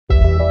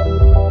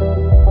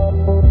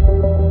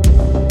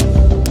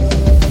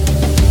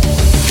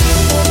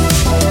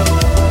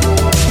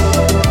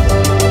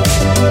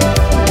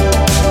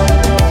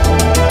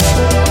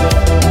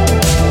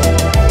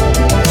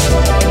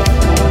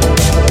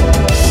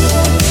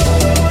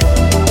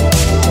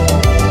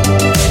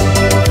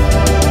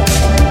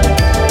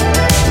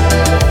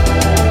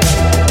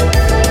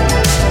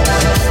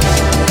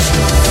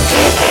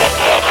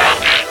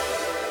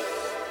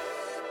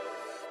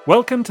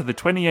Welcome to the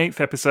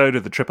 28th episode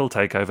of the Triple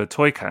Takeover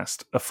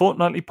Toycast, a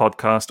fortnightly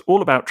podcast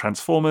all about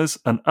Transformers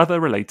and other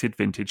related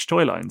vintage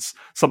toy lines,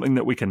 something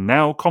that we can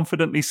now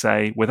confidently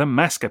say with a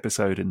Mask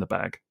episode in the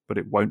bag, but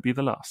it won't be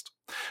the last.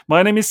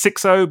 My name is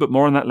Sixo, but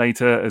more on that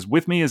later, as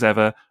with me as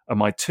ever are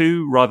my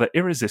two rather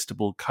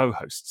irresistible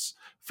co-hosts.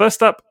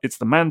 First up, it's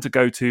the man to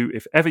go to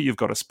if ever you've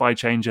got a spy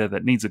changer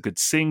that needs a good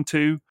seeing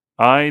to.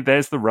 Aye,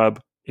 there's the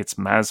rub. It's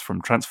Maz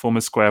from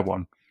Transformers Square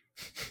One.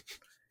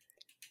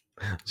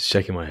 Just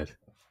shaking my head.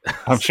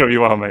 I'm sure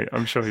you are, mate.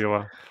 I'm sure you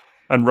are.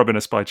 And rubbing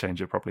a spy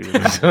changer probably.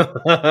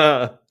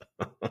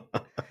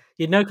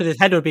 You'd know because his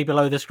head would be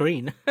below the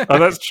screen. Oh,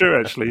 that's true,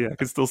 actually. Yeah, I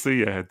can still see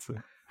your head. So.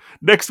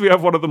 Next, we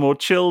have one of the more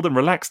chilled and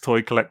relaxed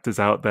toy collectors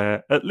out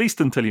there, at least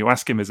until you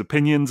ask him his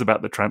opinions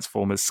about the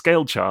Transformers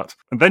scale chart.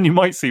 And then you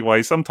might see why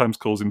he sometimes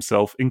calls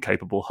himself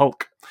Incapable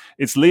Hulk.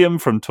 It's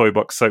Liam from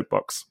Toybox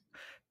Soapbox.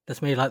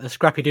 That's me, like the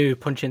Scrappy-Doo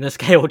punching the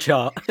scale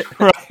chart.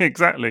 Right,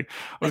 exactly.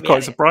 I was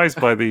quite surprised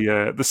by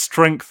the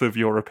strength of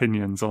your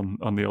opinions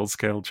on the old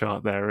scale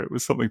chart there. It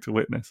was something to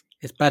witness.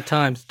 It's bad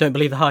times. Don't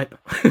believe the hype.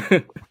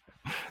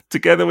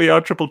 Together we are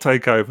Triple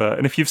Takeover,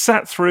 and if you've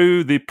sat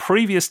through the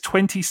previous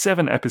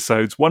 27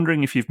 episodes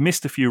wondering if you've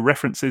missed a few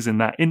references in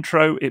that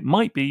intro, it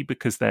might be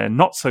because they're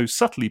not so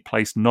subtly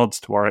placed nods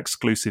to our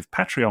exclusive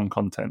Patreon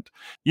content.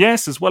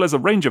 Yes, as well as a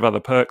range of other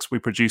perks, we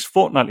produce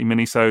fortnightly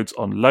minisodes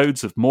on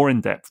loads of more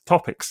in-depth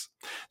topics.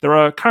 There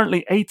are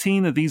currently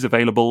 18 of these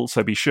available,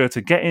 so be sure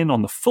to get in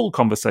on the full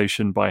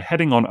conversation by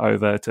heading on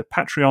over to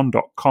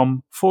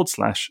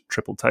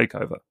patreon.com/Triple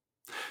Takeover.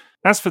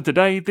 As for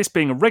today, this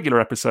being a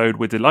regular episode,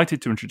 we're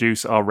delighted to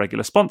introduce our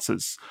regular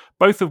sponsors,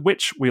 both of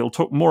which we'll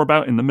talk more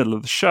about in the middle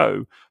of the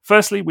show.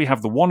 Firstly, we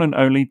have the one and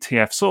only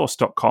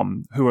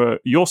TFSource.com, who are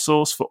your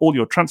source for all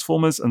your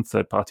Transformers and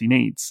third-party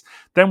needs.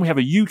 Then we have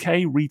a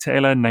UK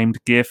retailer named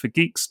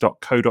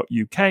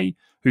gearforgeeks.co.uk,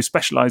 who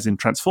specialise in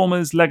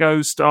Transformers,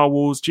 Lego, Star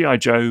Wars, G.I.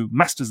 Joe,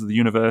 Masters of the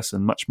Universe,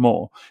 and much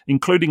more,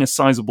 including a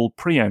sizable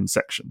pre-owned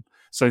section.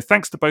 So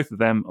thanks to both of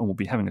them, and we'll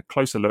be having a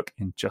closer look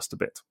in just a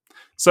bit.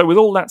 So with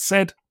all that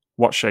said,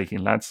 what's shaking,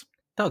 lads?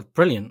 That was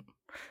brilliant.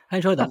 I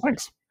enjoyed that. Oh,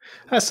 thanks.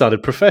 That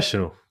sounded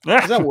professional.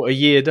 Is that what a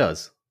year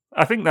does?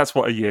 I think that's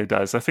what a year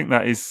does. I think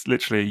that is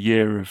literally a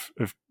year of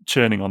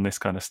churning on this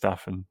kind of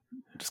stuff and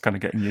just kind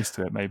of getting used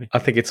to it, maybe. I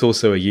think it's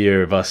also a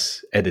year of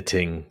us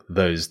editing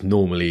those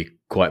normally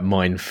quite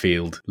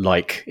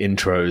minefield-like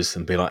intros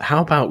and be like,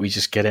 how about we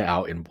just get it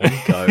out in one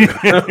go?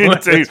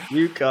 Indeed.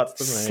 Few cuts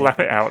to make.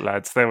 Slap it out,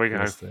 lads. There we go.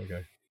 Yes, there you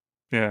go.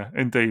 Yeah,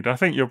 indeed. I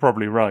think you're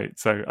probably right.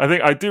 So I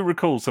think I do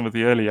recall some of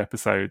the early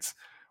episodes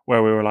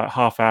where we were like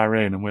half hour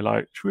in and we're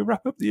like, should we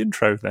wrap up the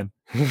intro then?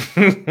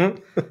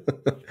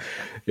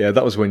 Yeah,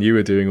 that was when you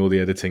were doing all the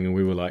editing and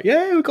we were like,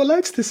 yeah, we've got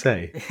loads to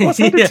say.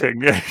 What's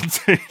editing? Yeah.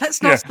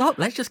 Let's not stop.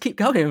 Let's just keep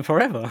going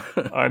forever.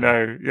 I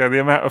know. Yeah,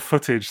 the amount of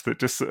footage that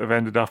just sort of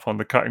ended up on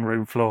the cutting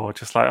room floor,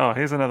 just like, oh,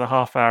 here's another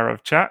half hour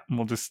of chat and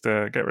we'll just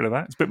get rid of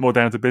that. It's a bit more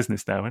down to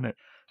business now, isn't it?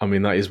 I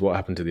mean, that is what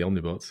happened to the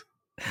Omnibots.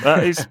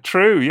 That is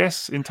true.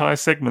 Yes, entire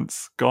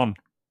segments gone.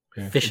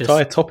 Yeah. Vicious.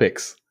 Entire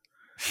topics.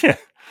 Yeah.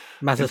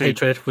 Maz's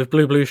hatred with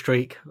blue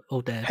streak,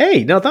 all dead.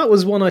 Hey, now that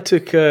was one I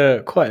took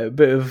quite a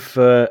bit of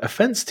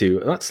offence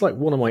to. That's like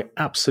one of my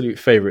absolute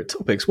favourite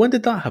topics. When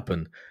did that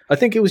happen? I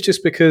think it was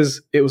just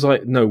because it was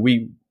like, no,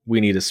 we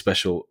need a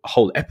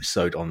whole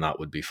episode on that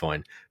would be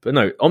fine. But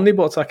no,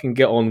 Omnibots I can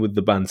get on with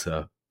the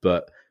banter,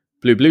 but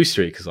blue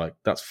streak is like,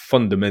 that's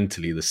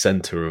fundamentally the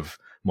centre of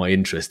my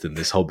interest in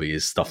this hobby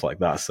is stuff like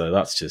that. So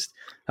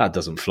that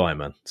doesn't fly,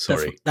 man.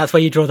 Sorry. That's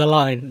where you draw the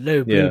line.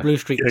 No blue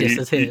streak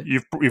distance here.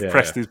 You've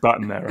pressed his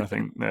button there, I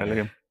think,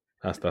 Liam.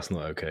 That's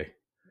not okay.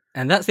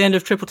 And that's the end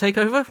of Triple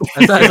Takeover.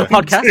 As that is a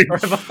podcast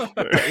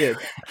forever. Yeah.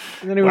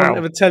 Did anyone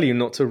ever tell you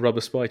not to rub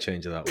a spy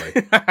changer that way?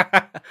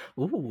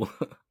 Ooh.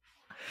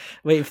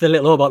 Wait for the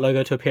little Orbot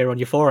logo to appear on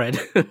your forehead.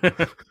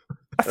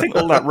 I think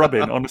all that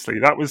rubbing, honestly,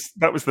 that was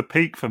the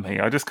peak for me.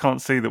 I just can't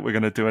see that we're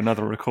going to do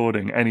another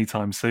recording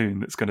anytime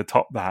soon that's going to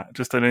top that.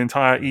 Just an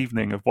entire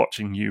evening of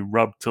watching you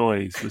rub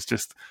toys was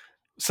just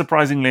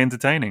surprisingly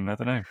entertaining. I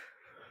don't know.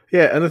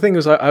 Yeah, and the thing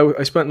was,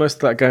 I spent most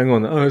of that going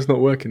on, oh, it's not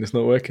working,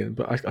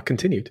 but I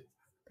continued.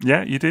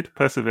 Yeah, you did.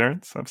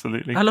 Perseverance,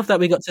 absolutely. I love that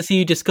we got to see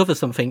you discover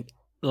something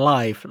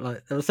live.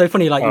 Like, it was so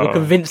funny, like you were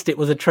convinced it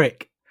was a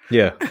trick.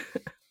 Yeah.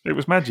 It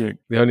was magic.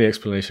 The only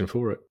explanation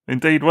for it.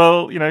 Indeed.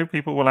 Well,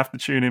 people will have to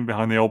tune in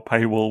behind the old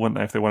paywall, won't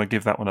they, if they want to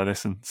give that one a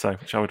listen. So,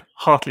 which I would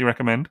heartily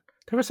recommend.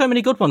 There are so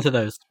many good ones of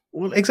those.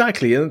 Well,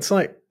 exactly. And it's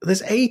like,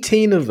 there's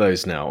 18 of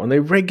those now, and they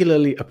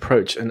regularly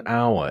approach an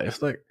hour.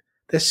 It's like,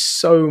 there's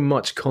so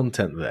much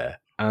content there.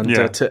 And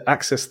to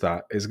access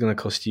that is going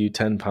to cost you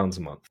 £10 a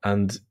month.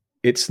 And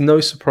it's no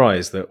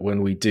surprise that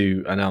when we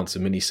do announce a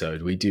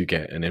minisode, we do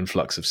get an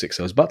influx of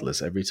Sixo's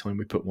butlers every time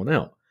we put one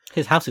out.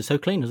 His house is so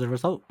clean as a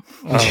result.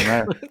 Oh,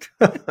 man.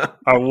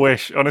 I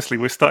wish. Honestly,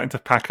 we're starting to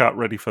pack up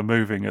ready for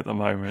moving at the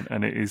moment,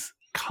 and it is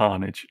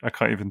carnage. I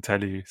can't even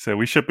tell you. So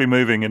we should be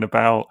moving in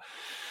about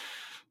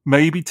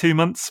maybe 2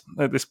 months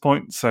at this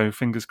point. So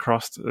fingers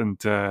crossed. And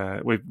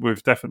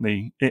we've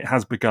definitely, it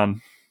has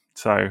begun.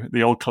 So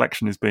the old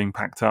collection is being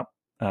packed up.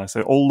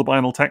 So all the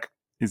BinalTech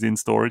is in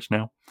storage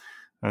now,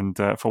 and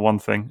for one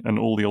thing, and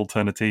all the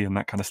Alternity and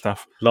that kind of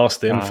stuff.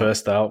 Last in,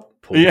 first out.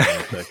 Yeah,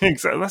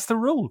 exactly. That's the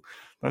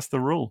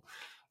rule.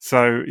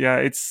 So yeah,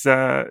 it's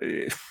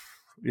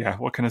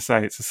what can I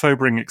say? It's a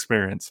sobering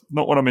experience.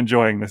 Not what I'm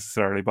enjoying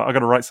necessarily, but I got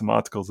to write some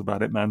articles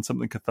about it, man.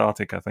 Something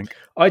cathartic, I think.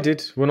 I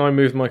did when I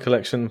moved my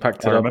collection,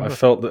 packed it up. I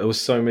felt that there was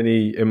so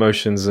many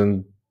emotions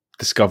and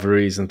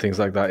discoveries and things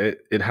like that.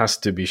 It has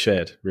to be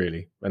shared,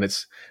 really, and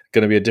it's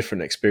going to be a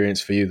different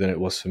experience for you than it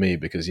was for me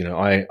because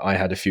I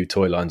had a few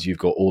toy lines. You've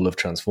got all of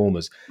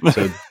Transformers,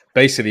 so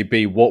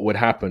basically, what would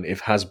happen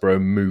if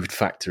Hasbro moved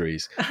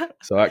factories?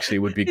 So actually, it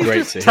would be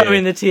great to hear.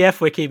 In the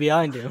TF wiki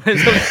behind you.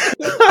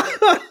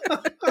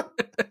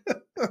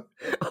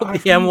 The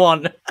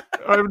M1.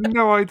 I have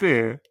no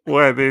idea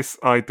where this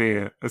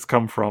idea has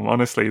come from.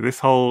 Honestly, this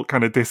whole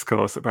kind of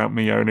discourse about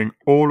me owning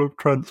all of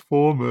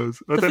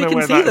Transformers. I don't know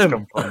where that's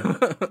come from.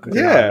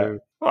 Yeah.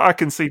 Well, I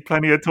can see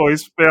plenty of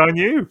toys behind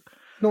you.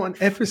 Not an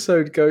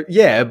episode go.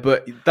 Yeah,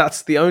 but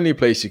that's the only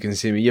place you can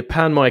see me. You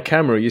pan my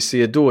camera, you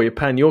see a door. You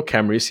pan your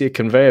camera, you see a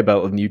conveyor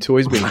belt of new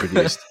toys being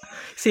produced.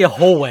 See a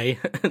hallway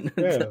and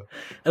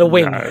a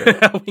wing. No.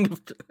 A wing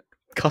of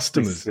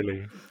Customers.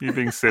 You're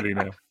being silly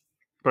now.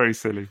 Very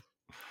silly.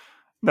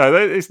 No,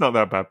 it's not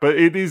that bad, but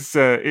it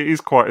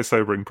is quite a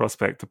sobering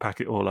prospect to pack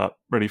it all up,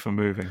 ready for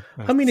moving.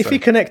 I mean, if he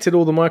connected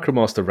all the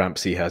MicroMaster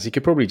ramps he has, he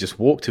could probably just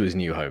walk to his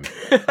new home.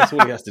 That's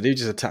all he has to do,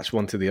 just attach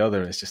one to the other,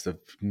 and it's just a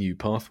new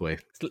pathway.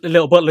 The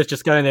little butler's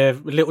just going there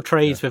with little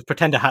trays with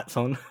pretender hats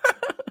on.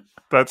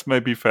 That's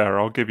maybe fair,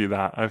 I'll give you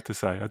that, I have to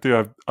say. I do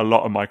have a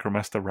lot of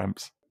MicroMaster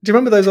ramps. Do you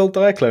remember those old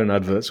Diaclone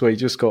adverts where you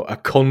just got a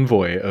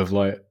convoy of,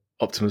 like,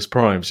 Optimus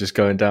Prime's just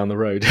going down the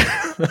road?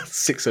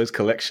 Sixo's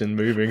collection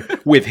moving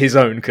with his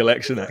own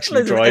collection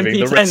actually driving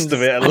the rest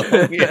of it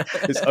along. Yeah,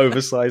 it's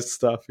oversized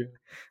stuff. Yeah.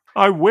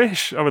 I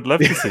wish. I would love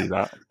to see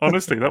that.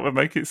 Honestly, that would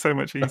make it so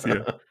much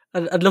easier.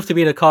 I'd love to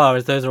be in a car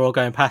as those are all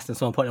going past and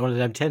someone pointing one of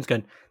the M10s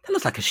going, that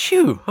looks like a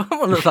shoe.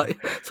 That looks like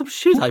some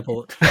shoes I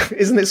bought.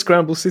 Isn't it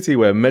Scramble City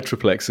where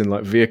Metroplex in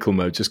like vehicle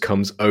mode just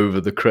comes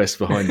over the crest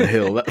behind the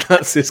hill?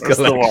 That's his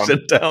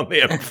collection down the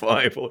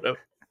M5 or whatever.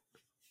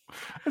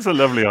 That's a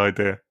lovely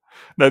idea.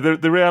 No,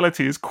 the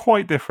reality is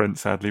quite different,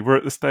 sadly. We're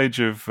at the stage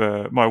of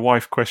my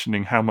wife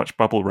questioning how much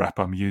bubble wrap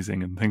I'm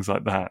using and things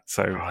like that.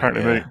 So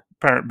apparently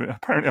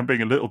I'm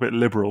being a little bit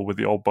liberal with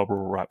the old bubble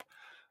wrap.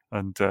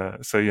 And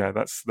so, yeah,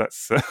 that's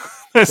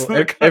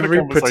well,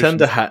 every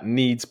pretender hat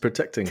needs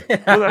protecting.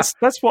 Well,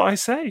 that's what I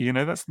say.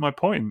 That's my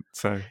point.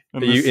 So,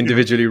 are you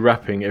individually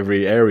wrapping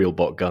every aerial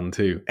bot gun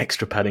too?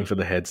 Extra padding for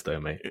the heads, though,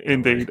 mate.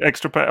 Indeed,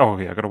 extra pad. Oh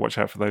yeah, I got to watch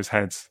out for those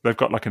heads. They've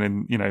got like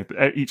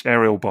each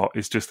aerial bot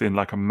is just in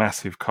like a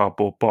massive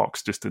cardboard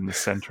box, just in the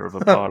center of a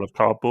pile of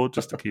cardboard,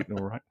 just to keep them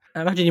all right.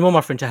 I imagine your mum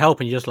offering to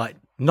help, and you're just like,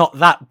 not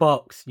that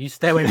box. You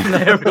stay away from the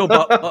aerial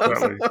bot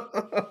box.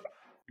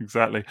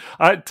 Exactly.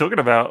 Talking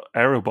about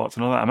aerial bots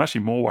and all that, I'm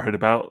actually more worried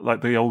about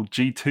like the old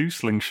G2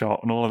 slingshot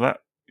and all of that.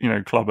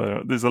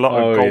 Clubber. There's a lot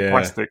of gold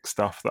plastic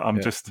stuff that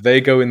I'm just.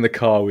 They go in the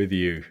car with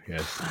you.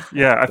 Yes.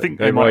 Yeah, I think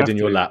they ride in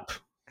your lap.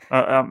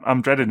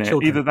 I'm dreading it.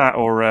 Children. Either that,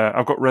 or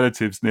I've got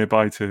relatives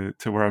nearby to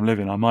where I'm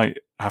living. I might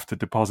have to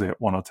deposit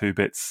one or two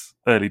bits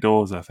early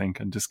doors, I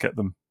think, and just get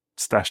them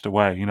stashed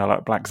away.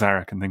 Like Black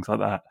Zarek and things like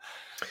that.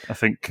 I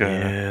think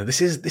this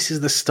is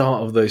the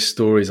start of those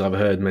stories I've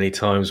heard many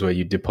times where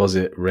you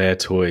deposit rare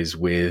toys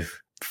with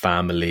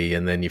family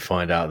and then you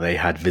find out they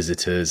had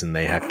visitors and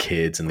they had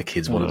kids and the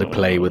kids wanted to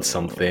play with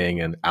something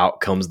and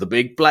out comes the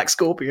big black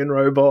scorpion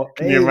robot.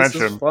 Can you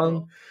imagine? This is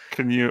fun.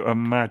 Can you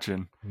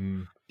imagine?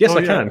 Yes,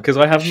 I can, because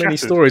I have many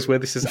stories where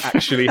this has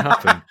actually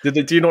happened.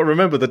 Do you not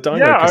remember the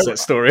Dino cassette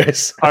story?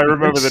 I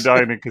remember the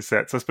Dino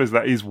cassettes. I suppose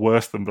that is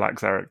worse than Black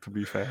Zarek, to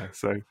be fair.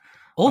 So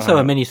also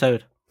a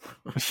mini-sode.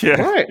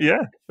 Yeah, right.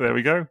 Yeah, there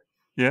we go.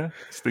 Yeah,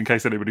 just in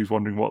case anybody's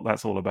wondering what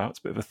that's all about. It's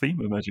a bit of a theme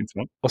emerging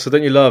tonight. Also,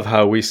 don't you love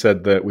how we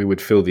said that we would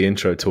fill the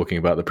intro talking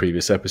about the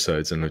previous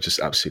episodes and have just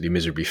absolutely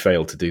miserably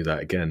failed to do that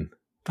again?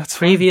 That's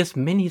previous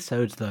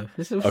mini-sodes, though.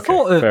 This is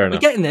we're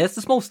getting there. It's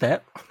a small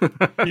step.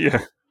 Yeah,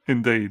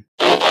 indeed.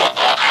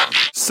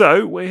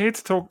 So, we're here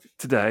to talk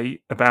today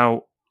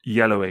about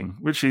yellowing,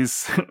 which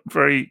is a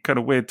very kind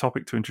of weird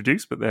topic to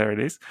introduce, but there it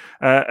is.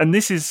 And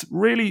this is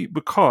really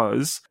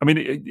because,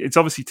 it's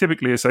obviously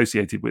typically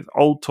associated with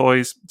old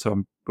toys,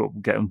 so we'll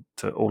get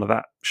into all of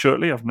that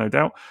shortly, I've no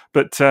doubt.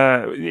 But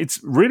it's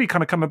really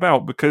kind of come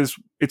about because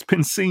it's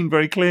been seen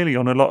very clearly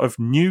on a lot of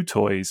new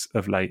toys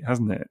of late,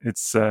 hasn't it?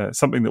 It's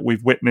something that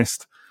we've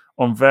witnessed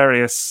on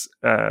various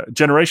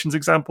Generations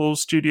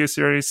examples, Studio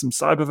Series, some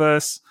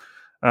Cyberverse,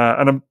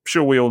 and I'm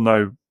sure we all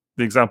know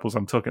the examples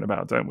I'm talking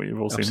about, don't we?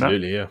 You've all seen that.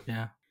 Absolutely,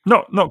 yeah.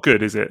 Not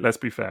good, is it? Let's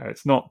be fair.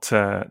 It's not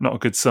a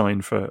good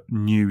sign for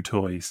new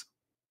toys.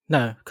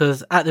 No,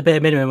 because at the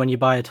bare minimum, when you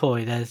buy a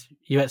toy,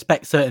 you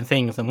expect certain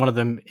things, and one of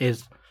them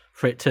is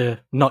for it to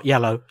not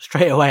yellow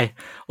straight away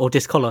or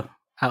discolor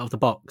out of the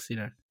box.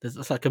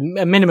 It's like a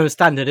minimum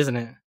standard, isn't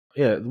it?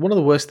 Yeah, one of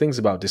the worst things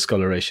about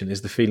discoloration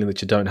is the feeling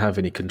that you don't have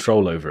any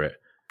control over it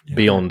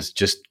beyond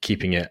just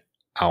keeping it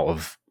out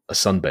of a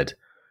sunbed.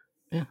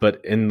 Yeah.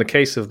 But in the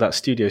case of that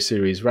Studio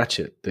Series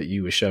Ratchet that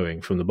you were showing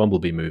from the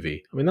Bumblebee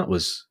movie, I mean, that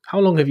was... How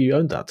long have you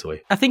owned that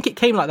toy? I think it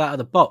came like that out of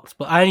the box,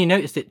 but I only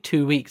noticed it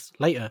 2 weeks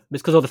later.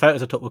 It's because all the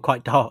photos I took were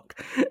quite dark.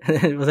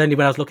 It was only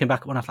when I was looking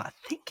back when I was like,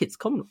 I think it's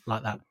come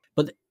like that.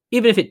 But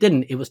even if it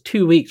didn't, it was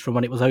 2 weeks from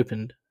when it was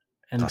opened.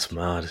 And That's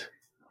mad.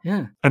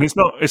 yeah. And it's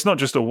not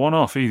just a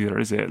one-off either,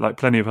 is it? Like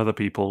plenty of other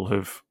people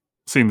have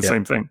seen the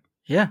same thing.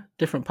 Yeah,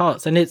 different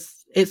parts. And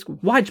it's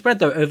widespread,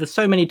 though, over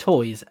so many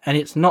toys. And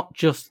it's not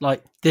just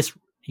like this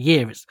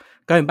year. It's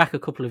going back a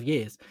couple of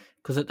years.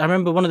 Because I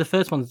remember one of the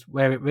first ones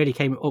where it really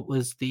came up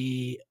was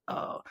the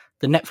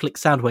Netflix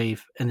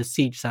Soundwave and the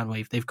Siege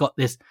Soundwave. They've got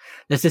there's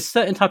this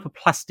certain type of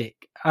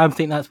plastic. I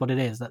think that's what it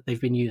is that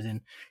they've been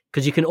using.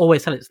 Because you can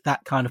always tell it's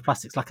that kind of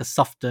plastic. It's like a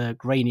softer,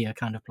 grainier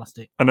kind of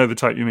plastic. I know the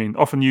type you mean.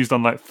 Often used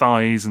on like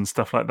thighs and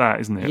stuff like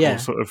that, isn't it? Yeah. Or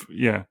sort of,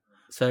 yeah.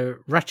 So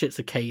Ratchet's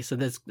a case. So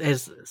there's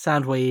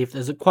Soundwave.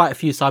 There's quite a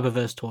few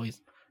Cyberverse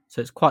toys. So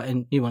it's quite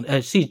a new one.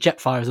 Siege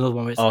Jetfire is another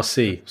one. Where it's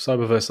RC.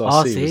 Cyberverse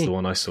RC was the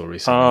one I saw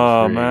recently.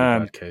 Oh, Really man.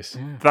 bad case.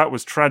 Yeah. That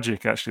was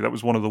tragic, actually. That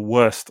was one of the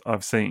worst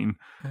I've seen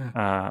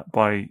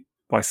by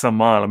some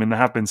mile. I mean, there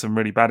have been some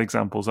really bad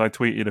examples. I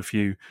tweeted a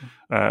few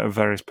of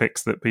various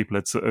pics that people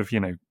had sort of,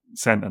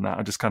 sent and that.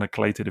 I just kind of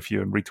collated a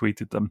few and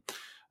retweeted them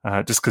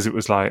just because it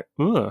was like,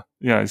 ugh,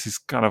 this is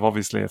kind of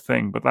obviously a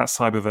thing. But that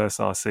Cyberverse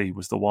RC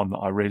was the one that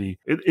I really...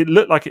 It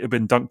looked like it had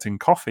been dunked in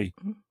coffee.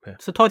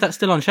 It's a toy that's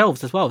still on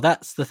shelves as well.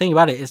 That's the thing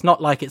about it. It's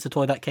not like it's a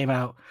toy that came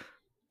out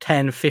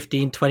 10,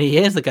 15, 20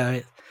 years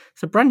ago.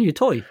 It's a brand new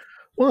toy.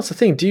 Well, that's the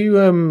thing. Do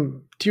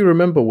you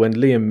remember when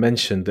Liam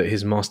mentioned that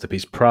his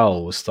masterpiece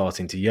Prowl was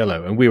starting to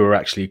yellow, and we were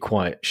actually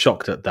quite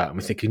shocked at that, and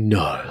we're thinking,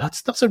 no,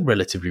 that's a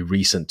relatively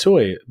recent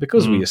toy,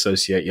 because we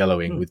associate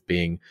yellowing with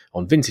being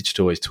on vintage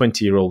toys,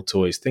 20-year-old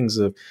toys, things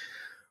of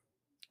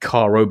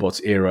Car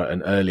Robots era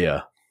and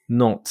earlier,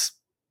 not,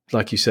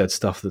 like you said,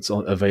 stuff that's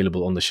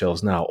available on the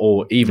shelves now,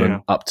 or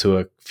even up to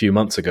a few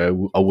months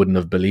ago, I wouldn't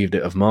have believed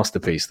it of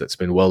Masterpiece that's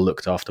been well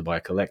looked after by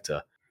a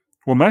collector.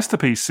 Well,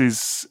 Masterpiece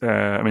is,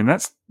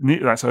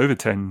 that's over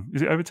 10.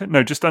 Is it over 10?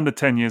 No, just under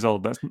 10 years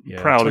old. That's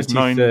Prowl is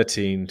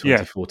 2013,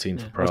 2014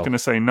 for Prowl. I was going to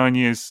say 9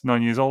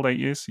 years old, 8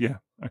 years. Yeah.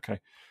 Okay.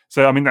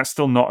 So, I mean, that's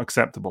still not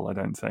acceptable, I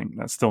don't think.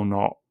 That's still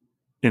not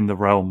in the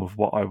realm of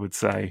what I would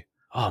say.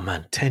 Oh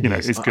man, 10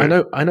 years. It's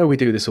good. I know we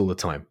do this all the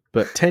time,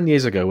 but 10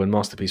 years ago when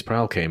Masterpiece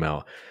Prowl came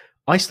out,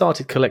 I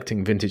started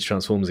collecting vintage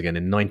Transformers again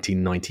in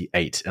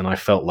 1998, and I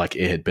felt like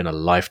it had been a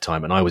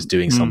lifetime, and I was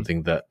doing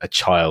something that a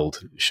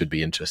child should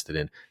be interested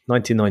in.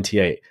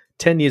 1998.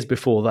 10 years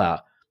before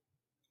that,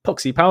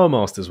 Poxy Power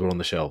Masters were on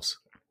the shelves.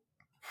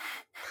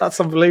 That's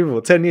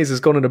unbelievable. 10 years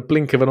has gone in a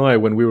blink of an eye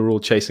when we were all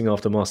chasing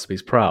after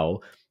Masterpiece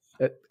Prowl.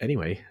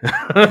 Anyway.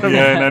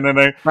 Yeah,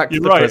 no. Back to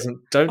You're the right. present.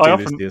 Don't do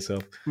this to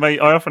yourself.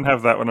 Mate, I often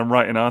have that when I'm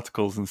writing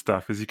articles and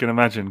stuff, as you can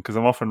imagine, because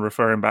I'm often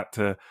referring back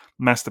to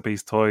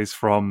Masterpiece toys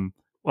from...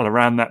 well,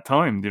 around that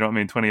time, do you know what I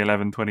mean?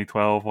 2011,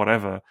 2012,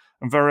 whatever.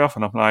 And very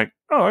often I'm like,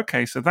 oh,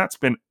 okay, so that's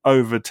been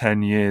over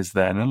 10 years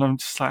then. And I'm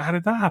just like, how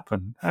did that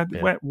happen?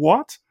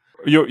 What?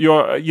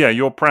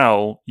 Your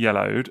Prowl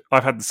yellowed.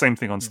 I've had the same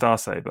thing on Star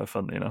Saber,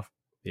 funnily enough.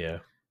 Yeah.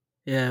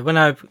 Yeah, when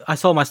I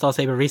saw my Star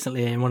Saber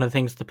recently, and one of the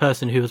things the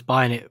person who was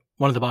buying it,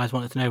 one of the buyers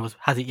wanted to know was,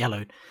 has it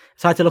yellowed?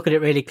 So I had to look at it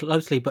really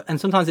closely,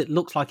 and sometimes it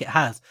looks like it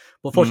has,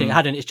 but fortunately it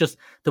hadn't. It's just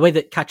the way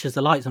that it catches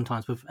the light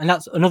sometimes. And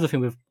that's another thing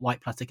with white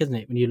plastic, isn't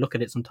it? When you look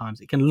at it sometimes,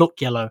 it can look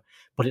yellow,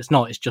 but it's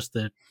not. It's just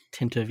the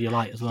tint of your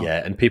light as well.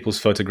 Yeah, and people's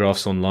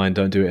photographs online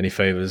don't do it any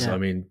favors. Yeah. I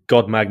mean,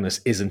 God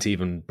Magnus isn't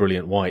even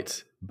brilliant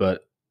white,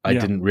 but I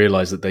didn't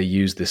realize that they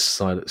used this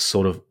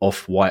sort of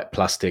off-white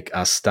plastic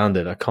as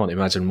standard. I can't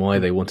imagine why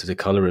they wanted to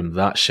color him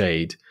that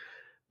shade,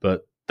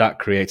 but that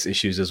creates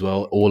issues as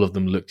well. All of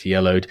them looked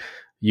yellowed.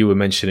 You were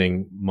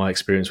mentioning my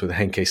experience with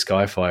Henkei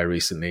Skyfire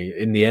recently.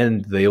 In the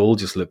end, they all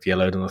just looked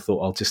yellowed, and I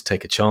thought I'll just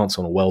take a chance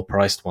on a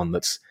well-priced one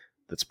that's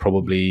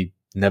probably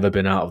never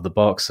been out of the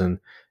box, and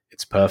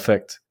it's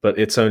perfect. But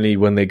it's only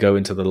when they go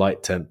into the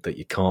light tent that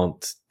you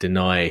can't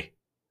deny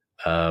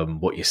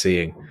what you're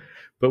seeing.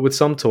 But with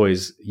some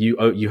toys,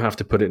 you have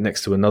to put it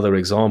next to another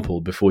example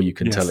before you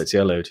can tell it's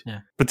yellowed. Yeah.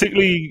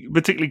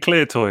 Particularly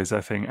clear toys,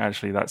 I think,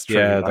 actually, that's true.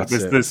 Yeah, like,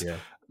 that's it.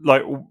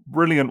 Like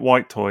brilliant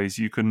white toys,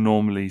 you can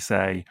normally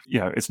say,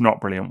 it's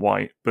not brilliant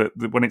white. But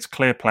when it's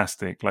clear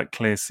plastic, like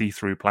clear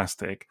see-through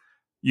plastic,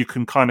 you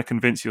can kind of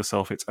convince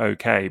yourself it's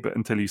okay. But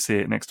until you see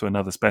it next to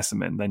another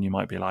specimen, then you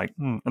might be like,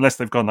 unless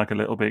they've gone like a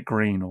little bit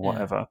green or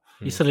whatever.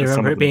 You suddenly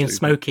remember it being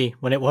smoky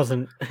when it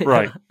wasn't.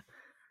 Right.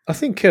 I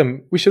think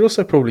we should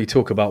also probably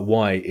talk about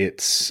why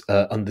it's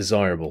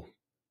undesirable,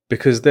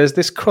 because there's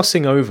this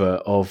crossing over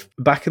of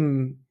back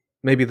in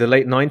maybe the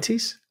late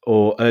 90s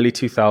or early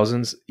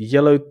 2000s,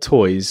 yellowed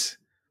toys.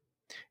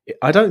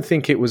 I don't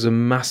think it was a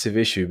massive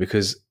issue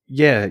because,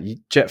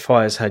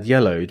 Jetfires had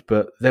yellowed,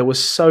 but there were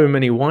so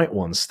many white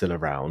ones still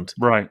around.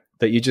 Right.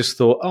 That you just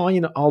thought,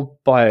 I'll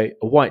buy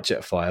a white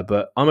Jetfire,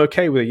 but I'm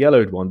okay with a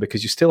yellowed one,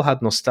 because you still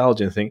had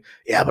nostalgia and think,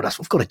 but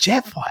I've got a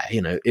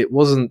Jetfire. It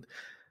wasn't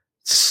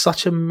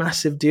such a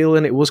massive deal,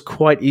 and it was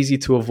quite easy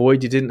to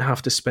avoid. You didn't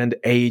have to spend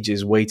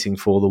ages waiting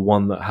for the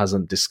one that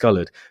hasn't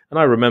discolored. And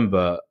I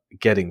remember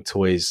getting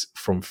toys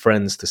from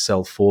friends to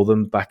sell for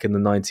them back in the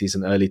 90s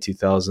and early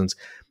 2000s.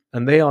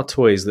 And they are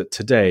toys that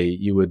today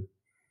you would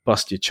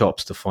bust your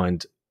chops to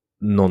find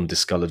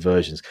non-discolored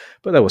versions.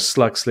 But there were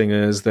slug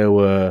slingers, there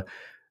were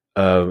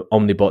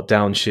Omnibot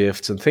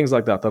downshifts and things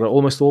like that are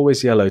almost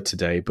always yellow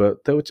today. But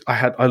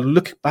I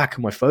look back at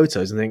my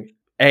photos and think,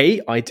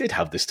 A, I did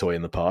have this toy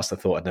in the past. I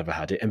thought I'd never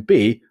had it. And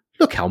B,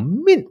 look how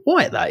mint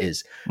white that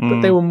is.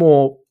 But they were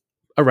more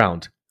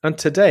around. And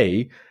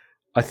today,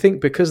 I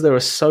think because there are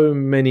so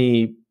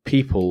many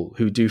people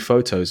who do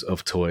photos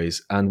of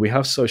toys, and we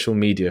have social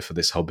media for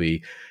this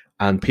hobby,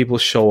 and people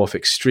show off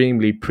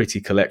extremely pretty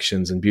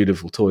collections and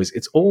beautiful toys,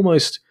 it's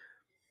almost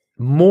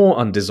more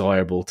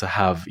undesirable to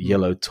have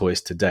yellow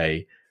toys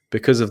today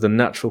because of the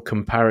natural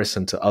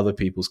comparison to other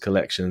people's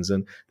collections.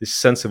 And this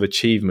sense of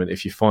achievement,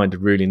 if you find a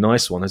really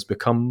nice one, has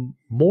become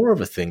more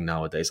of a thing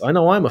nowadays. I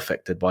know I'm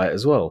affected by it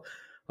as well.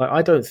 Like,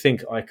 I don't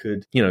think I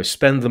could,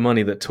 spend the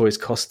money that toys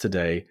cost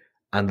today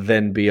and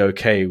then be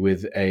okay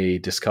with a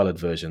discolored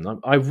version.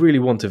 I really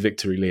want a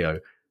Victory Leo,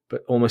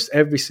 but almost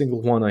every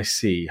single one I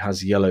see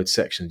has yellowed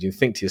sections. You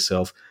think to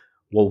yourself,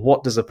 well,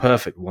 what does a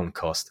perfect one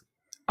cost?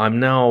 I'm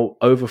now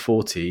over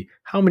 40.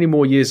 How many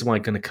more years am I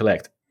going to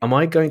collect? Am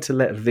I going to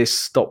let this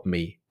stop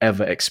me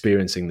ever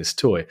experiencing this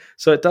toy?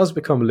 So it does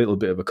become a little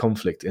bit of a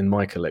conflict in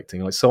my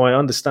collecting. So I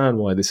understand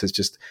why this has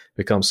just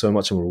become so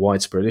much more a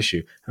widespread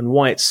issue, and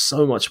why it's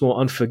so much more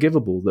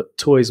unforgivable that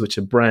toys which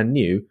are brand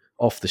new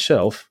off the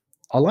shelf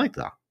are like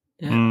that.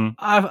 Yeah.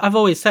 I've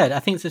always said, I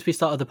think since we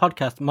started the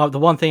podcast, the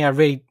one thing I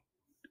really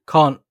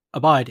can't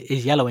abide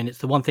is yellowing. It's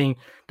the one thing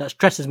that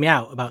stresses me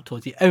out about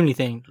toys. The only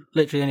thing,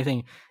 literally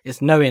anything,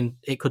 is knowing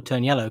it could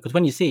turn yellow. Because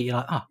when you see it, you're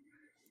like,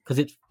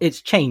 because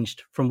it's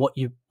changed from what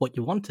you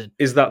wanted.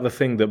 Is that the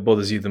thing that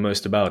bothers you the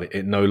most about it?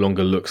 It no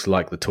longer looks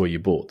like the toy you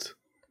bought.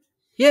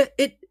 Yeah,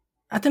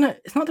 I don't know.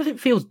 It's not that it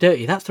feels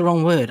dirty. That's the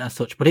wrong word as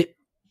such. But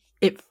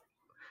it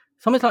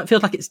sometimes like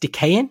feels like it's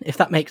decaying. If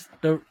that makes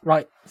the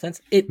right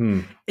sense, it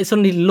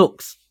suddenly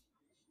looks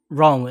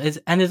wrong.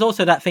 And there's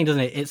also that thing,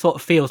 doesn't it? It sort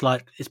of feels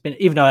like it's been,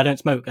 even though I don't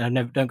smoke and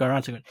I don't go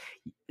around to it,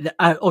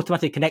 I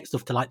automatically connect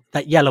stuff to like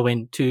that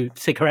yellowing to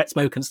cigarette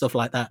smoke and stuff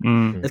like that.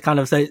 There's kind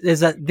of, so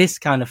there's this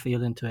kind of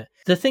feeling to it.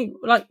 The thing,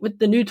 like with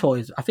the new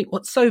toys, I think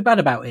what's so bad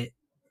about it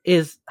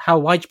is how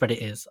widespread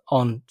it is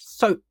on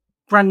so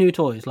brand new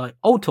toys. Like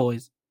old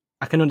toys,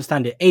 I can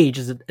understand it. Age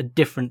is a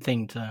different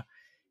thing to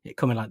it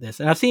coming like this.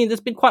 And I've seen,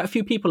 there's been quite a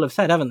few people have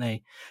said, haven't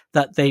they,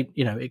 that they,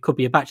 it could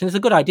be a batch. And it's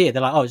a good idea.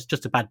 They're like, oh, it's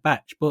just a bad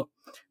batch. But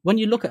when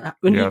you look at,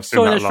 when you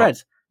saw those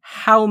threads,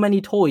 how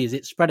many toys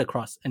it spread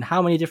across and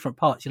how many different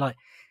parts, you're like,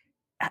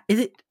 is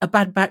it a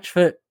bad batch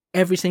for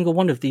every single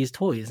one of these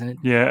toys? And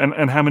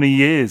and how many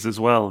years as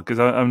well? Because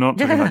I'm not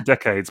talking about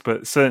decades,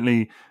 but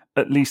certainly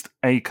at least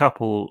a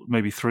couple,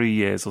 maybe 3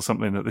 years or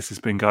something that this has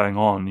been going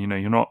on.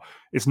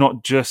 It's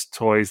not just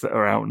toys that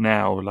are out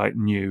now, like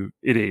new.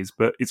 It is,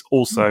 but it's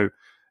also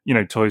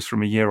toys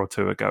from a year or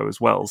two ago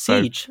as well.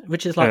 Siege,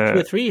 which is like 2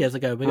 or 3 years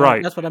ago.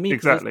 Right. That's what I mean.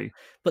 Exactly.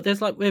 But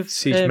there's like with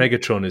Siege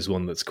Megatron is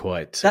one that's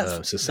quite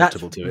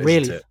susceptible to it,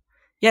 really, isn't it?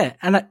 Yeah.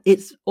 And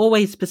it's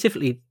always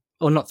specifically,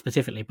 or not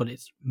specifically, but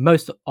it's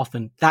most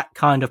often that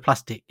kind of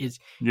plastic is,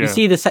 you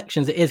see the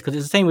sections it is, because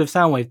it's the same with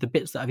Soundwave. The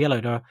bits that have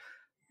yellowed are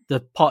the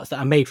parts that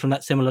are made from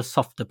that similar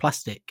softer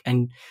plastic.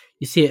 And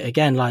you see it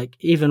again, like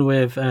even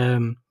with,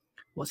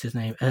 what's his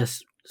name?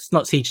 It's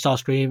not Siege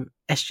Starscream,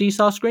 SG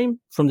Starscream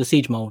from the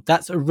Siege mold.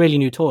 That's a really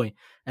new toy,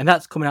 and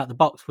that's coming out the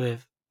box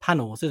with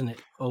panels, isn't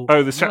it?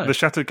 The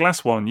shattered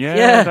glass one.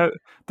 Yeah.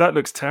 That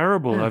looks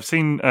terrible. I've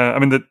seen.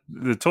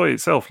 The toy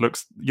itself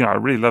looks. I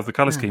really love the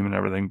color scheme and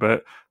everything,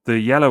 but the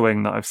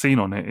yellowing that I've seen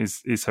on it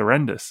is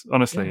horrendous.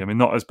 Honestly, I mean,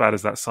 not as bad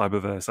as that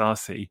Cyberverse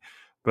RC,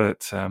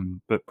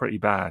 but pretty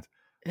bad.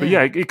 But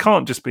it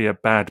can't just be a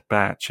bad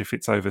batch if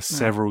it's over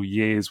several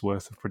years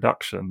worth of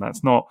production.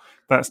 That's not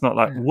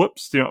like,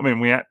 whoops, do you know what I mean?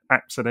 We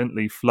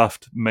accidentally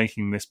fluffed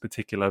making this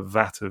particular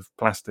vat of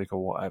plastic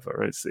or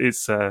whatever. It's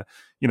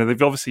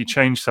they've obviously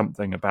changed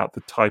something about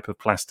the type of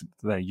plastic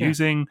that they're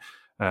using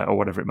or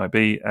whatever it might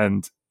be.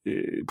 And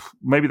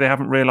maybe they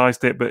haven't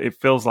realized it, but it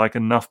feels like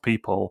enough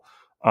people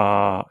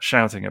are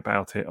shouting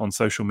about it on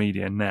social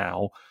media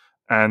now.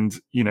 And,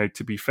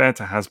 to be fair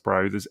to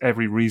Hasbro, there's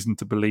every reason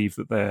to believe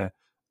that they're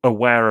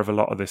aware of a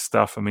lot of this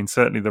stuff. I mean,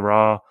 certainly there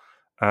are,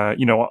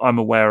 I'm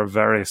aware of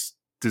various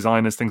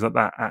designers, things like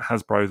that at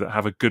Hasbro that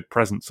have a good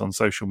presence on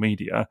social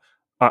media.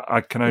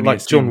 I can only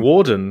assume... John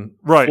Warden,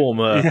 right?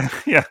 Former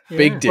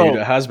big dude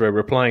at Hasbro,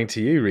 replying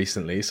to you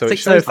recently. So it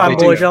shows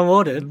fanboy John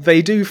Warden.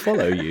 They do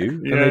follow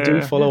you, and they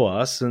do follow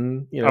us.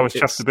 And I was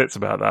chuffed to bits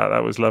about that.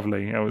 That was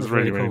lovely. That was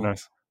really cool. Really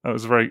nice. That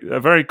was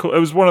very cool. It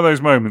was one of those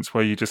moments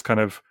where you just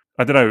kind of,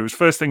 I don't know, it was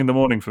first thing in the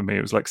morning for me.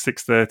 It was like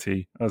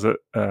 6:30. I was at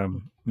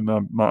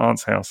my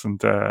aunt's house and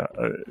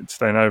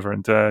staying over,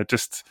 and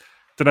just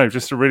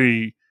a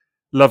really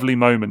lovely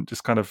moment.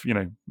 Just kind of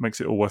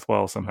makes it all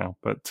worthwhile somehow.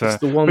 But it's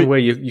the one where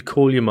you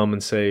call your mum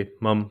and say,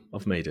 "Mum,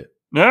 I've made it."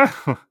 Yeah,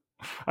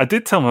 I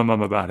did tell my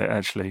mum about it,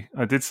 actually.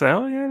 I did say,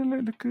 oh, yeah,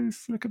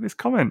 look at this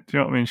comment. Do you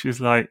know what I mean?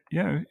 She's like,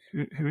 yeah,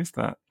 who is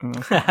that? And I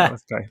was like, oh,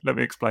 okay, let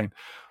me explain.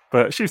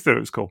 But she thought it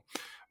was cool.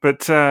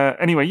 But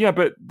anyway, yeah,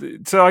 but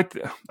so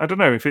I don't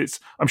know if it's,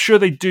 I'm sure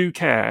they do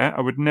care.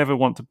 I would never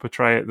want to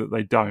portray it that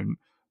they don't.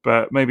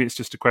 But maybe it's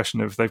just a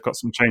question of they've got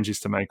some changes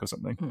to make or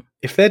something.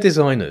 If they're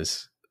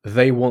designers,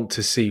 they want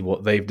to see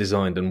what they've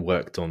designed and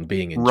worked on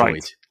being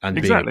enjoyed and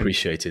being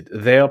appreciated.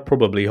 They are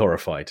probably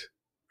horrified.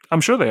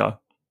 I'm sure they are.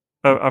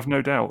 I've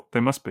no doubt they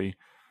must be.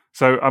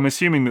 So I'm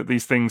assuming that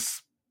these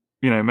things,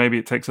 maybe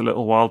it takes a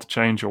little while to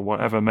change or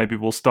whatever. Maybe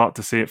we'll start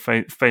to see it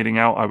fading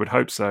out. I would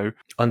hope so.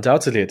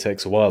 Undoubtedly, it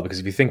takes a while because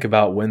if you think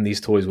about when these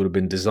toys would have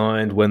been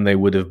designed, when they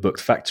would have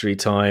booked factory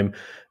time,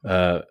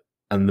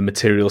 and the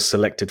materials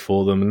selected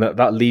for them, and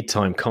that lead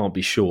time can't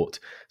be short.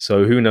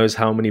 So who knows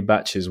how many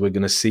batches we're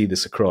going to see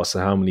this across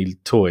and how many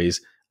toys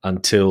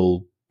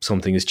until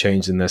something is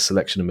changed in their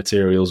selection of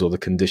materials or the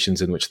conditions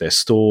in which they're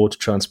stored,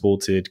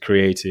 transported,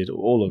 created,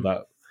 all of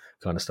that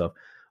kind of stuff.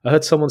 I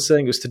heard someone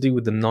saying it was to do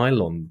with the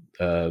nylon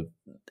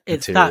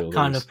it's that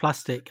kind of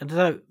plastic. And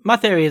so my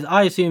theory is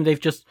I assume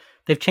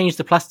they've changed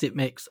the plastic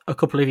mix a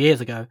couple of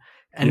years ago,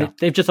 and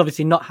they've just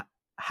obviously not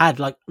had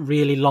like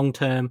really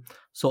long-term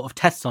sort of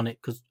tests on it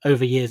because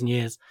over years and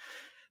years.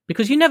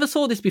 Because you never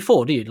saw this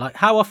before, do you? Like,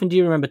 how often do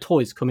you remember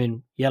toys come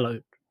in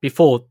yellow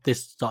before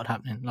this started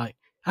happening? Like,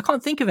 I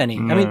can't think of any.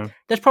 No. I mean,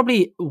 there's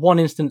probably one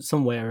instance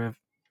somewhere of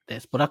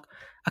this, but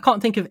I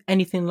can't think of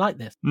anything like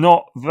this.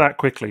 Not that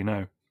quickly,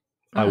 no.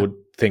 I would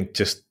think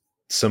just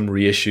some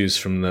reissues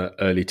from the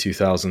early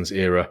 2000s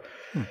era,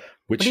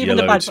 which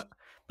yellowed.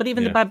 But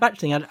even the bad batch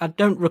thing, I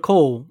don't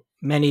recall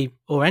many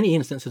or any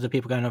instances of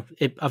people going,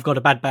 I've got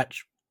a bad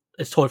batch,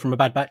 it's toy from a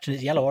bad batch and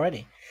it's yellow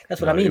already.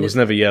 That's what I mean. It was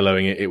never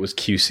yellowing. It was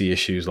QC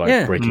issues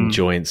like breaking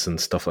joints and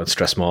stuff like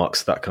stress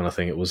marks, that kind of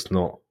thing. It was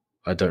not,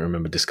 I don't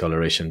remember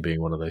discoloration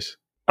being one of those.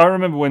 I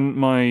remember when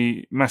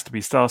my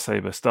Masterpiece Star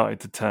Saber started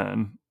to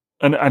turn,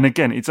 and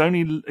again, it's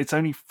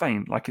only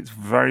faint, like it's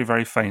very,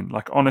 very faint.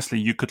 Like honestly,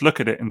 you could look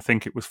at it and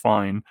think it was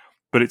fine,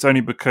 but it's only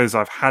because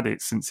I've had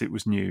it since it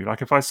was new.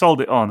 Like if I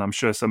sold it on, I'm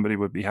sure somebody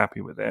would be happy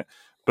with it,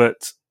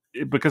 but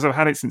because I've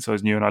had it since I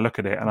was new, and I look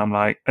at it and I'm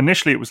like,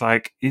 initially it was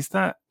like, is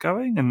that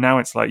going? And now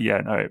it's like,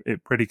 yeah, no,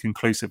 it pretty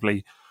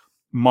conclusively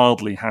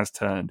mildly has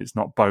turned. It's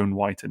not bone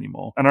white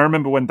anymore. And I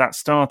remember when that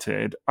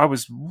started, I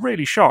was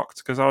really shocked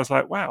because I was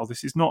like, wow,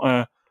 this is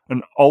not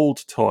an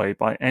old toy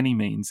by any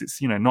means. It's,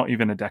 not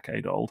even a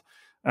decade old.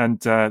 And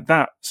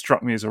that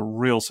struck me as a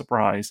real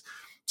surprise.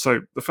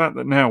 So the fact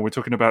that now we're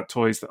talking about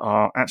toys that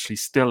are actually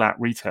still at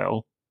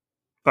retail,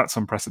 that's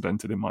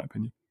unprecedented in my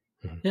opinion.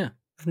 Yeah,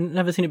 I've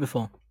never seen it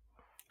before.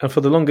 And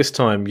for the longest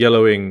time,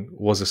 yellowing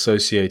was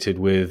associated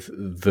with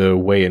the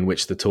way in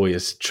which the toy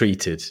is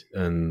treated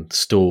and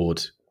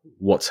stored,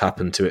 what's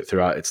happened to it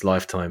throughout its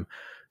lifetime.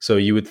 So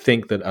you would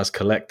think that as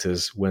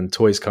collectors, when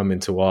toys come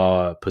into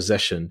our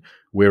possession,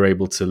 we're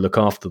able to look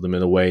after them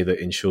in a way that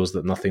ensures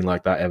that nothing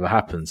like that ever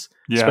happens.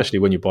 Yeah. Especially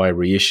when you buy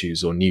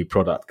reissues or new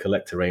product,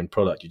 collector-aimed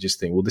product, you just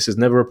think, well, this is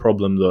never a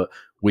problem that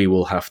we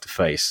will have to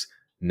face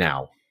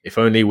now. If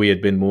only we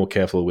had been more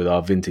careful with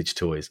our vintage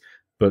toys.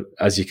 But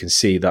as you can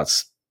see,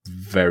 that's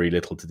very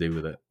little to do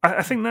with it.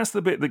 I think that's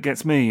the bit that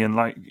gets me. And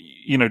like,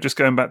 just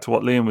going back to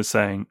what Liam was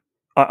saying,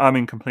 I'm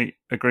in complete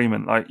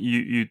agreement. Like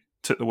you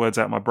took the words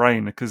out of my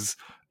brain because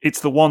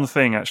it's the one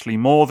thing actually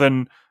more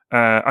than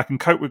I can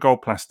cope with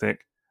gold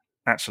plastic.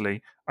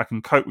 Actually, I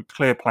can cope with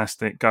clear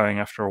plastic going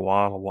after a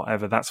while or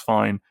whatever. That's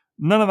fine.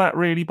 None of that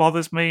really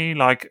bothers me.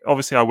 Like,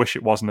 obviously, I wish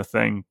it wasn't a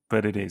thing,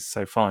 but it is,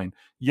 so fine.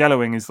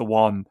 Yellowing is the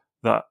one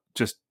that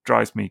just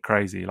drives me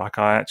crazy. Like,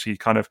 I actually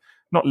kind of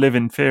not live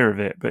in fear of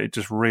it, but it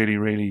just really,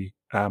 really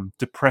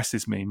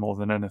depresses me more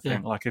than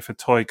anything. Yeah. Like, if a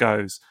toy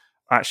goes,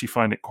 I actually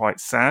find it quite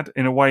sad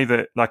in a way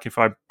that, like, if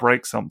I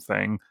break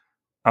something,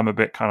 I'm a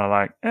bit kind of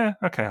like,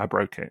 okay, I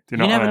broke it. Do you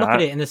know never look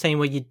at it in the same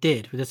way you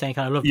did, with the same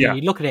kind of love. Yeah.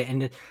 You look at it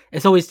and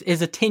it's always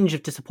is a tinge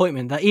of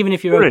disappointment that even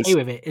if you're okay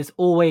with it, it's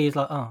always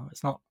like, oh,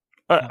 it's not.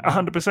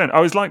 100%. I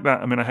was like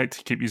that. I mean, I hate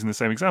to keep using the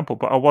same example,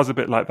 but I was a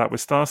bit like that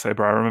with Star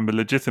Saber. I remember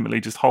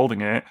legitimately just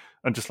holding it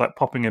and just like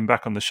popping him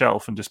back on the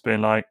shelf and just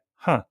being like,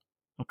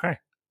 okay.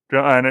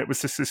 And it was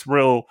just this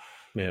real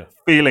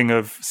feeling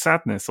of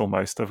sadness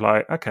almost of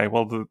like, okay,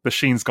 well, the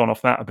sheen's gone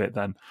off that a bit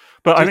then.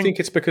 But I think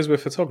it's because we're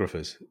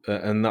photographers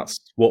and that's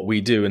what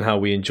we do and how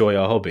we enjoy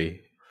our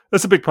hobby.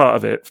 That's a big part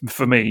of it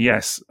for me,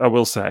 yes, I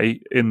will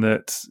say, in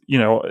that,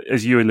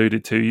 as you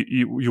alluded to,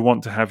 you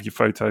want to have your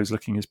photos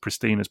looking as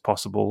pristine as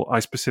possible.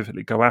 I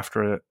specifically go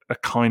after a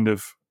kind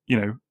of,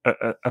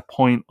 a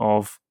point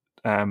of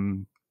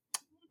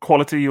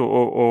quality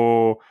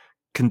or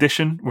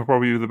condition, will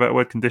probably be the better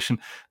word, condition,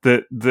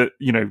 that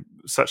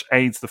such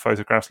aids the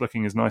photographs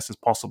looking as nice as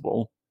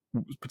possible,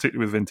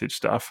 particularly with vintage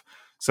stuff.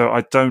 So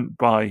I don't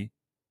buy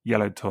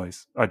yellowed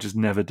toys. I just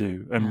never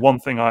do. And one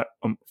thing I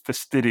am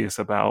fastidious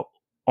about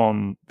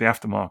on the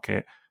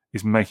aftermarket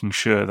is making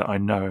sure that I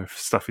know if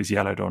stuff is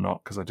yellowed or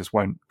not, because I just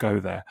won't go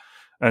there.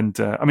 And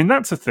I mean,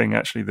 that's a thing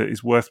actually that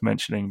is worth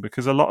mentioning,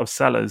 because a lot of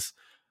sellers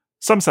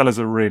Some sellers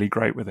are really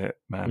great with it,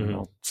 man. Mhm.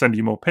 They'll send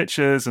you more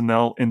pictures and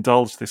they'll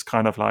indulge this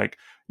kind of like,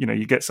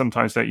 you get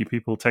sometimes, don't you,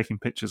 people taking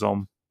pictures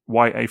on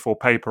white A4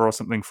 paper or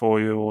something for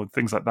you or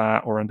things like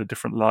that, or under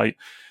different light.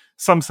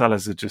 Some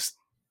sellers are just,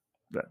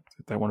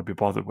 they want to be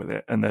bothered with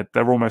it. And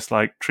they're almost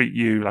like treat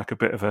you like a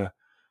bit of a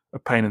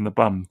pain in the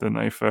bum, don't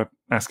they, for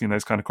asking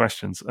those kind of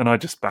questions. And I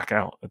just back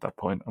out at that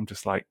point. I'm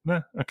just like,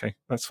 nah, okay,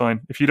 that's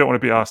fine. If you don't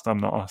want to be asked, I'm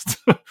not asked.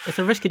 It's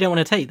a risk you don't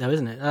want to take, though,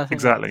 isn't it? I think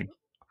Exactly.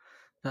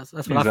 That's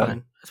what I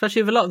find.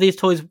 Especially with a lot of these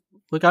toys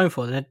we're going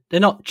for. They're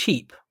not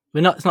cheap.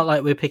 It's not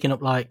like we're picking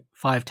up like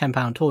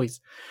 £5-10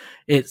 toys.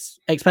 It's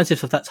expensive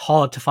stuff that's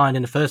hard to find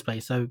in the first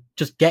place. So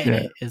just getting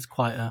it is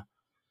quite a.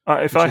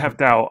 If I have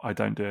doubt, I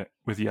don't do it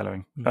with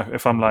yellowing.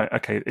 If I'm like,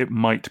 okay, it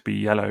might be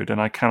yellowed,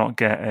 and I cannot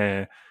get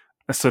a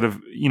sort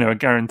of a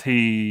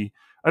guarantee.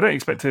 I don't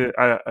expect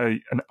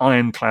an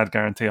ironclad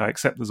guarantee. I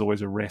accept there's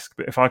always a risk,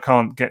 but if I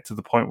can't get to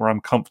the point where I'm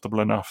comfortable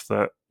enough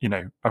that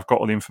I've got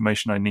all the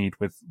information I need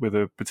with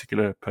a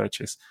particular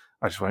purchase,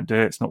 I just won't do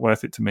it. It's not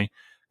worth it to me,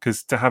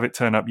 because to have it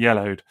turn up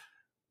yellowed,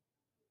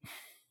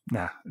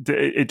 nah,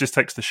 it just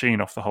takes the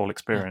sheen off the whole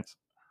experience.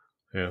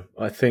 Yeah,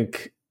 I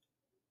think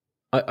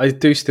I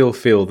do still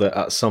feel that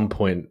at some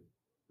point,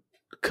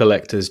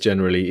 collectors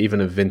generally,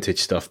 even of vintage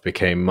stuff,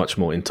 became much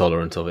more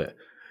intolerant of it.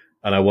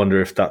 And I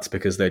wonder if that's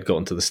because they'd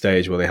gotten to the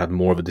stage where they had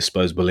more of a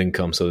disposable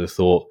income, so they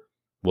thought,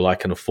 well, I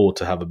can afford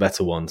to have a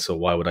better one, so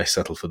why would I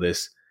settle for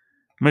this?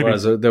 Maybe.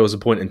 Whereas there was a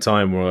point in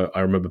time where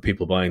I remember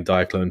people buying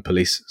Diaclone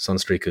Police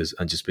Sunstreakers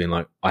and just being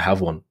like, I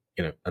have one,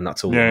 and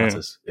that's all that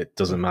matters. Yeah. It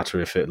doesn't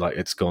matter if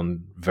it's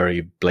gone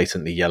very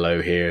blatantly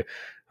yellow here,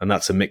 and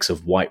that's a mix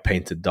of white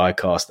painted die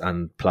cast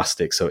and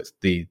plastic, so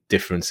the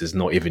difference is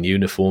not even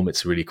uniform.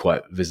 It's really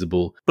quite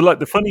visible. But like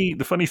the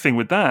funny thing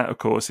with that, of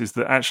course, is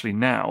that actually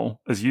now,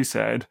 as you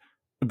said,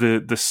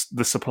 the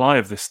supply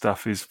of this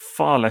stuff is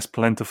far less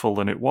plentiful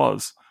than it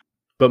was.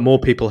 But more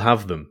people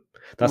have them.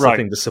 That's right. The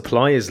thing. The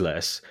supply is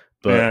less,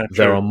 but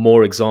there are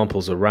more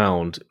examples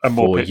around and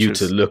for you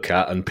to look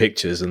at and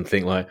pictures and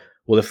think like,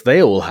 well, if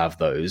they all have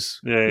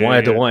those,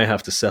 why do I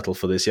have to settle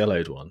for this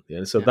yellowed one?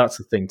 So that's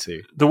the thing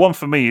too. The one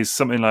for me is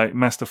something like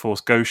Master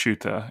Force Go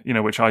Shooter,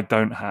 which I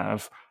don't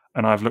have,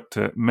 and I've looked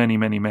at many,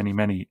 many, many,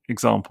 many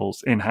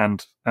examples in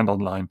hand and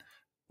online,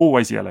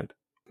 always yellowed.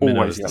 Always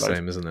Minerva's the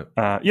same, isn't it?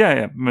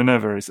 Yeah,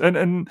 Minerva is.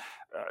 And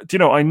do you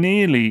know, I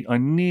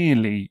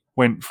nearly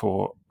went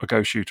for a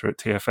Go Shooter at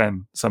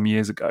TFN some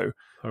years ago.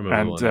 I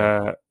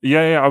remember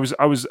I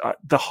was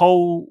the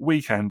whole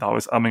weekend I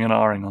was umming and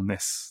ahhing on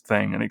this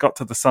thing, and it got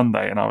to the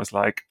Sunday and I was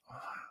like,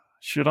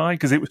 should I?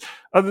 Because it was,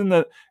 other than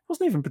that, it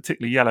wasn't even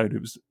particularly yellowed. It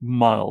was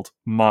mild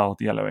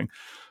yellowing.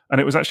 And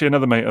it was actually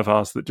another mate of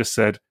ours that just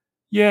said,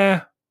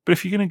 yeah, but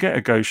if you're going to get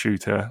a Go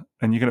Shooter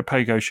and you're going to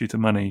pay Go Shooter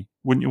money,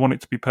 wouldn't you want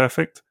it to be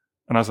perfect?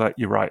 And I was like,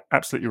 you're right,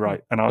 absolutely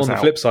right. And I was on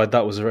the flip side,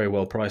 that was a very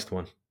well priced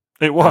one.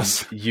 It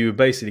was. And you were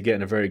basically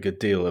getting a very good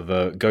deal of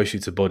a Go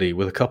Shooter body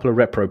with a couple of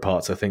repro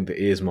parts. I think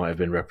the ears might have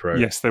been repro.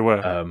 Yes, they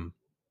were.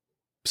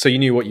 So you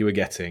knew what you were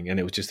getting, and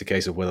it was just a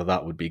case of whether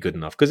that would be good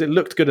enough. Because it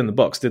looked good in the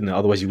box, didn't it?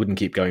 Otherwise, you wouldn't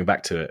keep going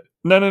back to it.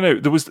 No.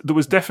 There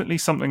was definitely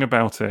something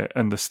about it,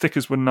 and the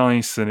stickers were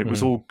nice, and it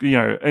was all,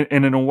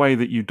 in a way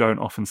that you don't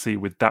often see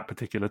with that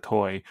particular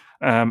toy.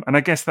 And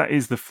I guess that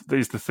is the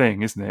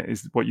thing, isn't it?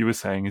 Is what you were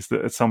saying, is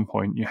that at some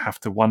point you have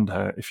to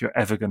wonder if you're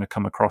ever going to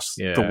come across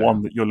the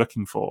one that you're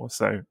looking for.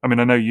 So, I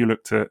mean, I know you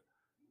looked at,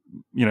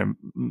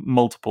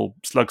 multiple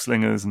slug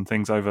slingers and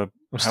things over.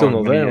 I'm still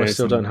not there. I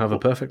still don't have a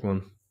perfect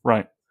one.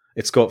 Right.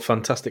 It's got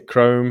fantastic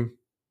chrome,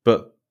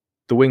 but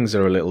the wings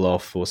are a little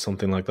off or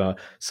something like that.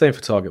 Same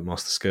for Target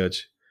Master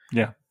Scourge.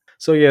 Yeah.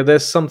 So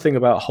there's something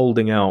about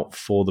holding out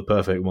for the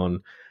perfect one,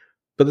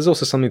 but there's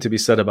also something to be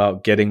said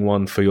about getting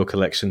one for your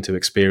collection to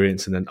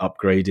experience and then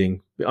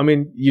upgrading. I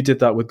mean, you did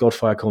that with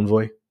Godfire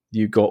Convoy.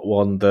 You got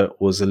one that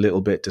was a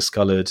little bit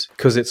discolored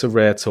because it's a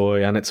rare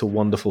toy and it's a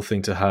wonderful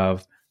thing to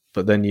have,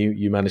 but then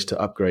you managed to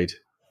upgrade.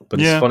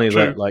 But it's funny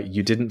that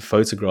you didn't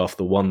photograph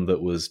the one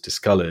that was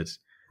discolored,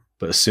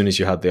 but as soon as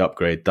you had the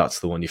upgrade,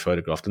 that's the one you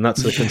photographed. And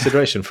that's a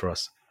consideration for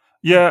us.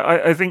 Yeah,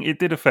 I think it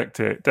did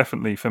affect it,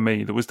 definitely for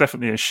me. There was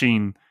definitely a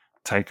sheen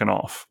taken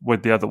off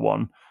with the other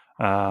one.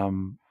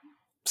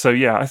 So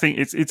yeah, I think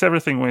it's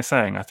everything we're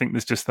saying. I think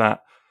there's just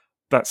that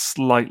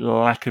slight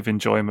lack of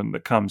enjoyment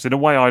that comes. In a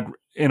way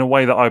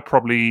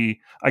that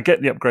I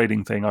get the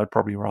upgrading thing, I'd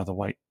probably rather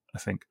wait, I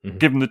think. Mm-hmm.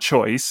 Given the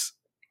choice,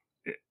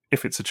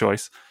 if it's a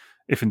choice,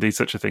 if indeed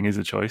such a thing is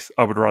a choice,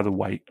 I would rather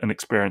wait and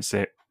experience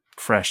it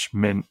fresh,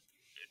 mint,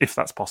 if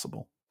that's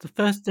possible. The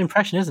first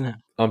impression, isn't it?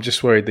 I'm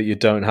just worried that you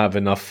don't have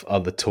enough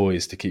other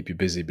toys to keep you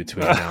busy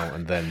between now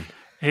and then.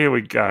 Here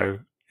we go.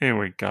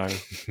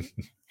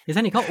 He's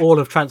only got all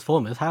of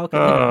Transformers. How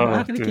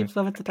can he keep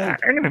himself entertained?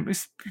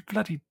 It's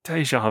bloody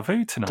deja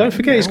vu tonight. Don't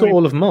forget he's got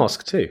all of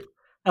Mask too.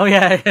 Oh,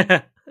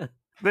 yeah.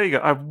 There you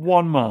go. I have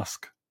one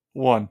Mask.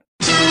 One.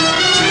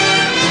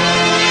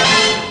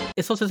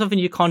 It's also something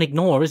you can't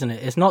ignore, isn't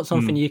it? It's not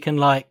something you can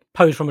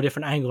pose from a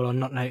different angle and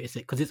not notice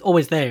it, because it's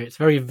always there. It's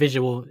very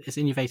visual. It's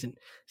in your face. And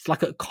it's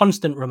like a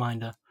constant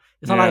reminder.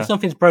 It's not like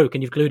something's broke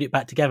and you've glued it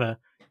back together.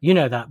 You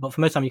know that, but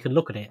for most time you can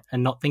look at it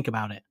and not think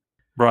about it.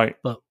 Right.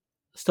 But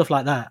stuff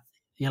like that,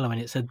 yellowing,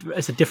 it's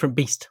a different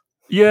beast.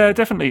 Yeah,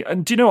 definitely.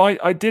 And do you know,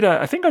 I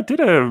think I did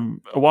a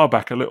while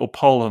back a little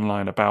poll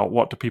online about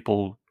what do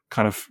people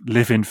kind of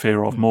live in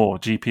fear of more,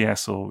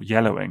 GPS or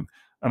yellowing.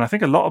 And I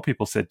think a lot of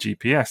people said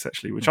GPS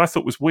actually, which I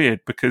thought was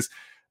weird because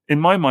in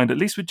my mind, at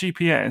least with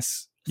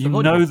GPS, you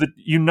know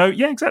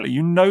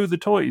the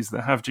toys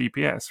that have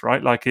GPS,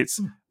 right? Like it's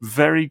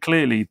very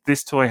clearly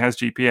this toy has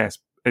GPS.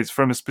 It's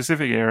from a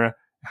specific era,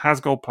 has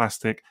gold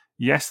plastic.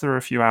 Yes, there are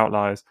a few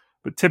outliers,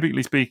 but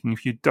typically speaking,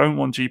 if you don't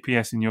want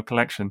GPS in your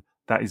collection,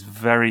 that is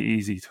very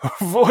easy to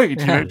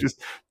avoid. You know,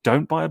 just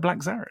don't buy a Black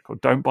Zarek or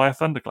don't buy a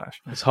Thunderclash.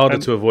 It's harder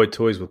to avoid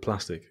toys with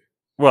plastic.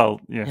 Well,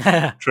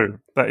 yeah, true.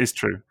 That is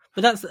true.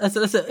 But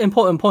that's an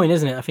important point,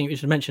 isn't it? I think we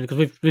should mention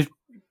because we've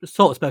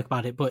sort of spoke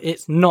about it, but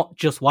it's not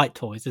just white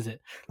toys, is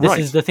it? This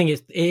is the thing.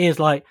 It is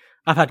like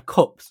I've had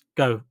cups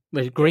go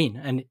with green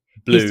and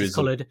blue is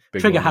coloured.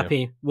 Trigger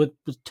Happy would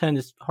turn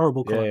this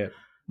horrible colour.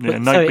 Yeah,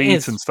 Night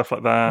Beats and stuff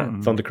like that.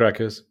 And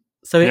Thundercrackers.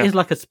 So it is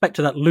like a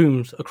spectre that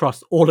looms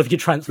across all of your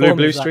Transformers.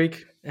 Blue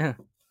streak. Yeah.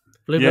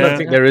 I don't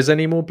think there is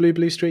any more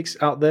blue streaks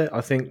out there.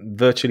 I think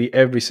virtually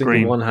every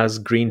single one has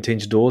green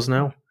tinged doors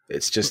now.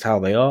 It's just how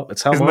they are.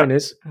 It's how mine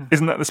is.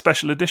 Isn't that the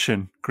special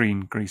edition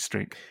green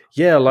streak?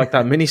 Yeah, like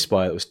that mini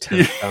spy that was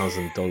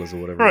 $10,000 or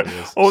whatever it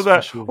is. Or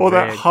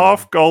that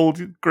half gold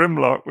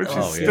Grimlock, which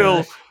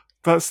is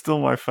that's still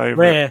my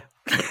favourite.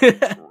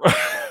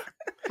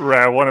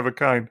 Rare, one of a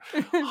kind.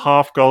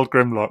 Half gold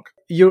Grimlock.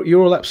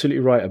 You're all absolutely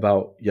right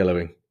about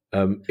yellowing.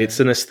 It's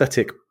an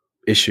aesthetic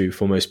issue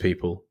for most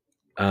people,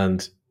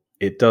 and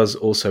it does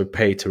also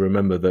pay to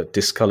remember that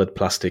discoloured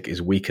plastic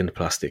is weakened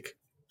plastic,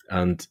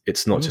 and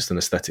it's not just an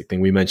aesthetic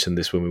thing. We mentioned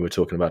this when we were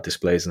talking about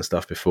displays and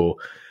stuff before.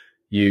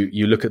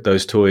 You look at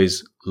those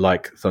toys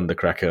like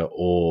Thundercracker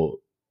or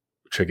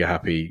Trigger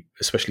Happy,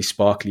 especially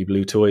sparkly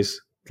blue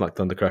toys like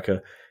Thundercracker.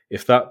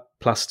 If that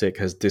plastic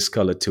has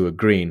discoloured to a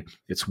green,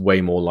 it's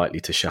way more likely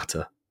to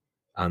shatter.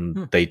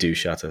 And they do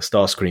shatter.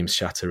 Starscreams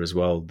shatter as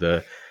well.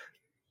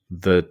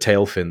 The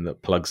tail fin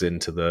that plugs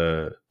into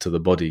the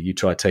body. You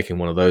try taking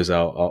one of those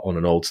out on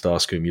an old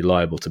Starscream, you're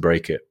liable to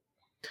break it.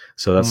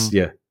 So that's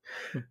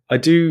I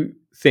do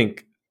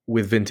think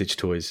with vintage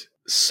toys,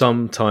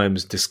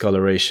 sometimes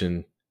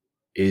discoloration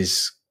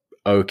is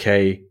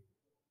okay.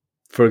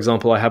 For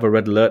example, I have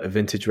a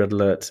vintage Red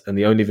Alert, and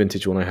the only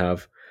vintage one I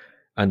have,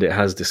 and it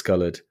has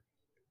discolored.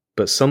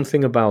 But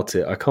something about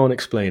it, I can't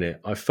explain it.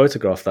 I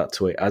photographed that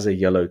toy as a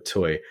yellow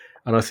toy,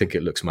 and I think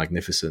it looks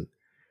magnificent.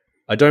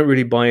 I don't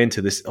really buy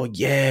into this,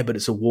 but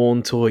it's a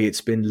worn toy.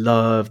 It's been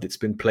loved. It's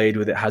been played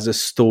with. It has a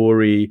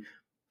story.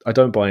 I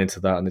don't buy into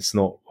that, and it's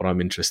not what I'm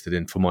interested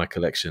in for my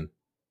collection.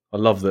 I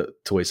love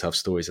that toys have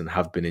stories and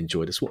have been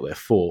enjoyed. It's what they're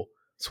for.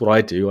 It's what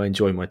I do. I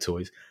enjoy my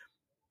toys.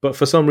 But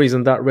for some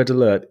reason, that Red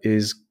Alert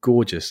is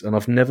gorgeous, and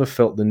I've never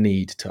felt the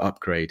need to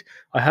upgrade.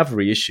 I have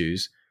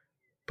reissues,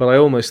 but I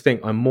almost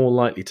think I'm more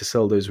likely to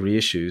sell those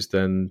reissues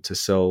than to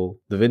sell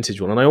the vintage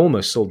one. And I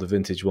almost sold the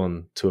vintage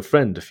one to a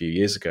friend a few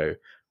years ago.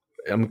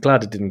 I'm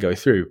glad it didn't go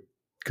through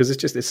because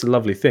it's a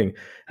lovely thing.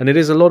 And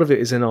a lot of it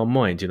is in our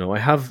mind. You know, I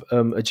have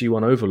a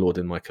G1 Overlord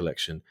in my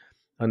collection,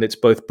 and it's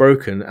both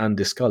broken and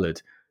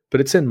discolored, but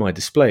it's in my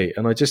display.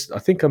 And I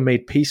think I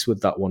made peace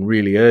with that one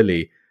really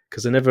early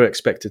because I never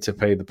expected to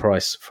pay the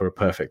price for a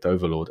perfect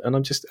Overlord. And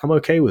I'm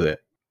okay with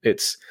it.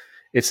 It's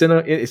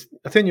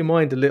in your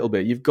mind a little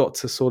bit. You've got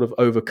to sort of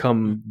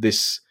overcome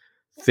this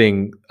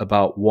thing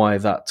about why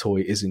that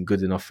toy isn't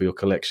good enough for your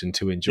collection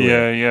to enjoy.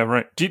 Yeah,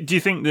 right. Do you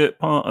think that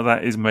part of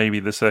that is maybe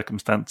the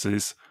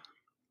circumstances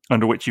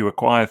under which you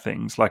acquire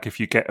things? Like if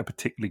you get a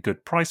particularly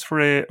good price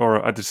for it,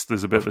 or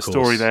there's a bit of a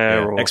story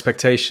there. Yeah. Or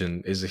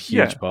expectation is a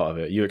huge part of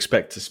it. You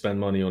expect to spend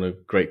money on a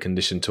great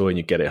condition toy, and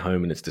you get it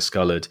home and it's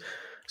discoloured.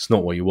 It's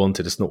not what you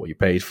wanted. It's not what you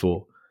paid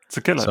for. It's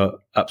a killer.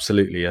 So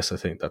absolutely, yes, I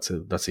think that's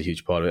a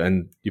huge part of it.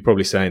 And you're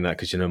probably saying that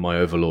because my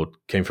Overlord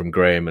came from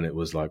Graham, and it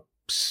was like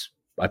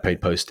I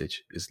paid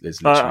postage.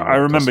 I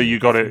remember you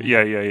got it.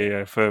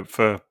 Yeah.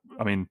 For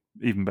I mean,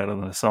 even better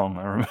than the song.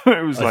 I remember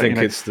it was. I think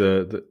it's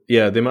the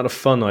amount of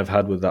fun I've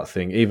had with that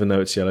thing. Even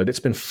though it's yellowed, it's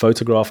been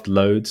photographed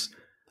loads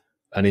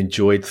and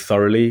enjoyed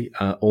thoroughly,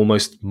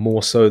 almost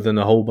more so than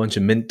a whole bunch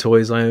of mint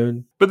toys I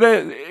own. But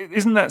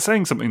isn't that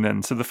saying something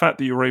then? So the fact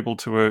that you're able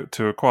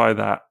to acquire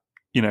that,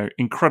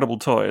 incredible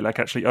toy, like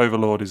actually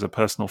Overlord is a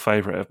personal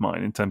favourite of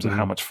mine in terms of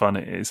how much fun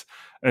it is.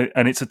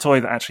 And it's a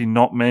toy that actually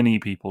not many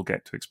people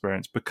get to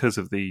experience because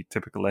of the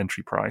typical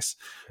entry price.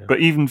 Yeah. But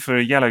even for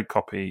a yellow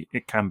copy,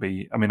 it can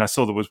be. I mean, I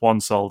saw there was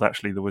one sold,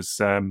 actually. There was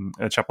a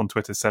chap on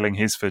Twitter selling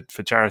his for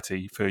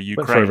charity for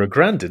Ukraine. Went for over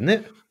 $1,000, didn't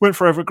it? Went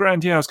for over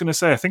 $1,000, yeah. I was going to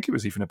say, I think it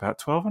was even about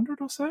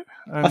 1,200 or so.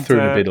 And, I threw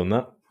in a bid on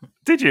that.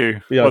 Did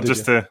you? Yeah,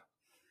 to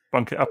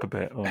bunk it up a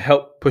bit? Or?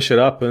 Help push it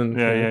up. And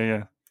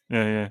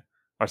Yeah.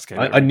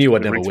 I knew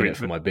I'd never win it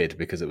for my bid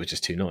because it was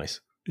just too nice.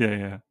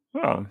 Yeah.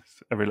 Well,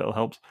 every little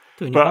helps.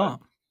 Doing your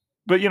part.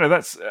 But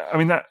that's. I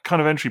mean, that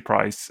kind of entry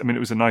price. I mean, it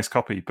was a nice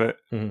copy, but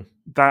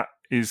that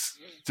is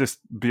just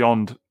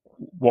beyond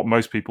what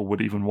most people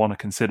would even want to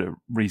consider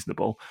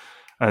reasonable.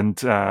 And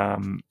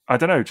I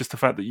don't know, just the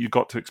fact that you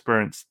got to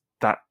experience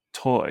that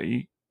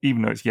toy,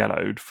 even though it's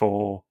yellowed,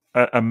 for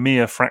a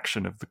mere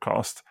fraction of the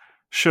cost,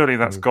 surely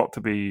that's got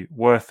to be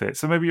worth it.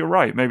 So maybe you're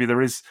right. Maybe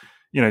there is,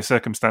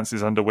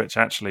 circumstances under which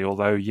actually,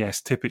 although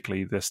yes,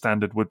 typically the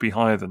standard would be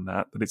higher than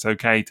that it's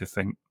okay to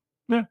think,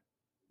 yeah.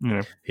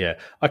 Yeah,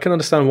 I can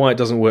understand why it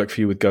doesn't work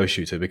for you with Ghost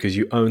Shooter, because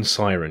you own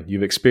Siren.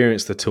 You've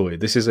experienced the toy.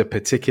 This is a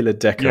particular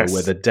deco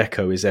where the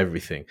deco is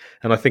everything.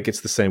 And I think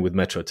it's the same with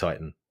Metro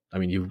Titan. I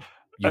mean, you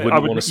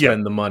wouldn't want to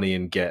spend the money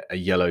and get a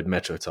yellowed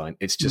Metro Titan.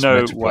 It's just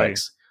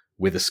Metroplex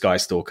with a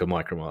Skystalker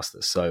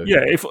Micromaster. So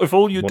yeah, if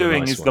all you're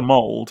doing is the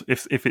mold,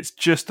 if it's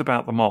just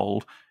about the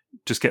mold,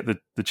 just get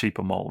the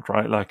cheaper mold,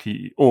 right? Like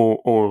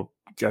or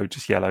go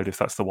just yellowed if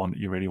that's the one that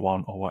you really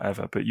want or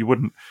whatever. But you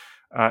wouldn't.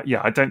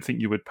 I don't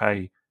think you would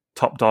pay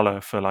top dollar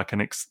for like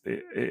an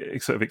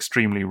sort of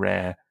extremely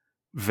rare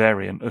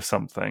variant of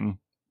something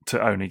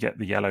to only get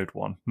the yellowed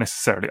one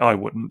necessarily. I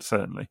wouldn't,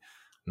 certainly.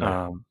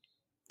 No.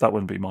 That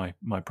wouldn't be my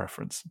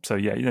preference. So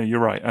yeah, you're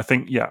right. I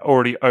think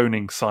already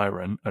owning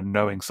Siren and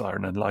knowing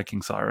Siren and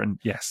liking Siren,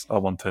 yes, I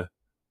want a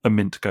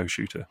mint Ghost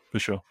Shooter for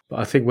sure. But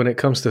I think when it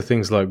comes to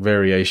things like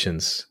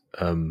variations,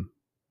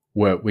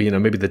 where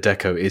maybe the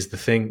deco is the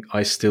thing,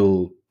 I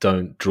still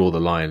don't draw the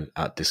line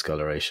at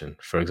discoloration.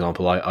 For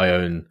example, I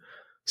own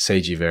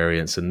Seiji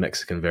variants and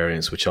Mexican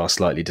variants, which are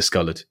slightly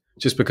discolored,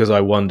 just because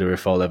I wonder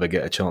if I'll ever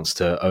get a chance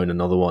to own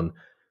another one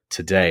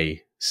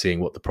today, seeing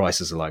what the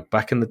prices are like.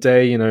 Back in the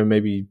day,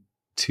 maybe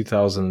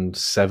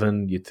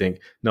 2007, you'd think,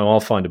 no, I'll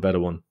find a better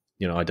one.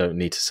 I don't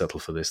need to settle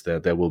for this.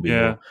 There will be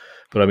more.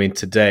 But I mean,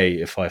 today,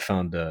 if I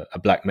found a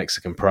black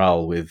Mexican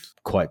Prowl with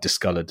quite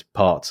discolored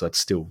parts, I'd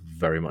still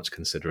very much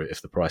consider it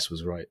if the price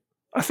was right.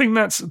 I think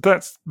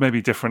that's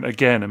maybe different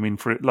again. I mean,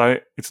 for it,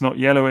 like, it's not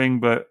yellowing,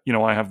 but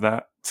I have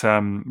that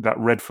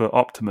Redfoot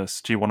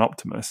Optimus, G1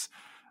 Optimus,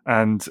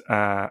 and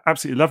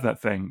absolutely love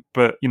that thing.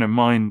 But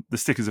mine, the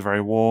stickers are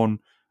very worn,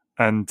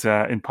 and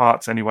in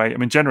parts anyway. I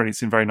mean, generally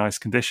it's in very nice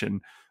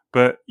condition,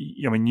 but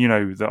I mean,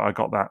 that I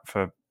got that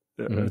for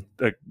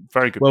a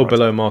very good price.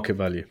 Below market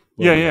value.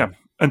 Yeah.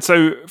 And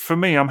so for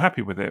me, I'm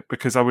happy with it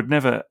because I would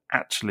never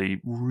actually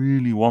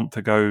really want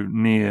to go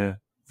near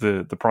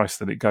the price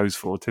that it goes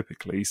for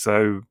typically.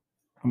 So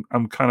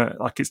I'm kind of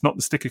like, it's not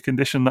the sticker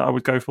condition that I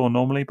would go for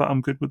normally, but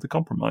I'm good with the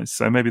compromise.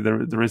 So maybe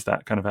there is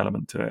that kind of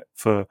element to it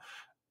for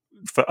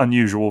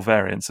unusual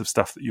variants of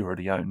stuff that you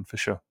already own, for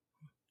sure.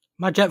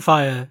 My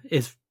Jetfire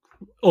is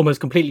almost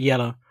completely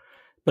yellow,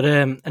 but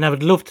and I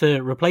would love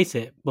to replace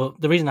it.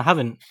 But the reason I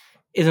haven't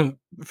isn't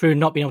through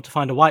not being able to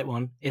find a white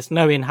one. It's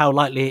knowing how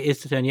likely it is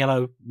to turn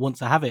yellow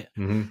once I have it.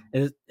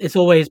 Mm-hmm. It's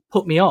always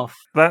put me off.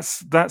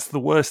 That's the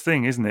worst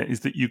thing, isn't it? Is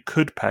that you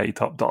could pay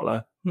top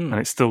dollar and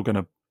it's still going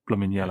to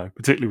blooming yellow,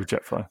 particularly with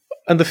Jetfire.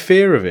 And the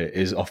fear of it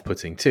is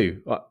off-putting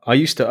too. I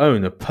used to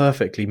own a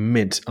perfectly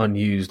mint,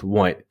 unused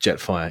white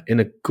Jetfire in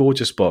a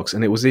gorgeous box,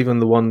 and it was even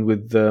the one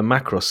with the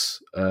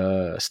Macross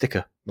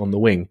sticker on the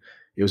wing.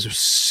 It was a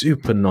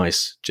super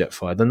nice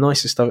Jetfire, the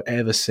nicest I've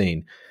ever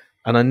seen.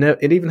 And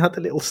it even had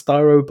the little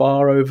styro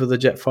bar over the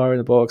Jetfire in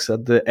the box,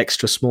 had the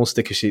extra small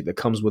sticker sheet that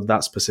comes with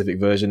that specific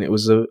version. It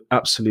was an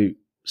absolute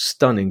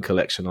stunning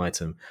collection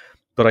item.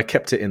 But I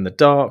kept it in the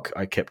dark.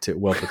 I kept it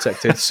well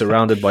protected,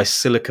 surrounded by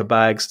silica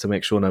bags to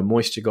make sure no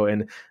moisture got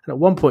in. And at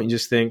one point, you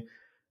just think,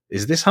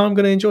 is this how I'm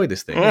going to enjoy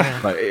this thing?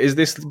 Like, is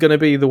this going to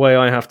be the way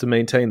I have to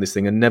maintain this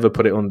thing and never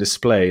put it on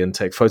display and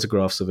take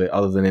photographs of it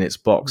other than in its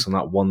box on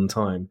that one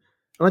time?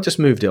 And I just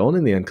moved it on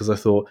in the end because I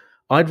thought,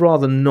 I'd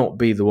rather not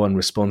be the one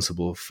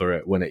responsible for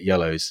it when it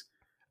yellows.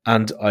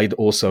 And I'd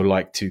also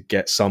like to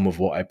get some of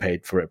what I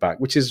paid for it back,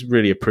 which is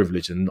really a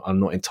privilege, and I'm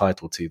not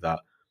entitled to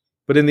that.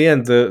 But in the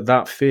end,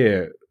 that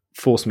fear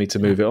forced me to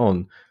move it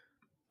on.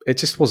 It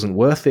just wasn't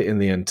worth it in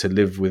the end to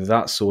live with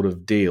that sort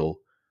of deal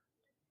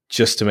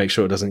just to make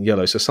sure it doesn't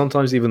yellow. So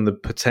sometimes even the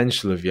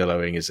potential of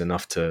yellowing is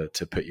enough to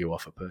put you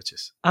off a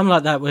purchase. I'm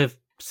like that with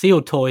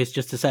sealed toys,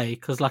 just to say,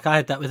 because like I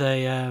had that with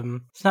a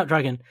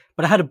Snapdragon,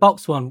 but I had a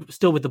box one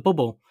still with the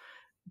bubble.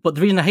 But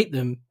the reason I hate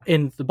them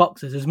in the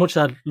boxes, as much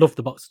as I love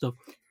the box stuff,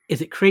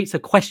 is it creates a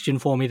question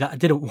for me that I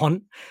didn't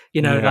want.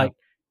 Like,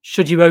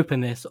 should you open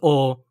this?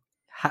 Or,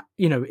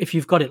 if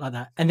you've got it like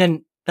that. And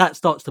then that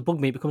starts to bug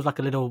me. It becomes like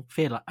a little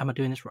fear, like, am I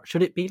doing this right?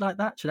 Should it be like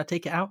that? Should I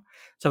take it out?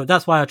 So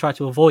that's why I try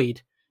to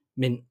avoid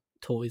mint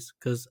toys,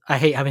 because I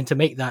hate having to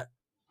make that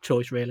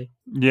choice, really.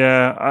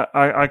 Yeah,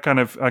 I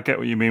get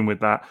what you mean with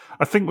that.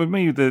 I think with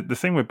me, the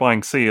thing with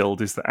buying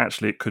sealed is that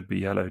actually it could be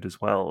yellowed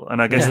as well.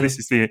 And I guess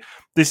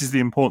this is the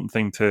important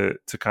thing to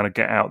kind of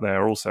get out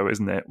there also,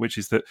 isn't it? Which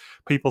is that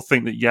people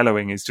think that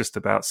yellowing is just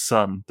about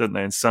sun, don't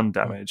they? And sun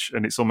damage.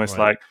 And it's almost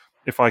like,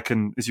 if I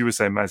can, as you were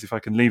saying, Maz, if I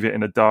can leave it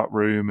in a dark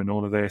room and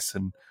all of this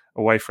and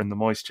away from the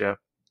moisture,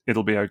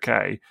 it'll be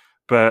okay.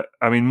 But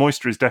I mean,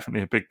 moisture is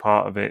definitely a big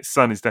part of it.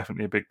 Sun is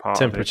definitely a big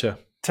part of it.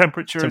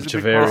 Temperature is a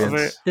big variance. part of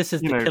it. This is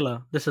the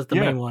killer. This is the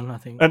main one, I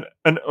think.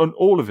 And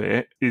all of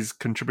it is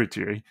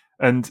contributory.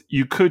 And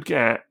you could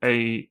get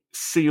a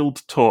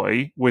sealed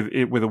toy with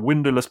a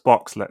windowless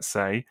box, let's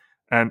say,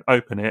 and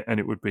open it and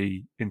it would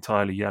be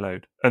entirely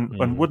yellowed.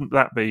 And wouldn't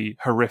that be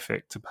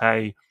horrific to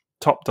pay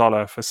top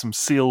dollar for some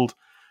sealed,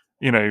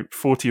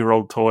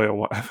 40-year-old toy or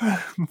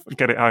whatever,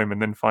 get it home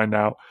and then find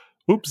out,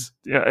 oops,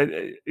 yeah,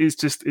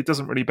 it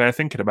doesn't really bear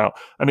thinking about.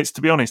 And it's,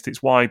 to be honest,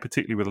 it's why,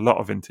 particularly with a lot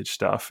of vintage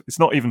stuff, it's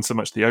not even so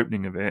much the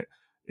opening of it,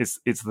 it's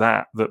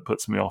that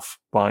puts me off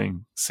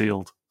buying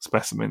sealed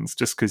specimens,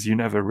 just because you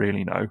never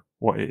really know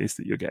what it is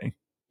that you're getting.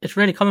 It's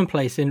really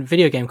commonplace in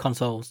video game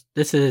consoles.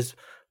 This is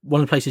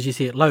one of the places you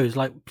see it loads,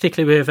 like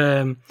particularly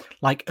with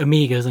like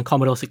Amigas and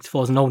Commodore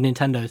 64s and old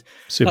Nintendos.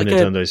 Super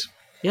Nintendos.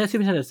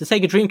 Super Nintendos. The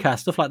Sega Dreamcast,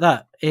 stuff like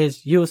that,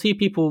 is you'll see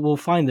people will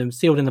find them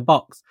sealed in the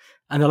box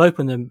and they'll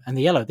open them and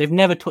they're yellow. They've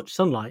never touched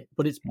sunlight,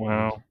 but it's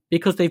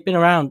because they've been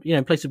around,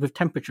 places with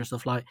temperature,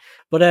 stuff like.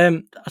 But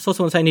I saw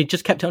someone saying he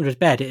just kept it under his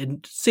bed. It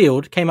had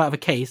sealed, came out of a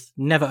case,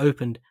 never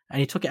opened, and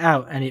he took it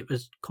out and it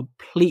was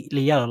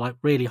completely yellow, like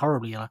really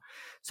horribly yellow.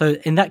 So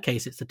in that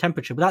case, it's the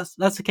temperature. But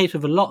that's the case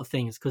with a lot of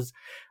things, because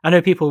I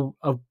know people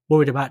are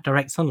worried about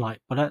direct sunlight,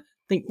 but I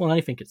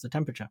think it's the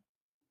temperature.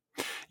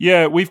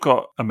 Yeah, we've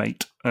got a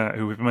mate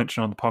who we've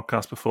mentioned on the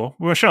podcast before.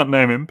 We shan't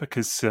name him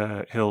because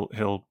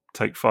he'll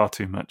take far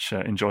too much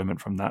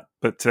enjoyment from that.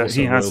 But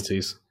he has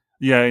royalties.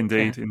 Yeah,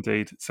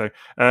 indeed. So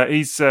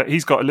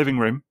he's got a living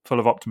room full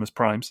of Optimus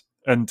Primes,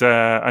 and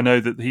I know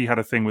that he had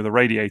a thing with a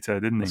radiator,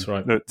 didn't he? That's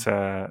right.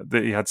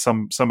 That he had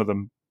some of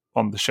them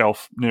on the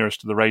shelf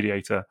nearest to the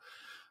radiator.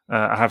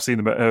 I have seen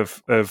them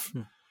of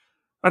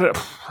I don't.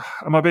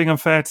 Am I being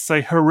unfair to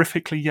say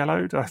horrifically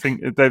yellowed? I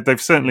think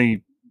they've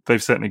certainly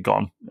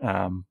gone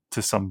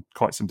to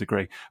quite some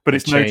degree, but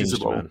it's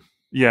noticeable. Man.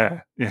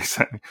 Yeah,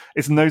 exactly.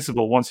 It's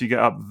noticeable once you get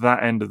up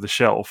that end of the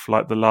shelf,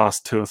 like the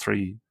last 2 or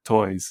 3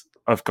 toys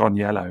have gone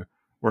yellow,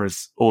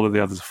 whereas all of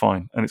the others are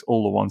fine, and it's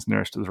all the ones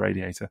nearest to the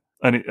radiator.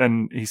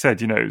 And he said,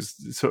 it was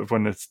sort of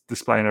when the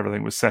display and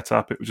everything was set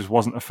up, it just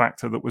wasn't a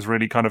factor that was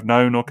really kind of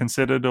known or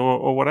considered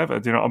or whatever.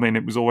 Do you know what I mean?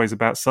 It was always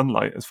about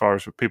sunlight as far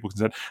as people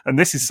concerned. And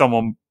this is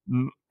someone,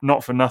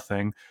 not for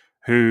nothing,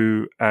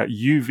 who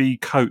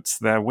UV coats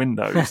their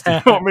windows, do you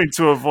know what I mean,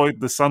 to avoid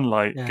the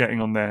sunlight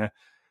getting on their,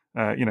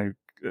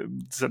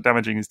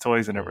 damaging his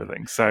toys and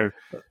everything. So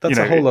that's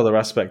a whole other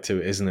aspect to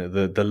it, isn't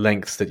it? The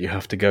lengths that you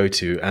have to go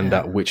to, and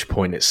at which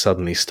point it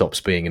suddenly stops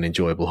being an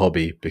enjoyable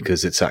hobby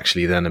because it's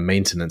actually then a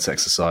maintenance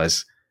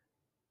exercise.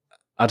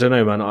 I don't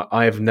know, man.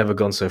 I have never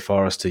gone so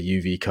far as to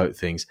UV coat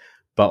things,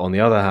 but on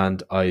the other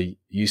hand, I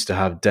used to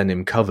have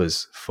denim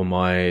covers for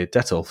my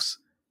Detolfs.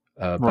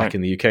 Back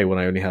in the UK, when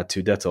I only had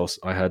 2 Detolfs,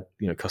 I had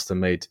custom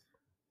made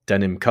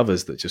denim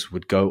covers that just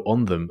would go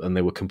on them, and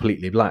they were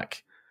completely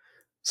black.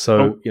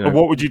 So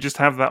what would you just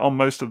have that on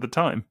most of the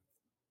time?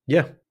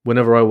 Yeah,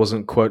 whenever I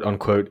wasn't quote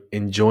unquote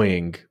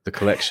enjoying the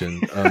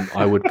collection,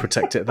 I would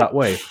protect it that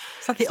way.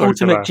 It's like the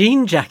ultimate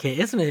jean jacket,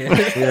 isn't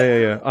it?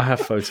 Yeah. I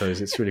have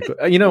photos. It's really cool.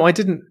 I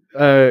didn't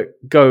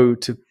go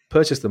to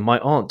purchase them. My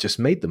aunt just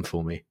made them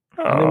for me.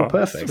 And they were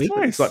perfect.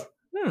 Nice. Like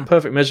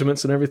perfect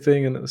measurements and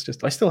everything, and it was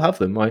just, I still have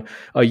them.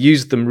 I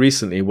used them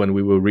recently when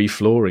we were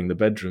reflooring the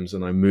bedrooms,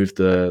 and I moved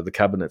the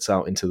cabinets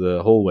out into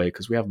the hallway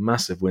because we have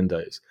massive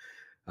windows,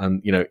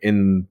 and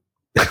in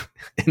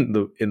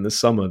the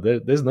summer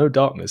there's no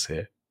darkness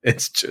here,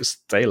 it's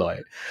just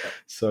daylight.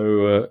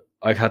 So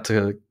I had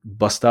to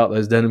bust out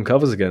those denim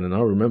covers again, and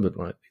I remembered,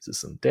 right, these are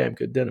some damn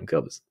good denim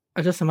covers.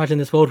 I just imagine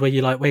this world where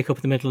you wake up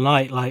in the middle of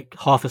the night,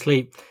 half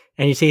asleep,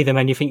 and you see them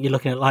and you think you're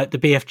looking at the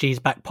BFG's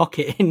back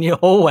pocket in your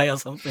hallway or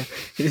something.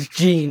 It's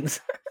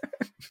jeans.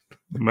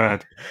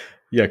 Mad.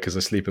 Yeah, because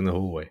I sleep in the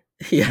hallway.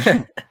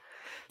 Yeah.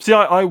 See,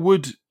 I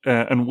would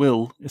and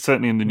will,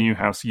 certainly in the new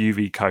house,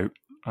 UV coat,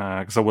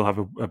 because I will have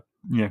a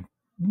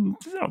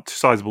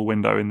sizable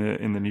window in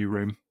the new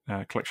room,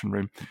 collection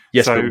room.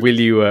 Yes, but will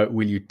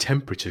you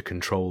temperature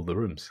control the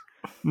rooms?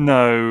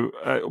 No.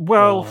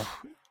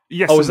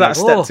 Yes. Oh, is that a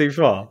step too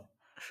far?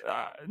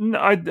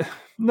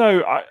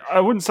 No, I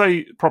wouldn't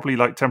say properly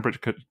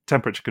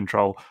temperature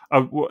control.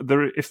 I think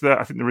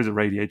there is a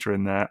radiator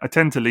in there. I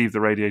tend to leave the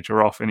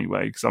radiator off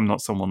anyway because I'm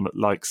not someone that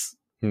likes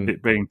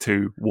it being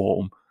too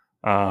warm.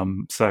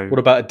 So what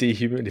about a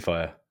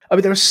dehumidifier? I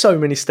mean, there are so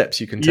many steps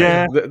you can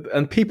take,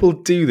 and people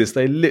do this.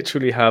 They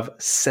literally have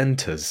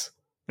centers.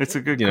 It's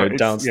a good,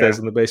 downstairs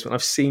in the basement.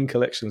 I've seen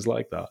collections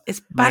like that.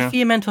 It's bad for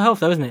your mental health,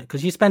 though, isn't it?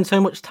 Because you spend so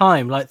much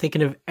time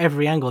thinking of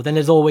every angle. Then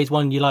there's always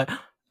one you're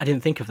I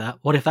didn't think of that.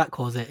 What if that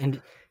caused it?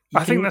 And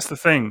I think that's the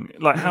thing.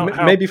 How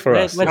maybe for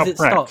us, where does it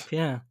stop?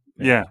 Yeah.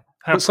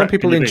 But some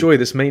people enjoy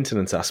this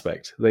maintenance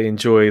aspect. They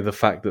enjoy the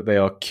fact that they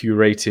are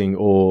curating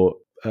or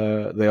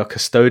they are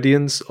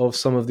custodians of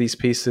some of these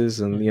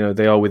pieces, and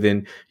they are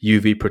within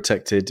UV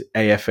protected,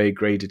 AFA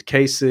graded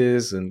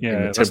cases, and in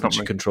a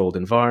temperature controlled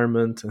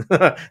environment.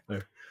 No.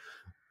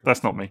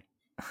 That's not me.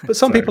 But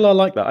some people are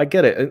like that. I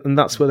get it, and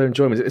that's where their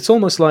enjoyment is. It's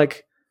almost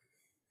like,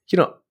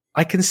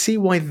 I can see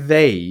why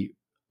they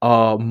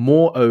are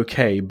more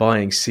okay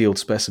buying sealed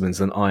specimens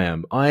than I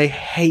am. I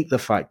hate the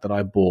fact that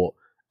I bought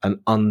an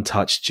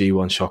untouched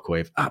G1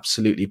 Shockwave,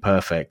 absolutely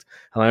perfect,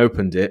 and I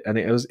opened it and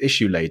it was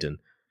issue laden,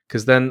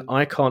 because then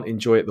I can't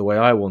enjoy it the way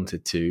I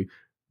wanted to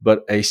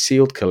but a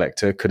sealed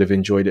collector could have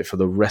enjoyed it for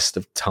the rest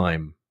of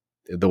time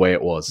the way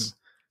it was.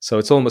 So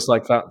it's almost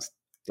like that's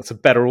a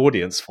better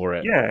audience for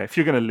it. Yeah, if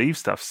you're going to leave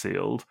stuff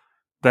sealed,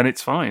 then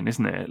it's fine,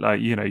 isn't it? Like,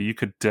 you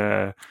could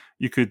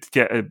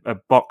get a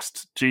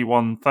boxed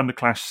G1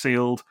 Thunderclash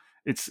sealed.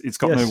 It's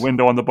got no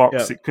window on the box.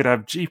 Yeah. It could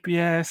have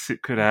GPS.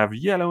 It could have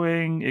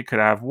yellowing. It could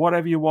have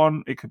whatever you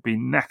want. It could be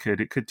knackered.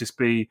 It could just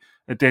be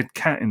a dead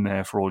cat in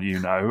there for all you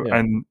know,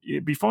 and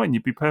it'd be fine.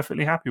 You'd be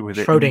perfectly happy with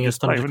it. Schrodinger's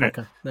Thunder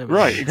Tracker.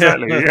 Right,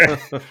 exactly.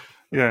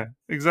 Yeah,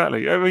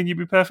 exactly. I mean, you'd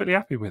be perfectly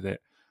happy with it.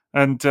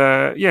 And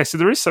so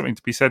there is something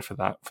to be said for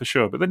that, for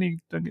sure. But then you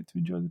don't get to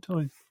enjoy the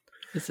toys.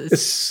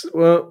 It's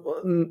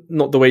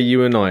not the way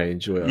you and I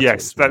enjoy it.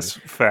 Yes, that's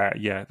fair.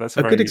 Yeah, that's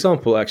a good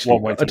example, actually.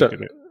 One way to look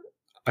at it.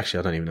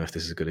 Actually, I don't even know if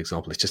this is a good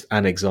example. It's just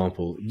an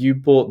example. You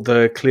bought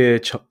the clear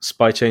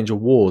Spy Changer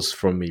Wars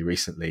from me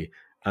recently,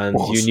 and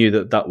you knew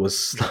that was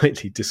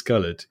slightly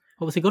discoloured.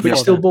 What was it good but for? You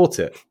still bought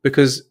it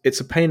because it's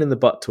a pain in the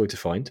butt toy to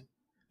find.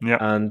 Yeah,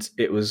 and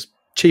it was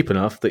cheap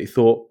enough that you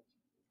thought,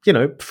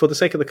 for the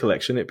sake of the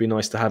collection, it'd be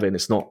nice to have it, and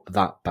it's not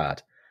that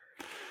bad.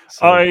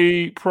 So,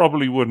 I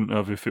probably wouldn't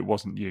have if it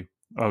wasn't you.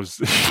 I was,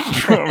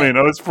 I mean,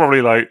 I was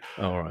probably like,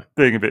 all right,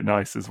 being a bit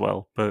nice as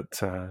well,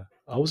 but.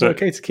 I was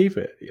okay to keep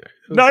it.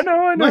 No, I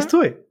know. Nice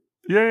toy.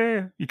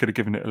 Yeah. You could have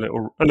given it a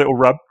little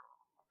rub.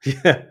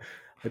 Yeah,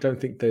 I don't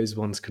think those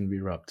ones can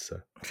be rubbed. So,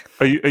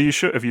 are you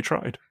sure? Have you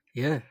tried?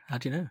 Yeah. How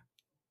do you know?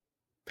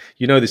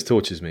 You know this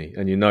tortures me,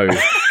 and you know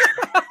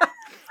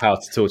how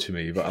to torture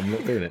me, but I'm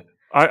not doing it.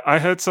 I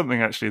heard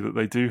something actually that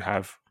they do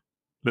have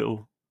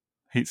little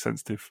heat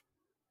sensitive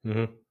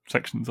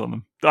sections on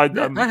them. I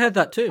heard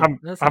that too. I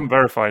haven't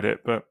verified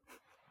it, but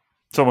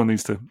someone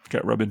needs to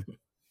get rubbing.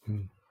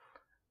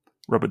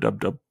 Rubber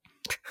dub.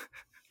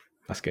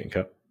 That's getting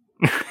cut.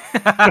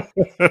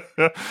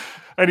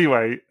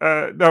 Anyway,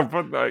 no,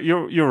 but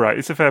you're right.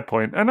 It's a fair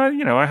point, and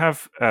I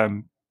have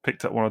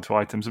picked up one or two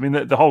items. I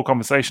mean, the whole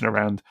conversation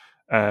around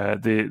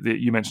the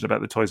you mentioned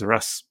about the Toys R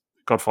Us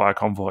Godfire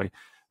Convoy.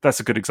 That's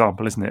a good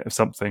example, isn't it, of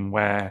something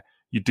where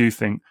you do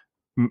think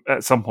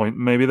at some point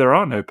maybe there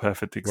are no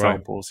perfect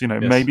examples.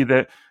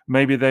 Yes.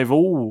 Maybe they've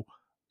all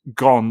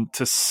gone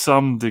to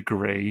some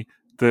degree.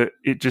 That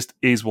it just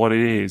is what it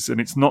is. And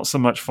it's not so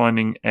much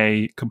finding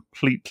a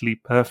completely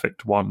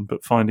perfect one,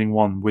 but finding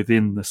one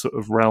within the sort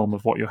of realm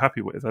of what you're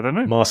happy with. I don't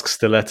know. Mask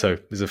Stiletto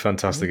is a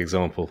fantastic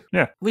example.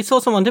 Yeah. We saw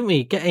someone, didn't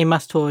we, get a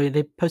mask toy.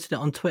 They posted it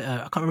on Twitter.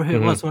 I can't remember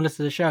who it was. Someone listened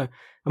to the show.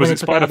 Was it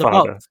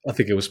Spider-Father? I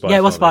think it was Spider-Father. Yeah,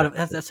 it was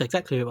Spider-Father. That's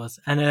exactly who it was.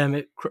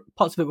 And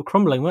parts of it were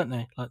crumbling, weren't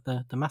they? Like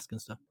the mask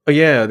and stuff. Oh,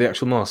 yeah, the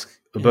actual mask.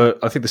 Yeah. But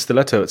I think the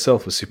stiletto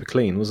itself was super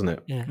clean, wasn't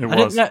it? Yeah, it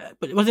was.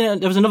 But there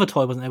was another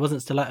toy, wasn't there? It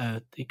wasn't stiletto.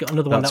 You got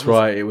another one. That's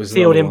right. It was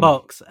sealed in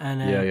box.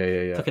 And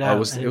yeah. took it out.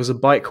 It was a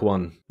bike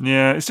one.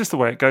 Yeah, it's just the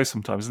way it goes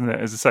sometimes, isn't it?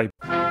 As I say.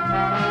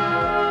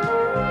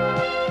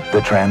 The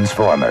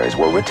Transformers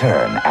will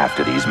return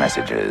after these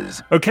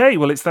messages. Okay,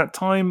 well, it's that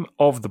time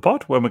of the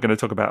pod when we're going to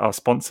talk about our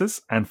sponsors.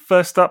 And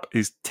first up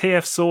is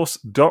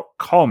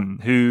tfsource.com,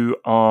 who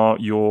are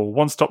your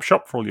one-stop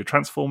shop for all your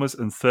Transformers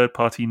and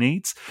third-party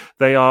needs.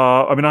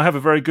 I have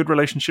a very good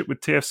relationship with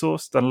TF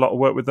Source, done a lot of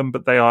work with them,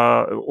 but they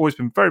are always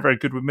been very, very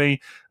good with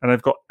me. And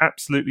they've got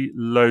absolutely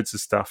loads of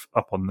stuff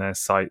up on their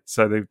site.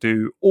 So they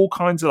do all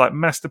kinds of like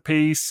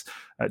Masterpiece,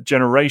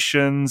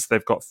 Generations.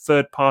 They've got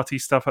third-party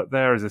stuff up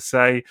there, as I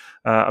say.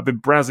 I've been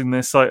browsing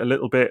their site a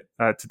little bit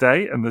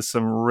today, and there's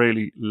some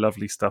really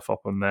lovely stuff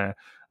up on there.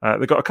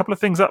 They've got a couple of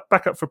things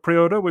back up for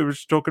pre-order. We were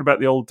just talking about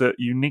the old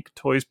Unique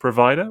Toys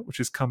Provider, which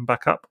has come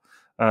back up,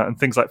 and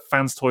things like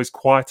Fans Toys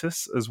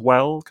Quietus as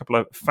well, a couple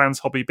of Fans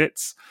Hobby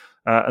bits,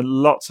 and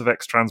lots of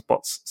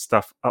X-Transbots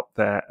stuff up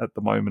there at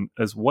the moment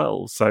as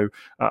well. So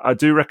I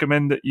do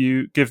recommend that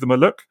you give them a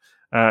look.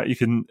 You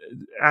can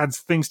add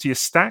things to your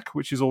stack,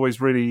 which is always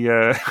really,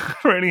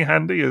 really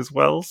handy as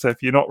well. So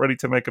if you're not ready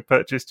to make a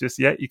purchase just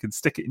yet, you can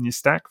stick it in your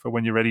stack for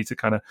when you're ready to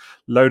kind of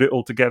load it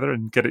all together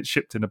and get it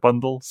shipped in a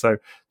bundle. So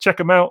check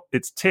them out.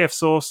 It's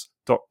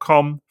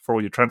tfsource.com for all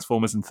your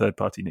Transformers and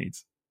third-party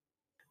needs.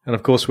 And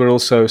of course, we're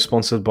also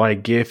sponsored by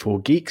Gear for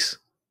Geeks,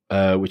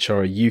 which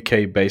are a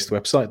UK-based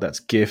website. That's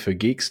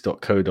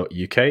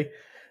gearforgeeks.co.uk.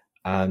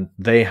 And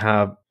they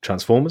have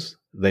Transformers.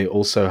 They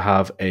also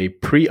have a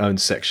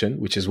pre-owned section,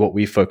 which is what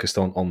we focused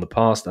on the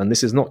past. And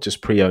this is not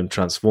just pre-owned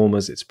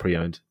Transformers, it's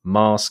pre-owned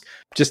Mask.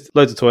 Just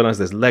loads of toy lines.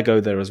 There's Lego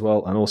there as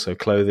well, and also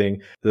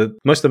clothing. The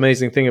most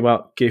amazing thing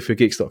about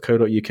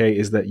gearforgeeks.co.uk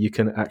is that you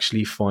can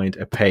actually find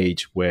a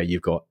page where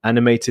you've got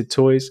animated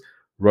toys,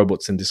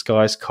 robots in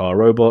disguise, car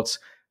robots,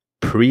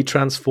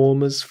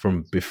 pre-Transformers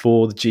from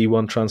before the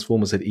G1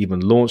 Transformers had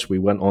even launched. We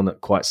went on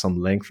at quite some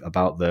length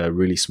about the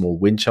really small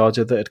wind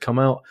charger that had come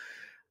out.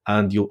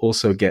 And you'll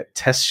also get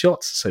test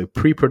shots, so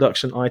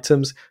pre-production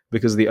items,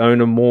 because the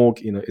owner,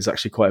 Morg, is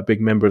actually quite a big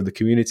member of the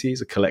community.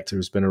 He's a collector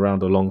who's been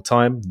around a long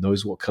time,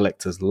 knows what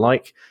collectors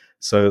like.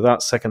 So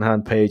that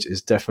secondhand page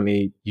is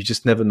definitely, you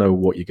just never know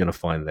what you're going to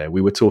find there.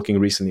 We were talking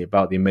recently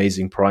about the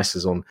amazing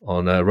prices on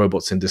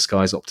Robots in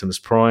Disguise Optimus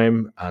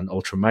Prime and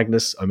Ultra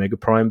Magnus Omega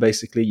Prime.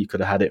 Basically, you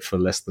could have had it for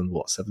less than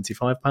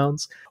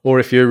 £75. Or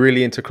if you're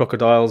really into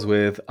crocodiles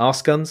with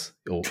arse guns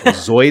or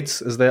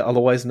Zoids, as they're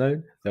otherwise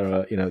known, there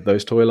are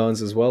those toy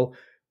lines as well.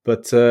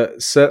 But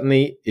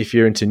certainly, if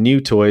you're into new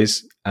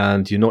toys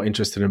and you're not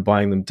interested in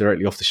buying them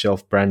directly off the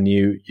shelf, brand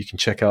new, you can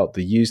check out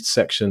the used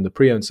section, the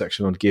pre-owned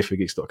section on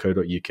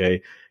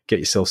gearforgeeks.co.uk. Get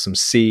yourself some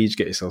Siege,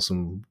 get yourself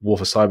some War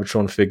for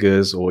Cybertron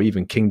figures, or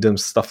even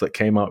Kingdoms, stuff that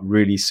came out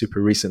really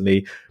super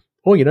recently,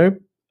 or, a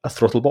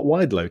Throttlebot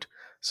wide load.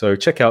 So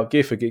check out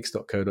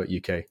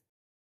gearforgeeks.co.uk.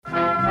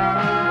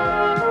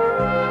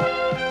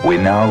 We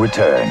now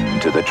return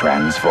to the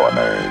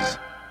Transformers.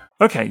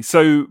 Okay,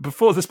 so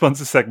before the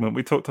sponsor segment,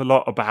 we talked a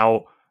lot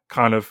about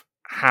kind of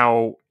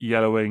how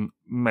yellowing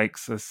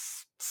makes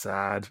us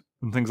sad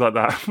and things like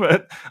that.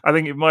 But I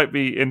think it might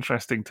be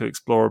interesting to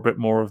explore a bit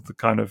more of the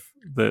kind of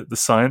the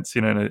science,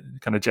 in a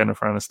kind of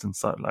Jennifer Aniston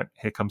style, like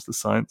Here Comes the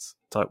Science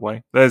type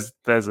way. There's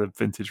a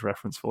vintage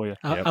reference for you.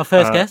 Our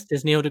first guest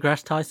is Neil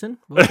deGrasse Tyson.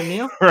 Welcome,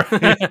 Neil.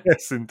 Right,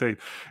 yes, indeed.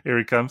 Here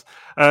he comes.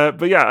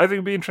 But yeah, I think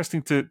it'd be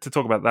interesting to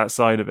talk about that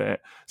side of it.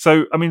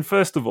 So, I mean,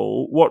 first of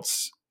all,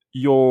 what's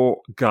your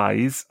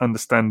guys'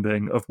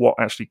 understanding of what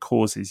actually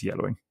causes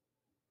yellowing?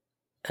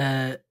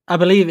 I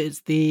believe it's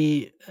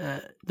the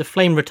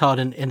flame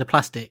retardant in the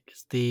plastic.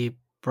 It's the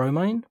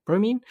bromine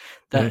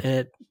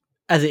that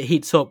as it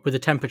heats up with the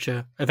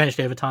temperature,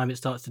 eventually over time it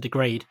starts to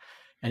degrade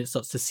and it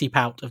starts to seep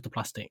out of the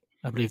plastic.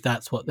 I believe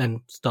that's what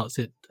then starts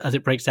it, as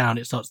it breaks down,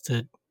 it starts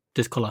to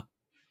discolor.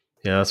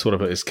 Yeah, that's sort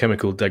of it's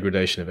chemical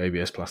degradation of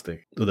ABS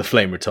plastic, or the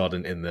flame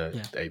retardant in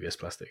the ABS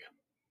plastic.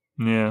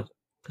 Yeah.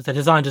 Because they're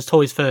designed as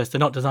toys first. They're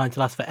not designed to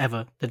last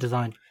forever. They're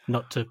designed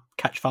not to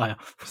catch fire.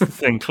 That's the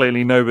thing.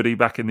 Clearly, nobody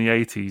back in the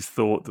 80s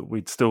thought that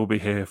we'd still be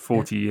here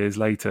 40 years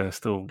later,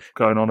 still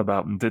going on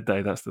about them, did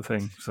they? That's the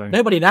thing. So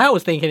nobody now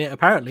was thinking it,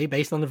 apparently,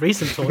 based on the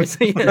recent toys.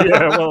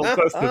 Yeah, well,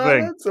 that's the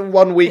thing. It's a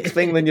 1 week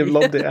thing, then you've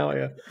lobbed it out,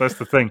 yeah. That's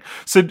the thing.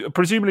 So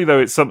presumably,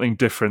 though, it's something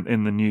different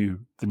in the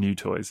new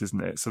toys,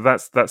 isn't it? So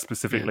that's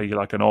specifically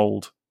like an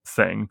old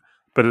thing.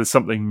 But there's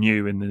something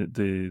new in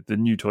the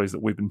new toys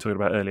that we've been talking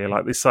about earlier,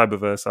 like this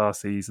Cyberverse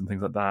RCs and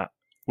things like that.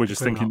 We're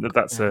just thinking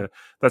that's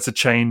a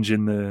change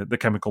in the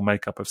chemical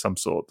makeup of some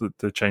sort,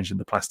 the change in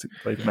the plastic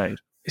that they've made.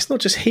 It's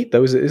not just heat,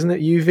 though, isn't it?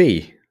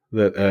 UV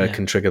that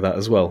can trigger that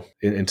as well,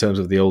 in terms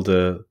of the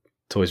older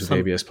toys with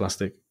ABS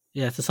plastic.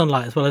 Yeah, it's the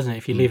sunlight as well, isn't it?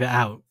 If you leave it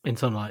out in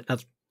sunlight,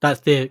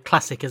 that's the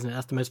classic, isn't it?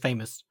 That's the most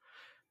famous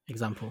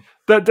example.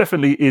 That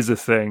definitely is a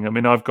thing. I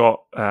mean,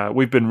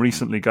 we've been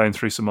recently going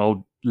through some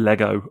old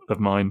Lego of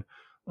mine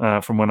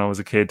from when I was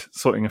a kid,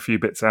 sorting a few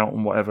bits out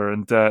and whatever,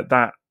 and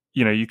that,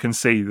 you can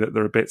see that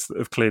there are bits that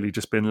have clearly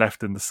just been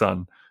left in the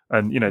sun,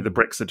 and the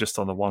bricks are just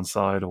on the one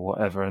side or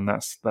whatever, and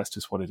that's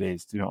just what it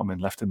is. Do you know what I mean?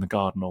 Left in the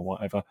garden or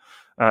whatever.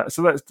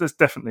 So that's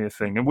definitely a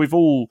thing, and we've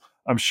all,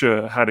 I'm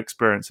sure, had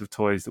experience of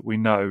toys that we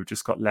know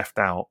just got left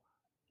out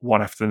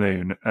one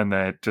afternoon, and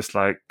they're just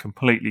like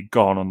completely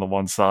gone on the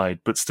one side,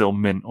 but still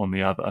mint on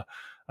the other.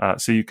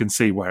 So you can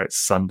see where it's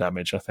sun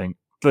damage. I think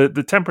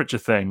the temperature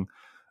thing.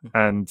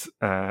 And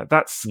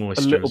that's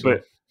moisture a little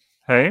bit...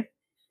 Hey?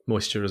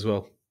 Moisture as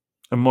well.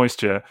 And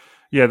moisture.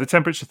 Yeah, the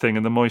temperature thing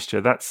and the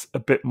moisture, that's a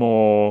bit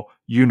more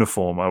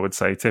uniform, I would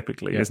say,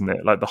 typically, isn't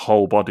it? Like the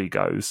whole body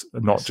goes,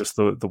 and not just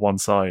the one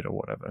side or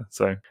whatever.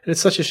 So, and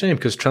it's such a shame,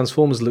 because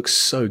Transformers look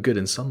so good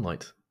in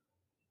sunlight.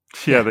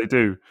 Yeah, they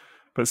do.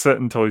 But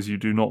certain toys you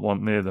do not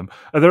want near them.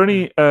 Are there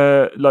any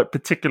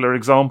particular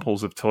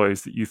examples of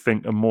toys that you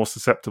think are more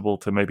susceptible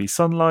to maybe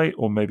sunlight,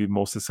 or maybe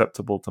more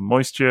susceptible to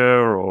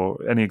moisture, or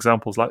any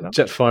examples like that?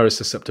 Jetfire is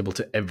susceptible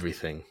to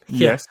everything.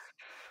 Yes.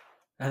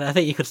 I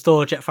think you could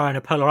store Jetfire in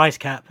a polar ice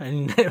cap,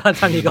 and by the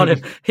time you got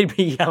him, he'd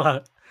be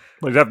yellow.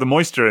 Well, he'd have the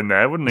moisture in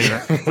there, wouldn't he?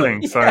 That's the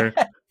thing. So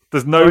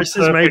there's no. This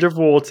is made of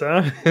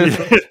water.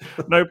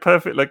 No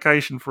perfect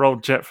location for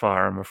old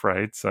Jetfire, I'm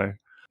afraid. So.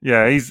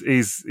 Yeah, he's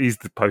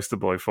the poster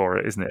boy for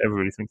it, isn't it?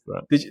 Everybody thinks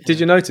that. Did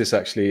you notice,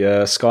 actually,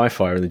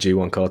 Skyfire in the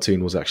G1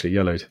 cartoon was actually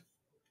yellowed?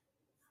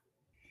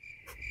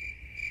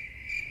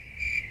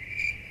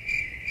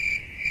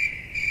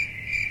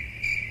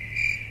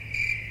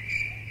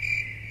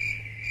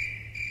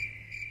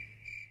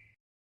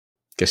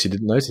 Guess you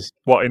didn't notice.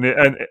 What,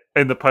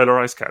 in the polar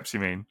ice caps, you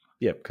mean?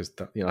 Yeah, because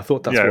I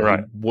thought that's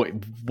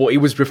what he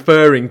was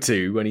referring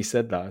to when he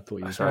said that. I thought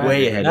he was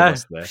way ahead of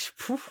us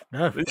there.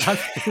 No,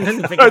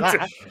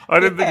 I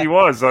didn't think he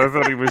was. I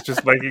thought he was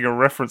just making a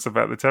reference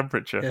about the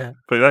temperature. Yeah.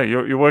 But yeah,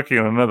 you're working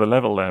on another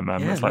level there,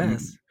 man. Yeah,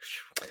 that's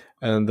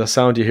and the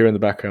sound you hear in the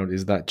background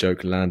is that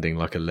joke landing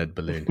like a lead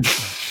balloon.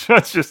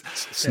 That's just...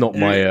 It's not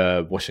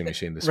my washing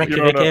machine this week.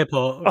 Reykjavik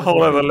Airport. A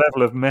whole other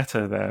level of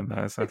meta there, man,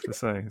 I have to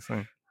say.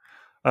 So.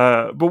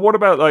 But what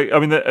about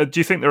do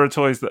you think there are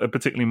toys that are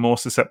particularly more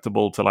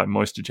susceptible to like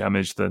moisture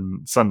damage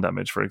than sun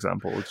damage, for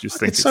example? Or do you just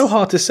think It's so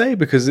hard to say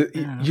because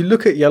you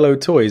look at yellow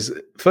toys.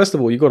 First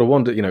of all, you've got to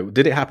wonder,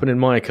 did it happen in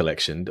my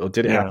collection or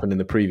did it happen in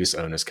the previous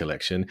owner's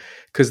collection?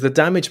 Because the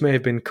damage may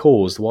have been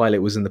caused while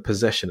it was in the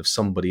possession of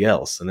somebody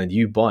else, and then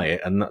you buy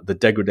it, and the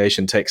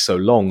degradation takes so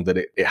long that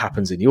it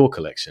happens in your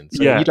collection.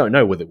 So you don't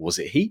know whether was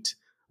it heat.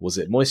 Was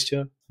it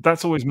moisture?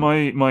 That's always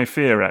my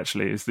fear,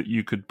 actually, is that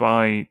you could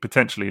buy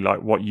potentially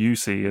like what you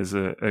see as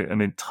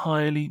an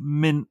entirely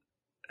mint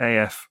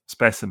AF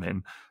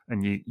specimen,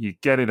 and you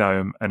get it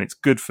home and it's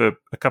good for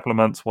a couple of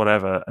months,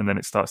 whatever, and then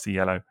it starts to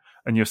yellow.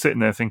 And you're sitting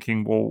there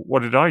thinking, well,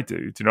 what did I do?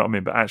 Do you know what I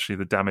mean? But actually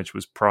the damage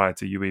was prior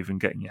to you even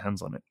getting your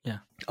hands on it. Yeah.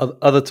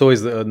 Other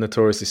toys that are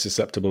notoriously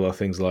susceptible are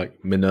things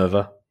like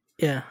Minerva.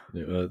 Yeah.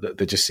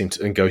 They just seem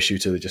to, and Ghost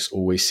Shooter, they just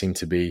always seem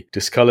to be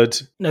discoloured.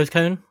 Nose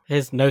cone.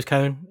 His nose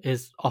cone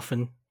is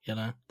often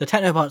yellow. The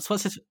Technobots,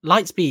 what's his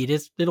Lightspeed,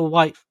 his little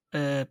white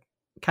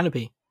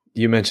canopy.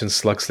 You mentioned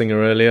Slugslinger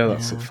earlier.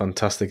 That's a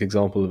fantastic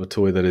example of a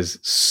toy that is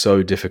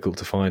so difficult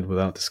to find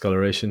without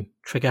discoloration.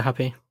 Trigger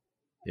happy.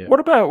 Yeah.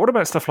 What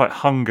about stuff like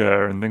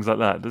Hunger and things like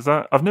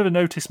that? I've never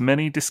noticed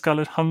many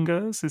discoloured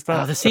Hungers. Is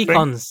that the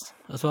Seacons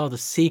as well? The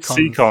Seacons.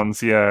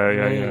 Seacons, yeah.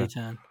 Really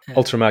turn. Yeah.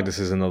 Ultra Magnus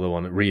is another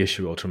one.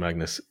 Reissue Ultra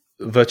Magnus.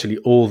 Virtually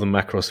all the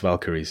Macross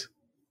Valkyries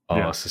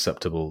are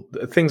susceptible.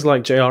 Things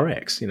like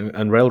JRX,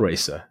 and Rail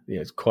Racer.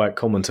 It's quite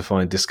common to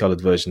find discoloured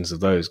versions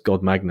of those.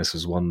 God Magnus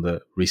was one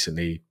that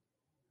recently.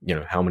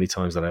 How many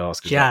times did I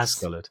ask? Is that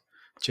discoloured?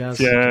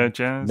 Jazz. Yeah,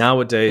 Jazz.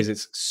 Nowadays,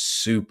 it's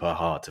super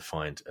hard to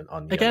find an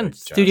unyellowed Again,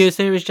 Jazz. Studio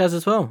Series Jazz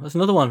as well. That's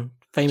another one,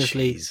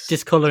 famously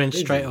discolouring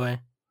straight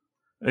away.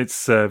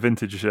 It's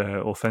vintage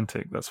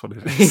authentic. That's what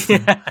it is.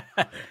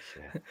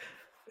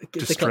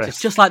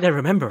 It's just like they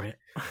remember it.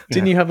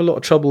 Didn't you have a lot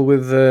of trouble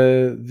with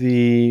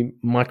the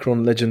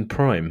Micron Legend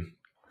Prime?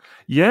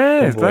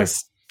 Yeah,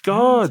 that's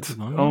God.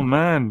 Oh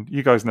man,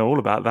 you guys know all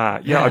about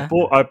that. Yeah,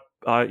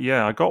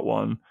 I got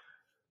one.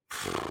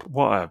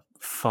 What a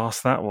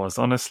fast that was,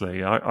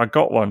 honestly. I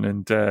got one,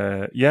 and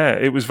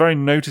it was very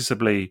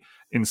noticeably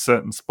in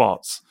certain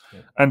spots. Yeah.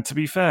 And to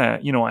be fair,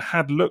 I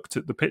had looked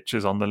at the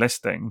pictures on the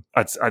listing.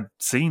 I'd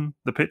seen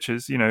the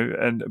pictures,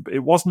 and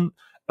it wasn't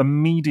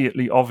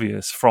immediately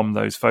obvious from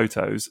those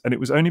photos. And it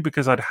was only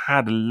because I'd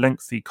had a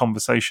lengthy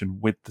conversation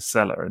with the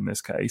seller in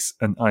this case,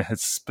 and I had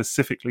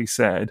specifically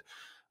said,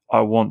 I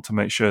want to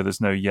make sure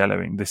there's no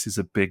yellowing. This is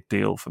a big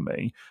deal for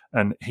me.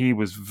 And he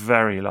was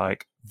very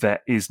like,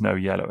 there is no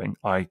yellowing.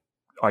 I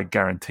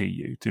guarantee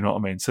you. Do you know what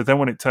I mean? So then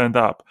when it turned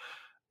up,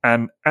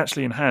 and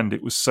actually in hand,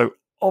 it was so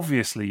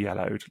obviously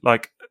yellowed.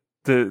 Like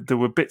there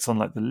were bits on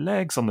like the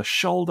legs, on the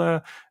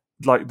shoulder.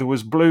 Like there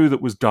was blue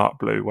that was dark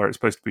blue where it's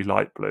supposed to be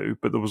light blue,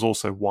 but there was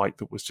also white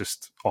that was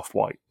just off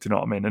white. Do you know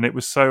what I mean? And it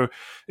was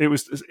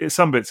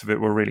some bits of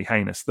it were really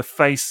heinous. The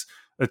face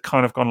had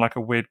kind of gone like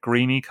a weird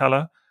greeny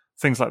color.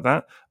 Things like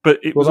that, but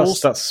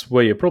that's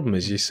where your problem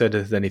is. You said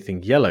if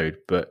anything yellowed,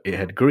 but it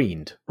had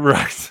greened.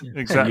 Right,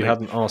 exactly. You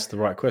hadn't asked the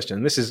right question.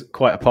 And this is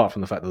quite apart from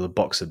the fact that the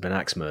box had been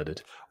axe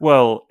murdered.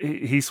 Well,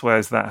 he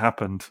swears that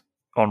happened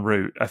en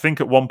route. I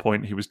think at one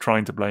point he was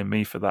trying to blame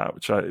me for that,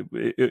 which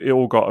it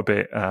all got a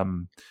bit. I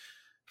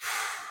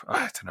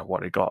don't know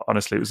what it got.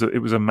 Honestly,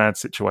 it was a mad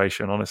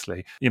situation.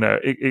 Honestly,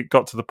 it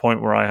got to the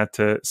point where I had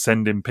to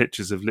send him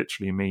pictures of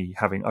literally me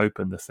having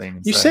opened the thing.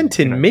 And you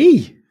sent in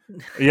me.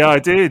 Yeah, I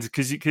did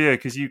because you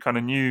kind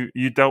of knew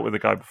you dealt with the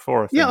guy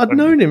before. I think, I'd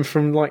known him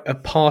from like a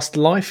past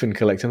life in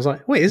collecting. I was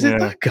like, wait, is it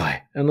that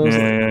guy? And I was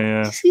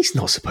like, he's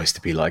not supposed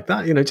to be like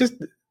that, just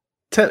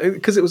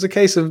because it was a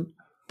case of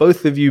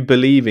both of you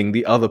believing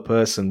the other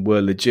person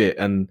were legit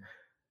and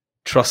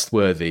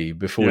trustworthy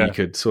before you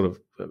could sort of.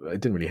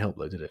 It didn't really help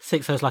though, did it?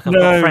 Sixo's like I've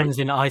got friends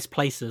in ice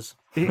places.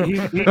 He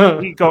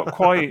got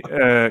quite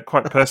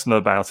personal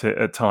about it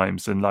at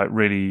times, and like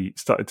really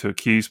started to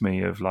accuse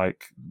me of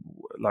like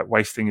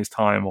wasting his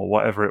time or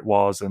whatever it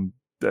was, and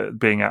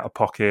being out of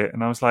pocket.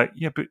 And I was like,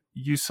 yeah, but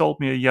you sold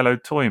me a yellow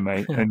toy,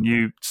 mate, and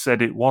you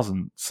said it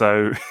wasn't.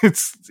 So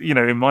it's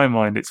in my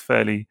mind, it's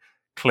fairly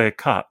clear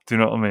cut. Do you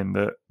know what I mean?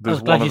 That there's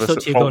I was glad one you of us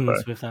stuck to your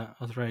guns with that.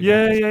 I was very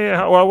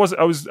yeah. Well,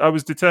 I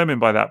was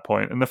determined by that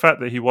point, and the fact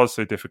that he was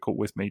so difficult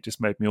with me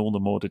just made me all the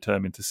more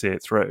determined to see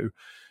it through.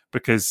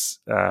 Because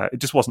it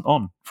just wasn't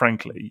on,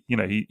 frankly.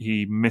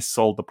 He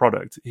missold the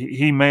product.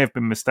 He may have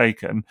been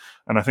mistaken,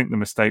 and I think the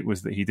mistake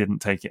was that he didn't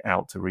take it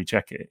out to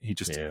recheck it. He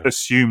just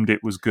assumed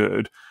it was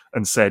good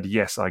and said,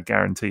 yes, I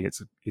guarantee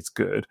it's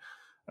good.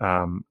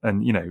 So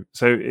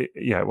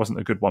it wasn't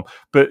a good one.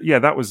 But yeah,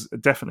 that was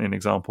definitely an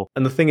example.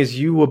 And the thing is,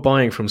 you were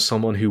buying from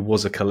someone who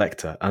was a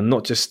collector, and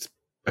not just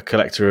a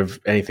collector of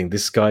anything.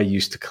 This guy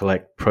used to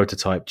collect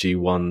prototype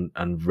G1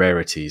 and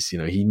rarities.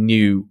 He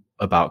knew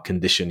about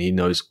condition. He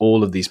knows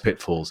all of these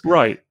pitfalls.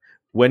 Right.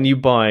 When you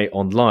buy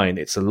online,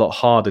 it's a lot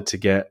harder to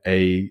get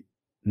a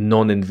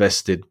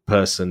non-invested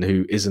person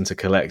who isn't a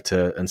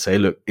collector and say,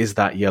 look, is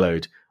that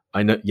yellowed?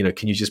 I know,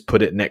 can you just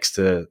put it next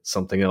to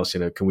something else?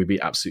 Can we be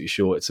absolutely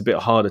sure? It's a bit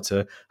harder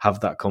to have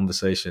that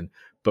conversation.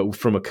 But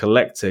from a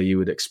collector, you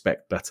would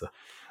expect better.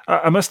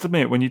 I must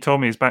admit, when you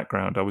told me his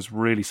background, I was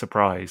really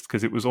surprised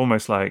because it was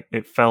almost like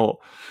I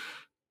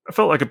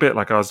felt like a bit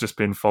like I was just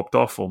being fobbed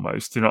off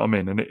almost. You know what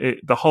I mean? And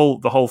the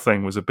whole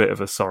thing was a bit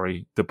of a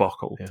sorry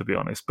debacle, to be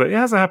honest. But it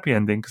has a happy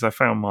ending because I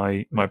found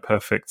my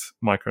perfect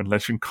Micro and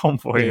Legend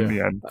convoy in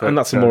the end. But, and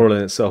that's a moral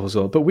in itself as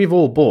well. But we've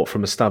all bought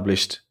from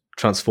established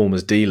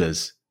Transformers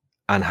dealers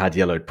and had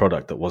yellowed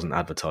product that wasn't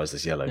advertised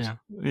as yellowed.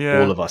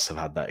 Yeah. All of us have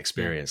had that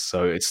experience.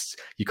 So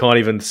you can't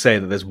even say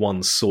that there's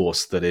one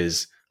source that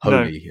is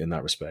holy in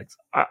that respect.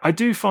 I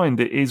do find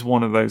it is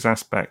one of those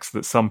aspects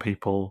that some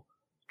people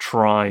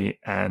try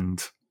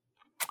and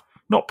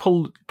not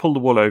pull the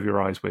wool over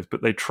your eyes with,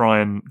 but they try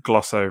and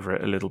gloss over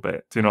it a little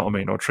bit. Do you know what I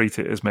mean? Or treat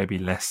it as maybe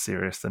less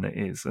serious than it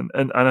is.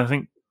 And I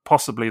think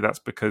possibly that's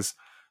because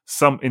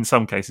in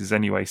some cases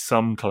anyway,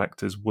 some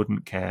collectors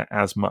wouldn't care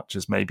as much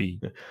as maybe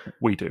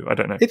we do. I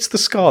don't know. It's the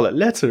scarlet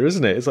letter,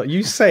 isn't it? It's like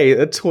you say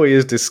a toy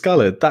is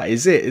discolored. That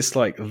is it. It's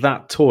like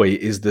that toy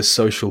is the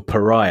social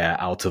pariah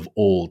out of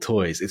all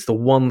toys. It's the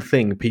one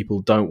thing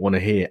people don't want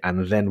to hear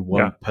and then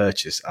won't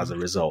purchase as a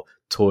result.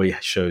 Toy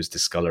shows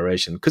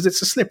discoloration because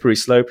it's a slippery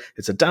slope.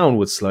 It's a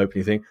downward slope. And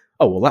you think,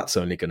 oh, well, that's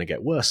only going to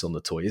get worse on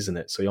the toy, isn't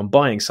it? So I'm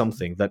buying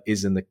something that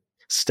is in the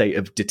state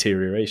of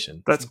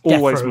deterioration. That's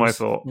always my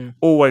thought.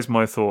 Always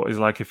my thought is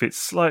like, if it's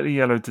slightly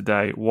yellow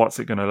today, what's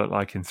it going to look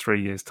like in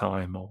 3 years'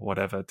 time or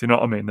whatever? Do you know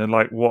what I mean? And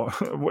like, what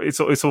it's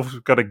also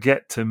got to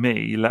get to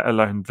me, let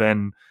alone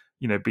then,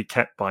 be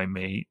kept by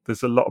me.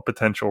 There's a lot of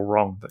potential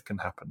wrong that can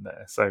happen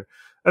there. So,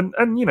 and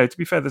to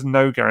be fair, there's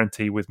no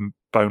guarantee with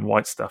bone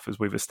white stuff, as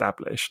we've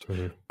established,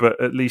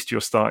 but at least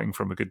you're starting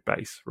from a good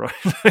base, right?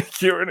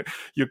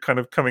 you're kind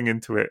of coming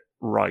into it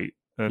right.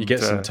 And you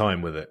get some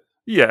time with it.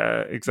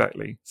 Yeah,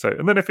 exactly. So,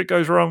 and then if it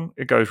goes wrong,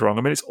 it goes wrong.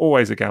 I mean, it's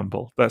always a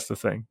gamble. That's the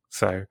thing.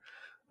 So,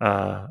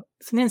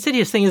 it's an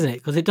insidious thing, isn't it?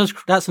 Because it does.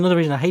 That's another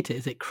reason I hate it.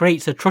 Is it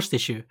creates a trust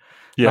issue.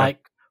 Yeah.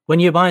 Like when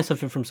you're buying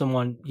something from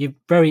someone, you're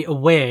very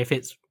aware if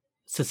it's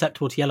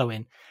susceptible to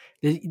yellowing.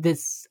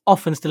 There's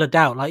often still a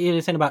doubt. Like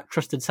you're saying about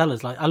trusted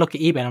sellers. Like I look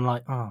at eBay and I'm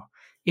like, oh,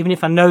 even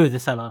if I know the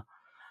seller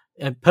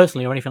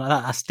personally or anything like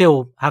that, I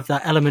still have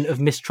that element of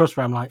mistrust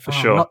where I'm like,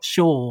 sure. I'm not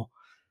sure.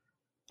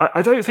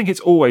 I don't think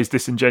it's always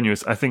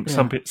disingenuous. I think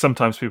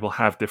sometimes people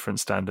have different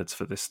standards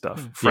for this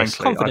stuff.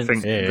 Frankly, I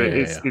think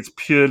it's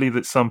purely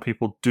that some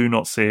people do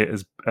not see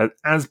it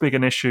as big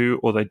an issue,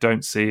 or they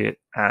don't see it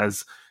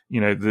as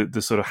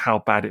the sort of how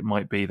bad it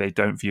might be. They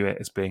don't view it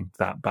as being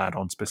that bad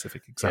on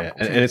specific examples.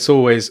 Yeah, and it's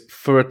always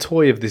for a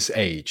toy of this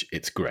age,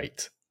 it's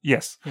great.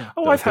 Yes. Yeah.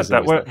 Oh, I've had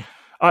that. Where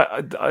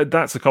I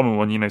that's a common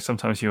one.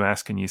 Sometimes you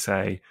ask and you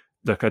say,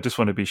 look, I just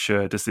want to be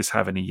sure, does this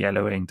have any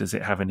yellowing? Does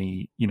it have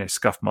any,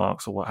 scuff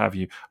marks or what have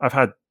you? I've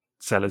had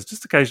sellers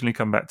just occasionally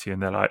come back to you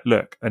and they're like,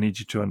 look, I need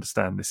you to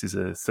understand this is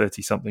a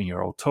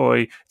 30-something-year-old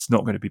toy. It's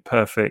not going to be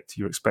perfect.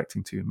 You're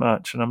expecting too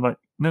much. And I'm like,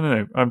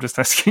 no, I'm just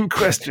asking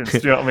questions. Do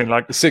you know what I mean?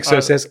 Like 60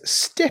 says,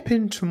 step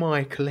into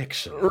my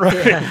collection.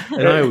 Right. Yeah.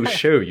 And I will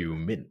show you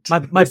mint.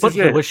 My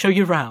butler will show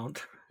you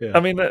round. Yeah. I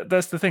mean,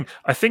 that's the thing.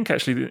 I think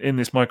actually in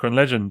this Micro and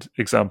Legend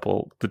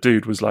example, the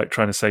dude was like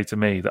trying to say to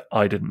me that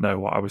I didn't know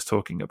what I was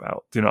talking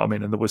about. Do you know what I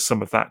mean? And there was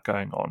some of that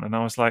going on. And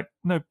I was like,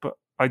 no, but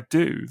I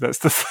do. That's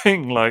the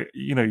thing. Like,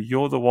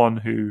 you're the one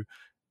who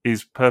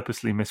is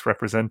purposely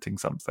misrepresenting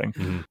something.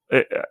 Mm-hmm.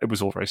 It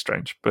was all very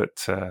strange.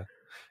 But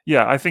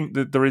I think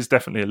that there is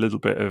definitely a little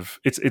bit of,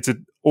 it's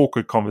an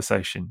awkward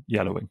conversation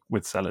yellowing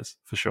with sellers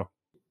for sure.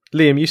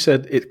 Liam, you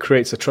said it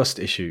creates a trust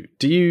issue.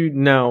 Do you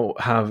now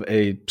have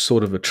a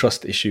sort of a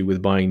trust issue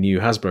with buying new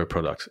Hasbro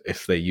products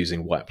if they're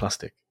using white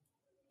plastic?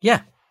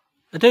 Yeah,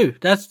 I do.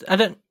 I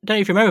don't know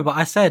if you remember, but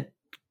I said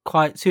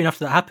quite soon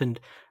after that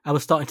happened, I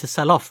was starting to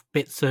sell off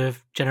bits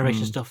of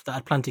Generation stuff that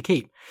I'd planned to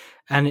keep,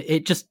 and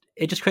it just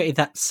created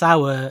that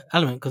sour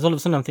element because all of a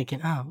sudden I'm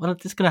thinking, oh, well,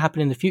 this is going to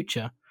happen in the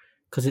future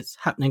because it's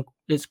happening.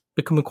 It's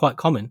becoming quite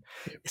common.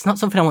 It's not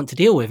something I want to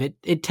deal with.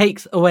 It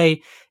takes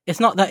away. It's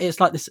not that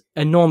it's like this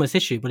enormous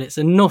issue, but it's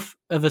enough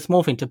of a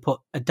small thing to put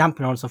a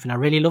dampener on something I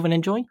really love and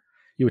enjoy.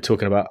 You were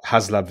talking about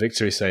HasLab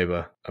Victory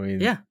Saber. I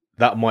mean,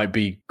 that might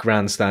be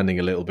grandstanding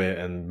a little bit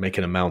and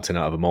making a mountain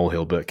out of a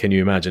molehill, but can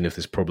you imagine if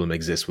this problem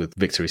exists with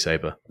Victory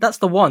Saber? That's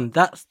the one.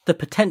 That's the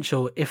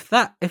potential. If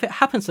it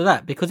happens to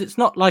that, because it's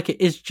not like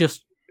it is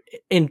just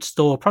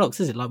in-store products,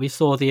 is it? Like we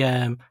saw the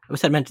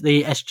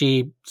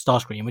SG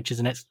Starscream, which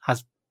is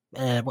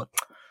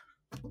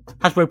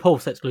Hasbro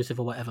Pulse exclusive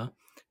or whatever.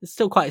 It's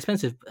still quite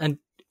expensive. And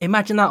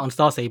imagine that on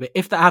Star Saber.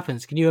 If that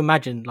happens, can you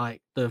imagine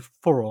like the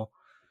furore?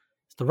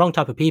 It's the wrong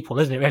type of people,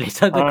 isn't it, really?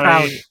 So the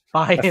crowd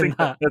buying I think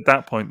that. At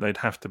that point, they'd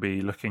have to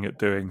be looking at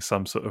doing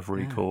some sort of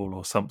recall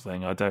or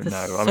something. I don't know.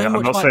 So I mean, I'm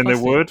much not white saying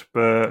plastic. they would,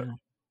 but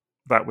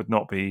that would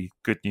not be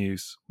good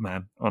news,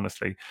 man,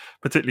 honestly,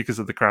 particularly because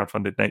of the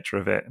crowdfunded nature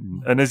of it.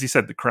 And as you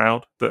said, the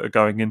crowd that are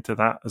going into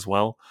that as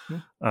well,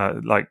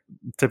 like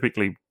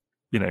typically,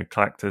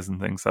 collectors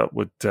and things, that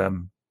would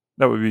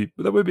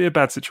be a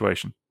bad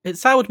situation. It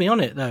soured me on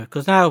it though,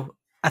 because now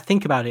I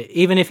think about it,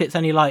 even if it's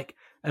only like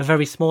a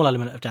very small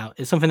element of doubt.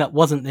 It's something that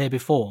wasn't there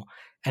before,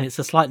 and it's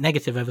a slight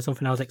negative over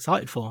something I was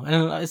excited for.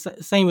 And it's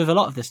the same with a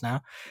lot of this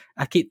now.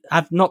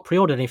 I've not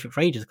pre-ordered anything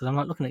for ages because I'm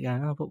like looking at it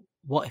going, oh, but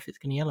what if it's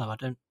going to yellow?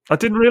 I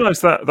didn't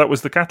realise that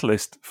was the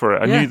catalyst for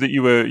it. I Yeah. knew that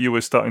you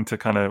were starting to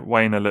kind of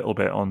wane a little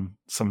bit on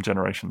some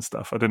generation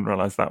stuff. I didn't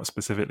realise that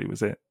specifically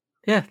was it.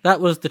 Yeah, that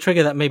was the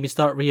trigger that made me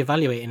start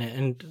reevaluating it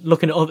and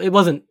looking at it. It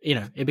wasn't,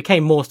 it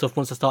became more stuff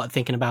once I started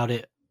thinking about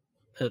it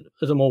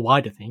as a more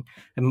wider thing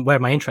and where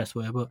my interests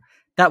were. But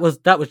that was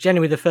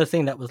genuinely the first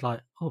thing that was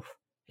like, oh,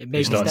 it made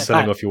You me start step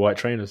selling back. off your white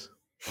trainers.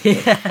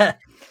 Yeah.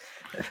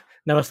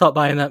 Now I start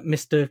buying that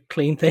Mr.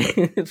 Clean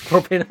thing. It's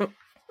popping up.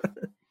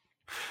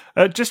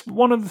 Just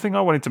one other thing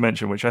I wanted to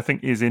mention, which I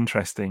think is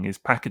interesting, is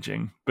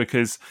packaging,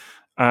 because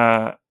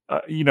I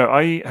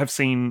have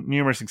seen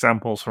numerous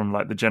examples from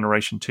like the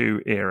Generation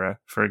 2 era,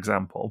 for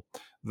example,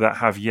 that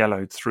have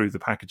yellowed through the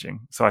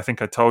packaging. So I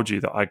think I told you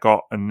that I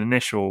got an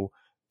initial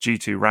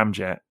G2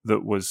 Ramjet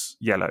that was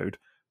yellowed,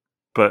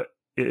 but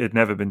it had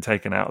never been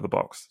taken out of the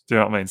box. Do you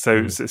know what I mean? So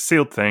it's a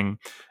sealed thing,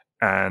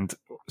 and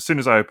as soon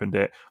as I opened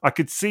it, I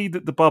could see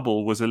that the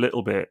bubble was a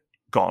little bit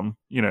gone,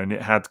 and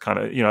it had kind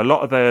of, a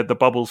lot of the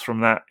bubbles from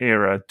that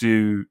era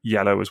do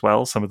yellow as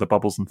well. Some of the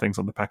bubbles and things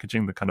on the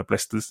packaging, the kind of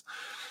blisters.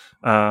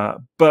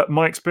 But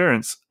my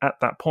experience at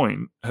that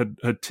point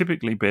had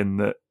typically been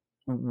that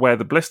where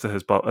the blister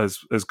has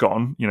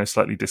gone,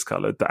 slightly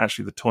discolored, that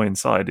actually the toy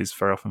inside is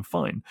very often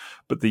fine.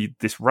 But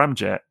this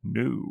Ramjet,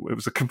 no, it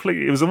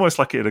was almost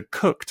like it had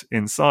cooked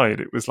inside.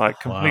 It was like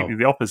completely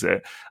the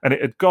opposite, and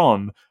it had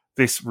gone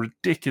this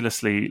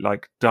ridiculously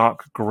like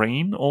dark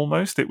green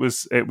almost. It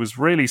was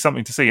really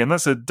something to see, and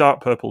that's a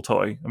dark purple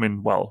toy. I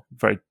mean, well,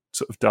 very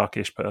sort of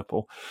darkish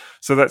purple.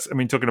 So that's,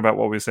 talking about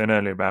what we were saying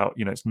earlier about,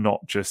 it's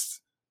not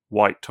just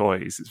white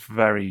toys. It's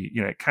very,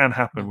 it can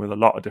happen with a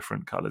lot of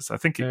different colors. I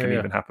think it can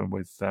even happen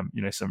with,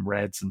 some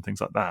reds and things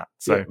like that.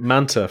 So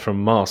Manta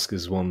from Mask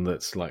is one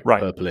that's like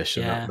purplish,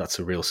 and that's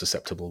a real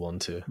susceptible one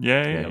too.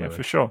 Yeah,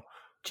 for sure.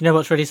 Do you know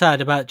what's really sad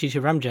about G2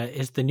 Ramjet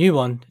is the new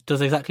one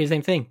does exactly the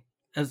same thing.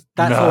 That's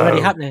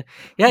already happening.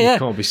 Yeah. You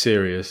can't be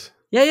serious.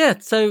 Yeah.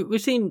 So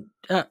we've seen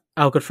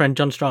our good friend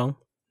John Strong,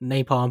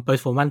 Napalm,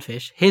 both for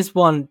Manfish. His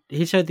one,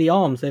 he showed the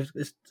arms.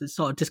 It's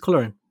sort of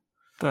discolouring.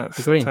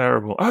 That's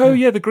terrible. Oh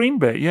yeah, the green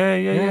bit.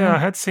 Yeah. I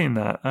had seen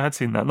that.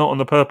 Not on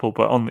the purple,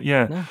 but on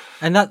No.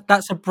 And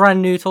that's a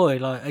brand new toy.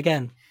 Like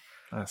again,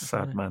 that's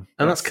sad, man.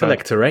 And that's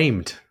collector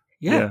aimed.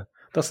 Yeah.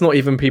 That's not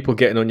even people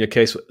getting on your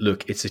case.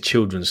 Look, it's a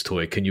children's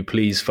toy. Can you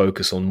please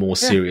focus on more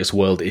serious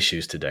world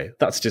issues today?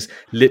 That's just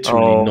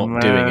literally not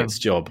doing its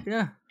job.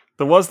 Yeah.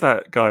 There was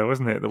that guy,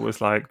 wasn't it, that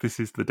was like, this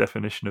is the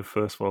definition of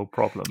first world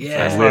problems.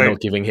 Yeah. And we're not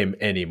giving him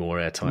any more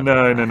airtime.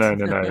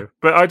 No.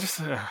 But I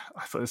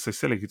thought it was so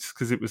silly just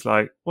because it was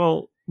like,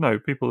 well, no,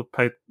 people have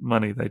paid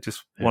money. They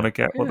just want to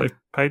get what they've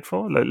paid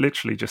for. Like,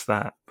 literally just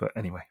that. But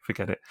anyway,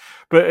 forget it.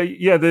 But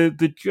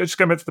just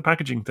going back to the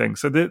packaging thing.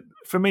 So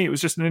for me, it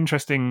was just an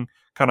interesting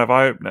kind of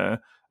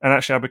eye-opener. And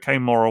actually, I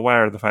became more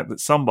aware of the fact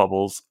that some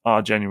bubbles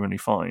are genuinely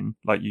fine.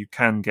 Like, you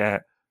can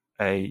get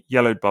a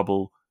yellowed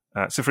bubble.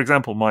 So, for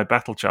example, my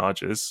Battle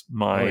Chargers,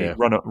 my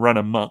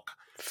Runner Muck.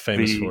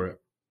 Famous for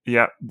it.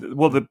 Yeah.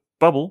 Well, the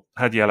bubble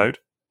had yellowed.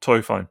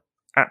 Toy fine.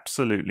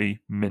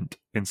 Absolutely mint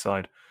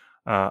inside.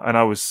 And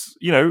I was,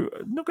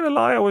 not going to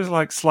lie, I was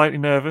like slightly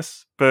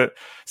nervous. But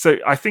so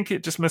I think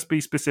it just must be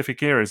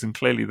specific eras. And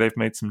clearly they've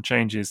made some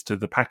changes to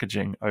the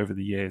packaging over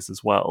the years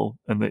as well.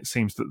 And it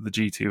seems that the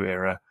G2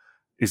 era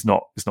is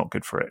not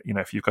good for it.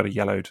 If you've got a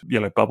yellowed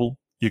bubble,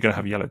 you're going to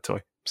have a yellowed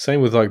toy.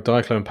 Same with like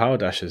Diaclone Power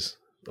Dashes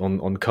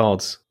on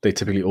cards. They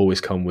typically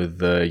always come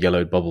with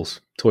yellowed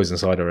bubbles. Toys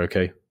inside are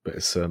okay, but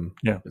it's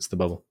the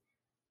bubble.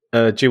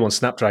 G1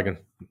 Snapdragon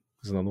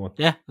is another one.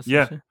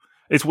 Yeah.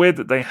 It's weird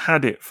that they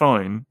had it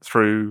fine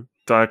through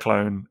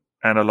Diaclone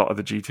and a lot of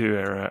the G2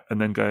 era, and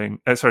then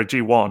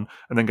G1,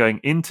 and then going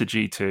into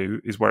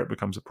G2 is where it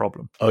becomes a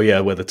problem. Oh yeah,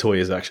 where the toy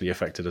is actually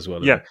affected as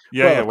well. Yeah.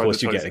 Of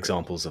course, you get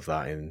examples of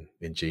that in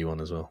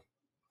G1 as well.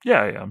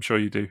 Yeah, I'm sure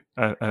you do.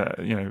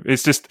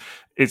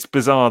 It's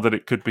bizarre that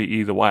it could be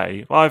either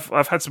way.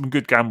 I've had some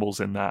good gambles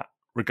in that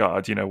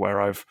regard,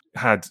 where I've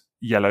had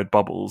yellowed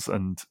bubbles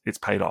and it's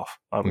paid off,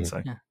 I would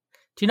say. Yeah.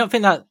 Do you not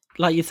think that,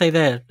 like you say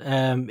there,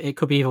 it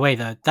could be either way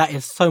though? That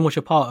is so much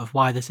a part of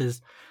why this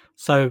is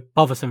so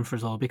bothersome for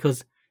us all,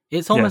 because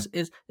it's almost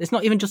it's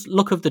not even just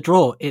luck of the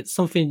draw. It's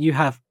something you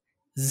have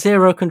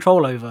zero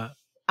control over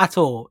at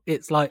all.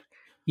 It's like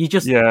you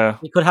just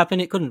it could happen,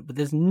 it couldn't, but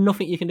there's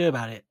nothing you can do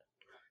about it.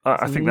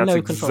 I think that's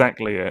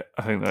exactly it.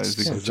 I think that is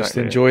exactly just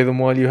enjoy them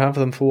while you have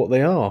them for what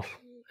they are.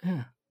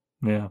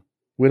 Yeah.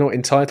 We're not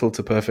entitled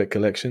to perfect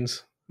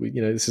collections.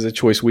 This is a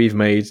choice we've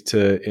made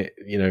to,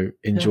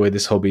 enjoy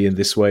this hobby in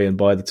this way and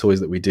buy the toys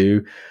that we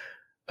do.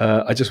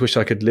 I just wish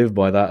I could live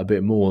by that a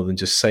bit more than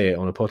just say it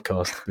on a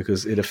podcast,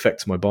 because it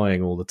affects my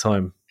buying all the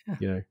time.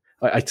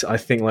 I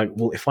think like,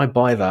 well, if I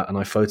buy that and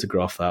I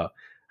photograph that,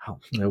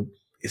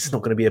 it's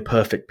not going to be a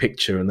perfect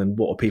picture. And then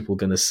what are people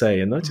going to say?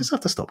 And I just have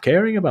to stop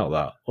caring about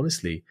that,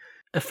 honestly.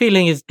 a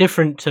feeling is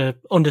different to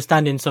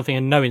understanding something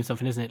and knowing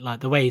something, isn't it? Like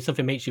the way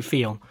something makes you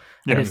feel.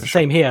 And it's the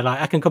same here.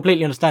 Like I can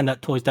completely understand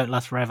that toys don't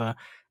last forever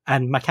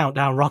and my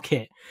countdown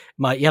rocket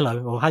might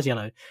yellow or has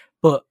yellow.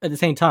 But at the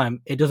same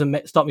time, it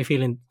doesn't stop me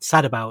feeling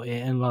sad about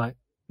it and like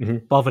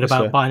bothered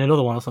about buying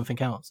another one or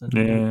something else. And,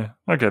 yeah,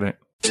 I get it.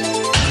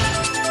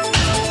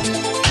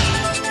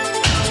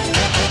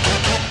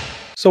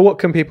 So what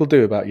can people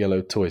do about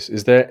yellow toys?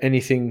 Is there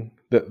anything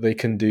that they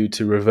can do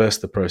to reverse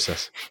the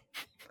process?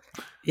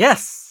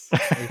 Yes,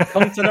 we've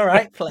come to the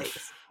right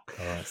place.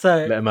 Right.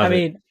 So, I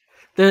mean,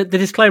 the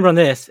disclaimer on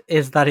this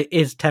is that it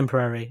is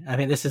temporary. I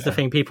think this is the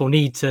thing people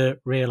need to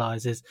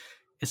realise is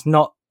it's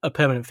not a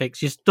permanent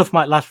fix. Your stuff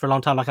might last for a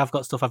long time. Like I've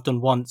got stuff I've done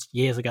once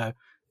years ago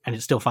and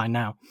it's still fine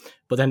now.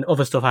 But then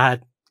other stuff I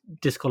had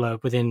discolour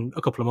within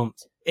a couple of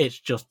months. It's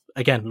just,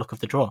 again, luck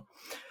of the draw.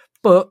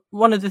 But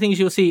one of the things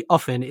you'll see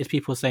often is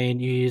people saying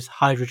you use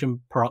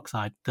hydrogen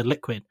peroxide, the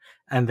liquid,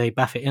 and they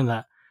bath it in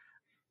that.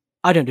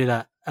 I don't do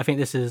that. I think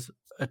this is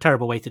a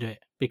terrible way to do it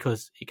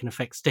because it can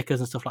affect stickers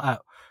and stuff like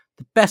that.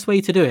 The best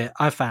way to do it,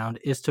 I've found,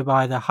 is to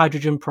buy the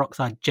hydrogen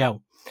peroxide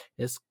gel.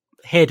 It's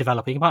hair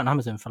developer. You can buy it on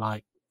Amazon for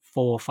like £4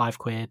 or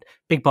 £5.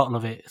 Big bottle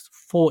of it. It's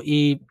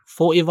 40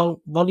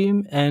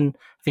 volume and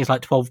I think it's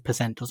like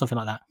 12% or something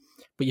like that.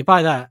 But you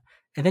buy that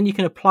and then you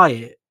can apply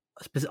it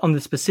on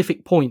the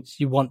specific points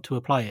you want to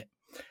apply it.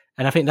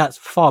 And I think that's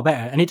far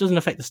better. And it doesn't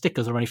affect the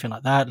stickers or anything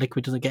like that.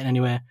 Liquid doesn't get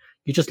anywhere.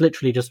 You just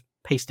literally just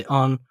paste it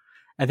on.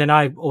 And then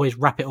I always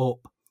wrap it up,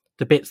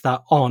 the bits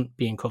that aren't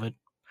being covered,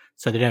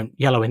 so they don't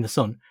yellow in the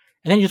sun.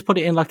 And then you just put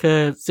it in like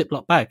a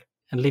Ziploc bag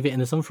and leave it in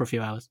the sun for a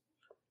few hours.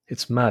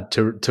 It's mad.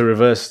 To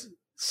reverse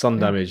sun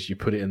damage, you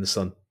put it in the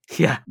sun.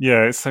 Yeah.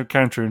 Yeah, it's so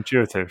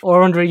counterintuitive.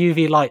 Or under a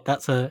UV light.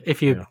 That's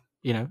if you,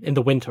 you know, in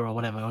the winter or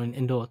whatever, or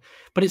indoors.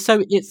 But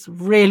it's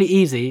really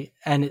easy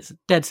and it's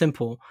dead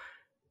simple.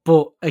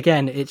 But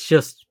again, it's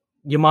just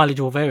your mileage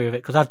will vary with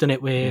it because I've done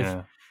it with,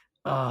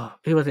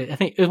 who was it? I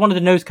think it was one of the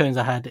nose cones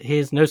I had.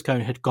 His nose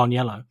cone had gone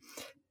yellow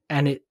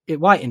and it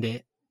whitened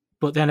it.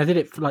 But then I did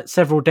it for like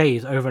several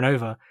days over and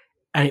over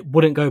and it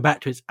wouldn't go back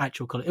to its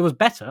actual colour. It was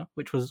better,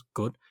 which was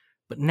good,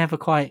 but never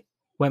quite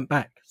went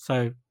back.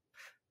 So,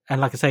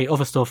 and like I say,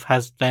 other stuff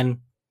has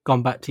then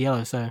gone back to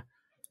yellow. So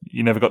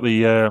you never got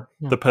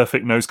the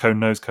perfect nose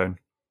cone.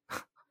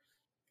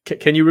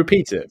 Can you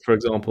repeat it? For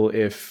example,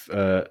 if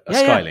a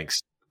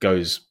Skylynx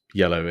goes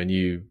yellow and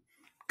you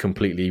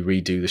completely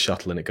redo the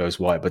shuttle and it goes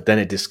white, but then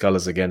it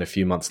discolors again a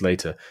few months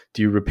later,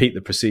 do you repeat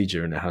the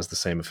procedure and it has the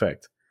same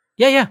effect?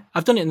 Yeah.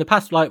 I've done it in the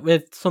past, like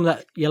with some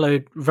that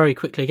yellowed very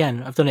quickly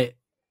again. I've done it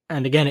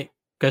and again it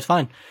goes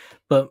fine.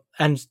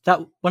 And that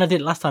when I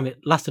did it last time, it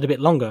lasted a bit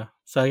longer.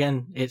 So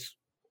again, it's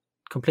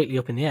completely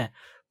up in the air.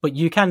 But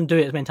you can do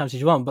it as many times as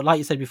you want. But like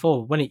you said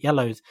before, when it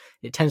yellows,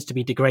 it tends to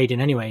be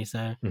degrading anyway.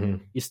 So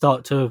I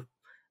start to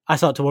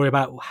worry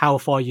about how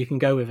far you can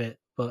go with it.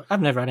 But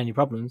I've never had any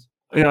problems.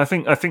 Yeah, I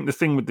think the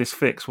thing with this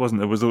fix wasn't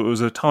there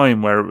was a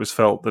time where it was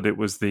felt that it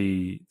was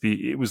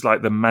it was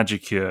like the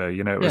magic cure,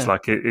 you know, it was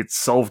like it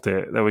solved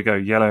it. There we go,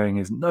 yellowing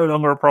is no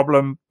longer a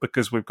problem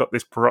because we've got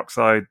this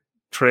peroxide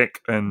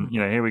trick, and you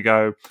know, here we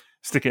go,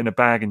 stick it in a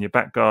bag in your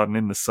back garden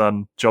in the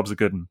sun, jobs are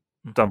good and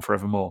done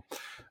forevermore.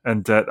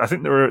 And I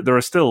think there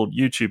are still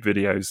YouTube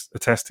videos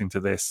attesting to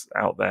this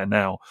out there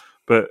now,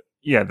 but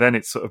yeah, then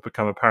it's sort of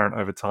become apparent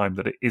over time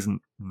that it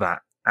isn't that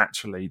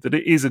actually, that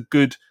it is a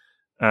good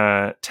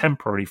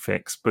temporary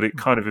fix, but it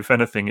kind of, if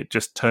anything, it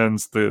just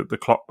turns the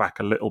clock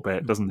back a little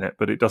bit, doesn't it?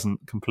 But it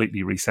doesn't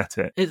completely reset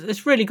it.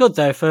 It's really good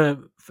though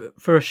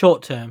for a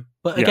short term,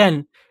 but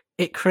again,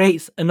 it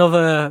creates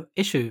another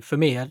issue for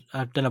me. I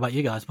don't know about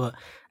you guys, but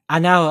I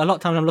know a lot of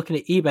times I'm looking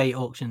at eBay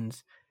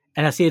auctions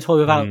and I see a toy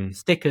without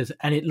stickers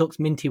and it looks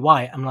minty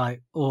white. I'm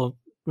like, or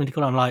minty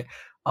color. I'm like,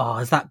 oh,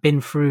 has that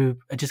been through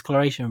a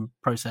discoloration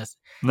process?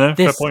 No,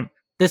 fair point.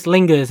 This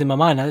lingers in my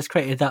mind. Now, it's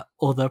created that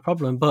other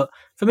problem. But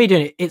for me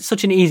doing it, it's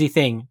such an easy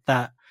thing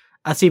that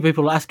I see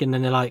people asking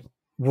and they're like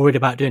worried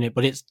about doing it,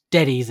 but it's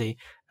dead easy.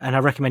 And I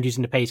recommend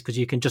using the paste because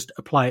you can just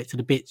apply it to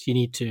the bits you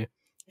need to.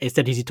 It's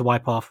dead easy to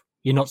wipe off.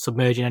 You're not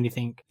submerging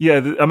anything.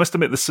 Yeah, I must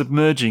admit the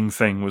submerging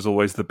thing was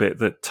always the bit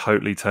that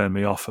totally turned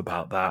me off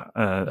about that.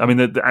 I mean,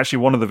 actually,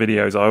 one of the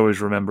videos I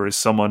always remember is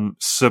someone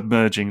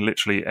submerging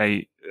literally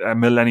a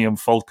Millennium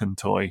Falcon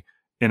toy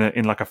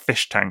in like a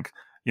fish tank,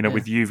 you know,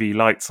 with UV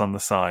lights on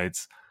the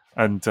sides,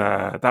 and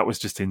that was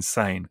just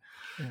insane.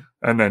 Yeah.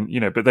 And then,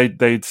 you know, but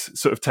they'd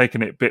sort of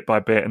taken it bit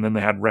by bit, and then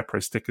they had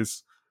repro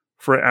stickers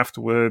for it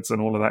afterwards and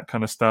all of that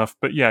kind of stuff.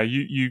 But yeah,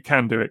 you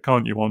can do it,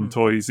 can't you, on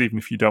toys, even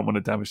if you don't want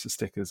to damage the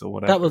stickers or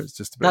whatever. It's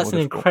just a bit that's an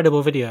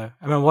incredible video.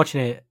 I remember watching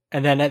it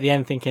and then at the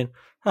end thinking,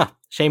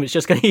 shame it's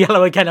just going to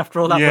yellow again after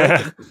all that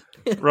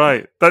work.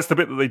 Right. That's the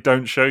bit that they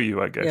don't show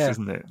you, I guess,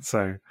 isn't it?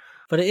 So,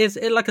 but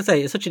like I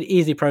say, it's such an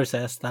easy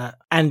process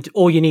and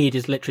all you need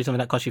is literally something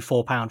that costs you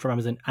 £4 from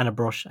Amazon and a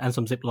brush and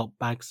some Ziploc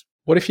bags.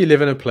 What if you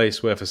live in a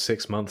place where for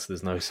 6 months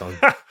there's no sun?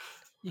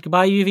 You can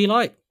buy a UV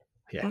light.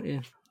 Yeah,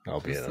 I'll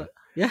be there.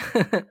 Yeah,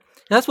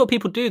 that's what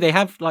people do. They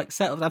have like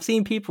setups. I've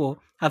seen people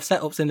have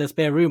setups in their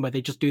spare room where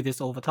they just do this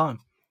all the time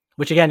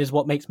which again is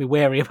what makes me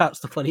wary about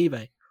stuff on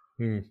eBay.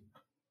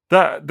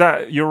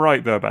 That you're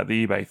right though about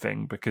the eBay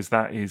thing, because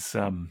that is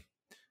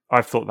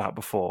I've thought that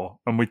before,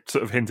 and we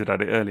sort of hinted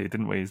at it earlier,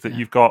 didn't we? Is that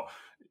you've got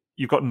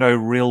no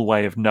real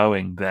way of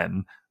knowing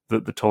then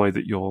that the toy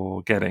that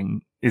you're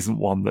getting isn't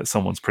one that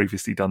someone's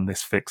previously done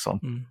this fix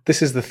on.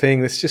 This is the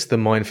thing. It's just the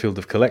minefield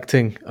of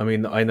collecting. I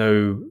mean, I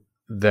know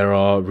there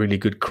are really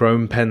good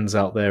chrome pens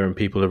out there, and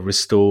people have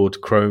restored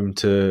chrome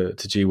to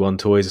G1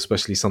 toys,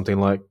 especially something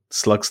like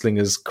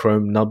Slugslinger's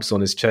chrome nubs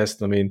on his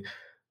chest. I mean,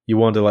 you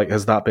wonder, like,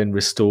 has that been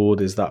restored?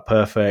 Is that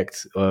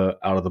perfect out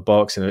of the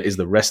box? You know, is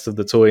the rest of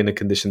the toy in a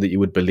condition that you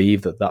would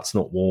believe that that's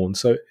not worn?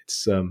 So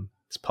it's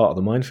part of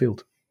the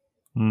minefield.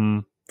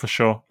 For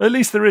sure. At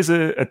least there is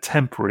a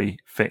temporary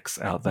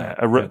fix out there.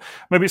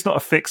 Maybe it's not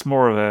a fix,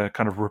 more of a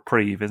kind of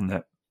reprieve, isn't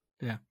it?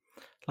 Yeah.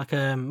 Like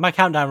my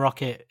Countdown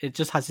rocket, it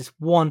just has this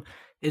one,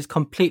 it's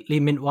completely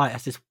mint white,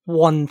 has this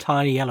one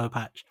tiny yellow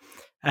patch.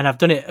 And I've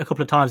done it a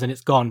couple of times and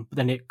it's gone, but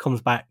then it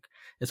comes back.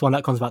 It's one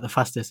that comes back the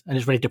fastest, and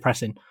it's really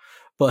depressing.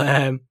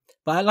 But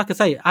like I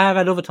say, I have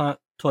had other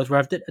toys where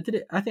I did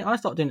it. I think I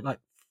started doing it like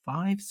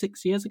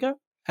 5-6 years ago,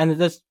 and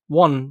there's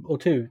one or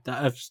two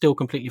that are still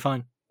completely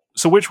fine.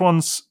 So which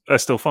ones are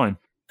still fine?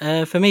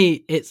 For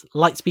me, it's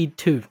Lightspeed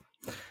 2.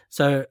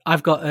 So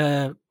I've got,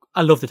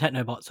 I love the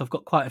Technobots, so I've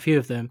got quite a few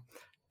of them.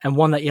 And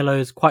one that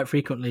yellows quite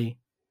frequently,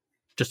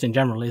 just in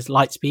general, is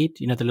Lightspeed,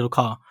 you know, the little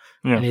car,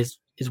 and his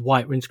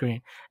white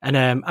windscreen. And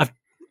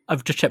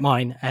I've just checked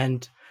mine,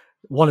 and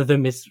one of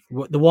them is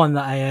the one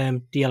that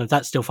I de-yellowed.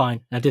 That's still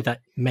fine. I did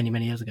that many,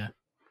 many years ago.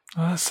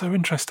 Oh, that's so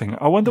interesting.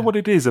 I wonder what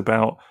it is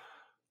about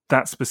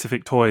that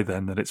specific toy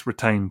then, that it's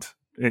retained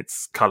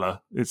its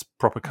colour, its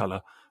proper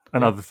colour,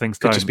 and other things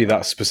Could don't. just be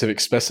that specific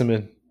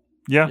specimen.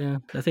 Yeah.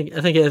 I think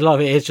a lot of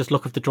it is just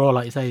luck of the draw,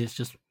 like you say. It's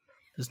just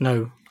there's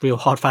no real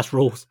hard fast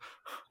rules.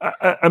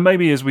 And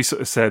maybe, as we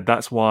sort of said,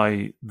 that's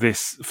why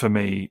this, for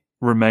me,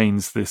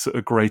 remains the sort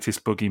of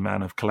greatest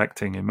boogeyman of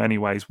collecting in many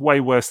ways, way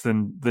worse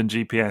than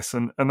GPS.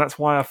 And that's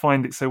why I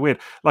find it so weird.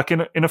 Like,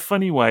 in a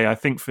funny way, I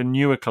think for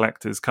newer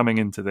collectors coming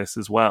into this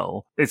as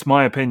well, it's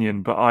my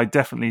opinion, but I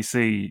definitely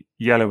see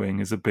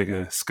yellowing as a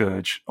bigger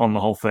scourge on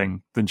the whole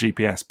thing than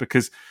GPS,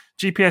 because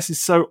GPS is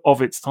so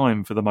of its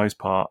time for the most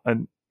part.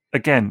 And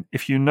again,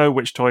 if you know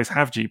which toys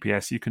have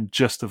GPS, you can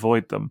just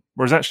avoid them.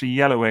 Whereas actually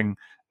yellowing,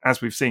 as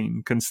we've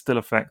seen, can still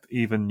affect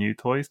even new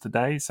toys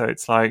today. So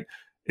it's like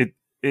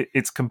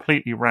it's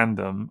completely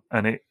random,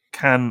 and it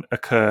can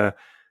occur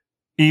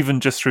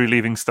even just through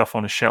leaving stuff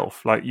on a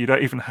shelf. Like, you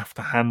don't even have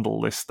to handle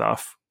this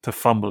stuff to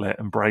fumble it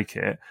and break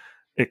it.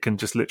 It can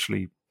just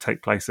literally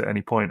take place at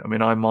any point. I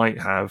mean, I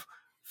might have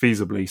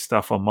feasibly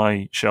stuff on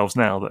my shelves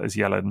now that is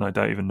yellowed and I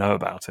don't even know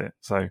about it.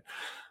 So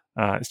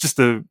it's just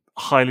a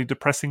highly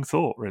depressing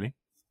thought, really.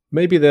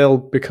 Maybe they'll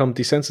become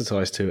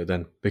desensitized to it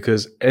then,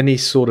 because any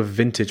sort of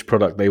vintage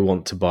product they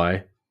want to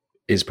buy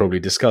is probably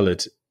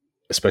discolored,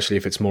 especially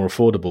if it's more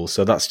affordable.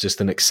 So that's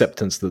just an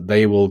acceptance that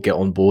they will get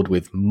on board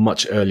with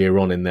much earlier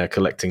on in their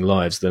collecting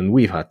lives than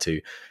we've had to.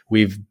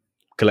 We've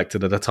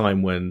collected at a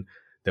time when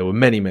there were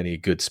many, many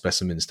good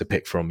specimens to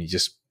pick from. You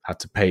just had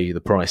to pay the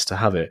price to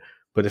have it.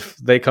 But if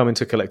they come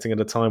into collecting at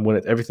a time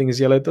when everything is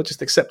yellowed, they'll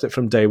just accept it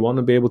from day one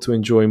and be able to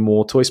enjoy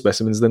more toy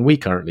specimens than we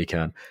currently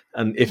can.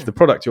 And if the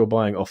product you're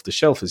buying off the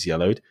shelf is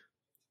yellowed,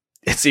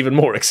 it's even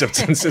more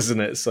acceptance, isn't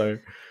it? So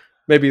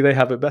maybe they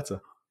have it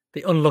better.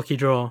 The unlucky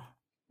draw.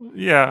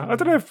 Yeah, I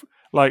don't know if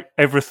like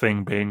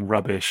everything being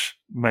rubbish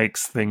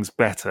makes things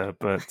better,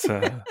 but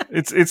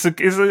it's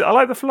I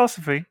like the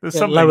philosophy. There's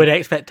something lowered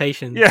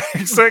expectations. Yeah,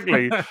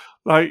 exactly.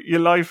 Like,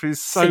 your life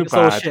is so Sinks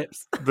all bad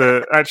ships.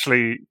 that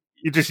actually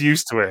you're just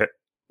used to it.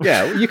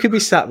 Yeah, you could be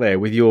sat there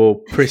with your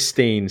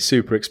pristine,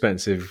 super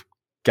expensive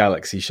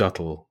Galaxy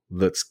shuttle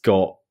that's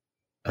got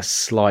a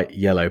slight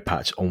yellow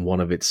patch on one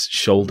of its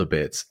shoulder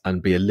bits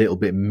and be a little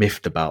bit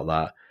miffed about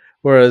that.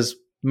 Whereas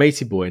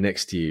Matey Boy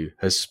next to you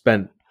has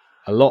spent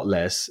a lot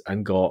less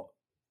and got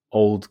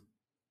old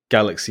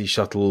Galaxy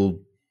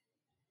shuttle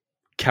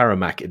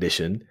Karamak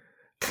edition,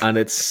 and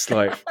it's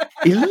like,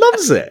 he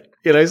loves it.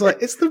 You know, he's like,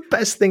 it's the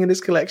best thing in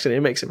his collection. It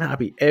makes him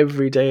happy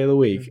every day of the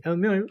week.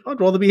 And, you know, I'd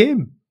rather be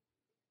him.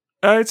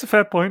 It's a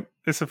fair point.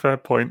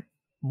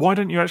 Why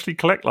don't you actually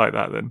collect like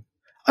that then?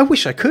 I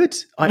wish I could.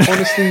 I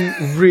honestly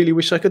really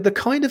wish I could. The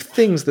kind of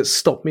things that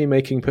stop me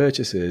making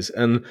purchases,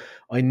 and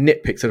I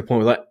nitpick to the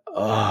point where, like,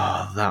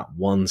 that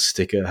one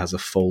sticker has a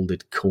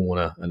folded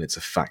corner and it's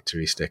a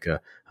factory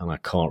sticker and I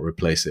can't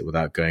replace it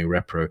without going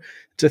repro.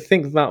 To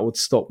think that would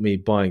stop me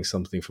buying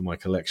something for my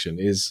collection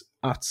is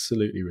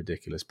absolutely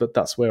ridiculous, but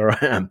that's where I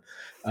am.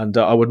 And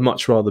I would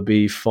much rather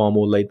be far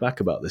more laid back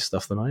about this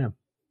stuff than I am.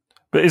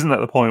 But isn't that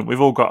the point? We've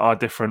all got our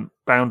different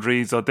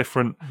boundaries, our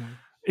different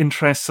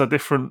interests, our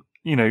different,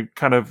 you know,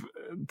 kind of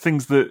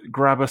things that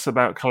grab us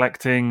about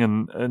collecting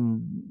and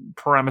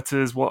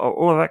parameters,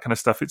 all of that kind of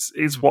stuff.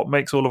 It's what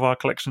makes all of our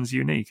collections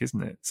unique,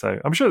 isn't it?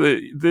 So I'm sure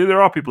that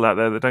there are people out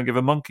there that don't give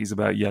a monkeys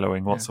about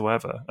yellowing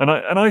whatsoever. And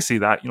I see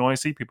that. You know, I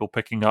see people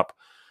picking up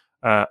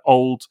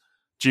old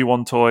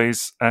G1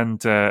 toys, and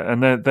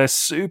they're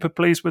super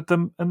pleased with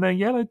them, and they're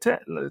yellow.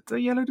 They're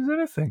yellowed as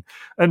anything.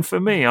 And for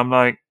me, I'm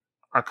like,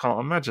 I can't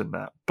imagine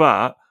that,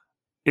 but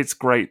it's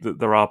great that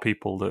there are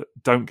people that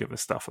don't give a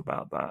stuff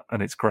about that,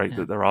 and it's great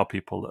that there are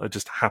people that are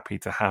just happy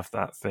to have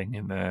that thing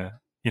in their,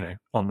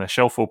 on their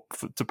shelf or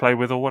to play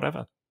with or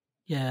whatever.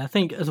 Yeah, I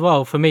think as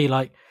well for me,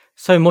 like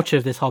so much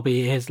of this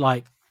hobby is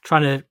like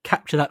trying to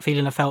capture that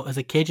feeling I felt as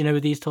a kid,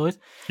 with these toys.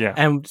 Yeah,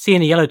 and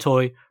seeing a yellow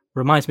toy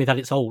reminds me that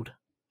it's old,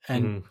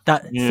 and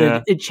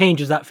so it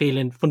changes that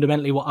feeling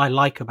fundamentally. What I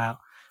like about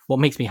what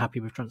makes me happy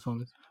with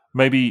Transformers.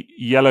 Maybe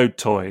yellowed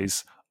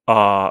toys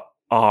are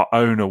our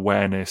own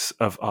awareness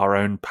of our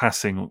own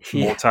passing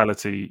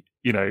mortality,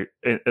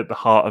 at the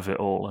heart of it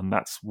all, and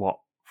that's what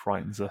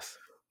frightens us.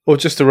 Or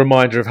just a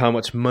reminder of how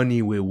much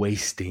money we're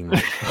wasting.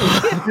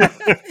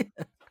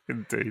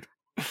 Indeed.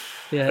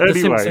 Yeah, anyway. The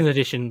Simpson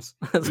editions.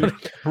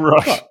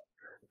 Right. But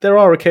there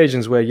are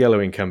occasions where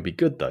yellowing can be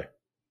good, though.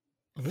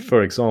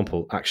 For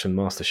example, Action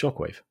Master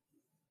Shockwave.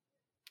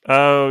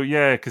 Oh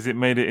yeah, because it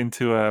made it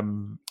into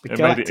the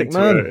Galactic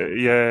Man.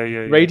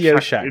 Radio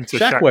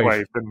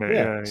Shockwave, didn't it?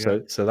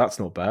 Yeah. So that's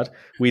not bad.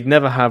 We'd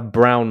never have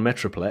brown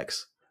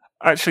Metroplex.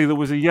 Actually, there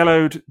was a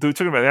yellowed. They were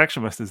talking about the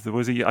Action Masters. There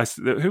was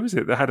who was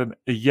it that had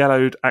a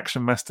yellowed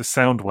Action Master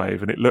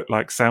Soundwave, and it looked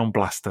like Sound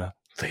Blaster.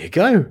 There you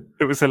go.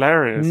 It was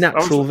hilarious.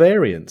 Natural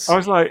variants. I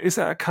was like, "Is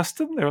that a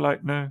custom?" They were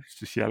like, "No, it's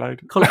just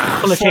yellowed."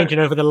 Color changing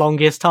over the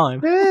longest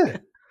time. Yeah,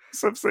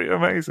 it's absolutely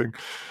amazing.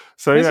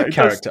 So there's a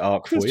character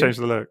arc for you. Change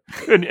the look,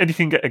 and you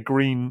can get a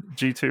green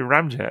G2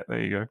 Ramjet.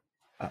 There you go.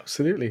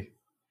 Absolutely.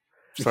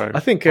 So I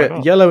think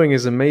yellowing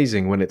is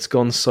amazing when it's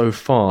gone so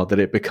far that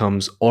it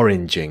becomes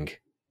oranging.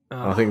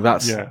 I think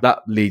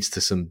that leads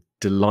to some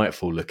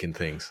delightful looking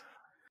things.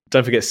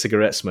 Don't forget,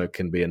 cigarette smoke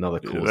can be another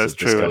cause of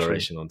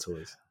discoloration on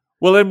toys.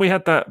 Well, then we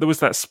had that. There was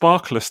that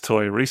Sparkless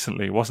toy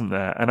recently, wasn't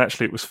there? And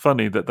actually, it was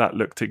funny that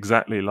looked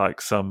exactly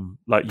like some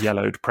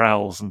yellowed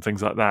Prowls and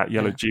things like that.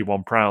 Yellow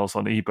G1 Prowls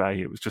on eBay.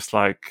 It was just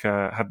had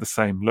the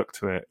same look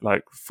to it,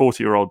 like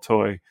 40-year-old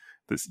toy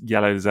that's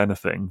yellow as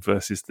anything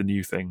versus the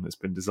new thing that's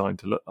been designed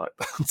to look like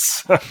that.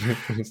 So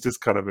it's just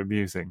kind of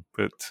amusing.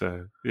 But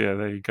there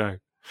you go.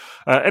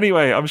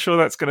 Anyway, I'm sure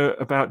that's going to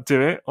about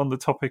do it on the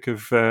topic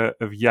of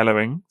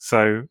yellowing.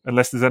 So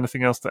unless there's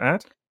anything else to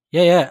add,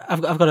 I've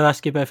got to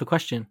ask you both a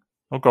question.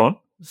 Oh, go on.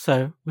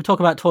 So we're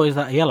talking about toys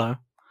that are yellow.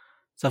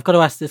 So I've got to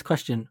ask this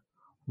question: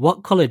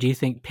 what colour do you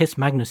think Piss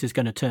Magnus is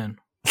going to turn?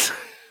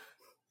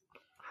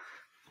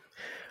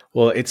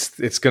 Well,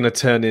 it's going to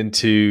turn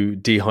into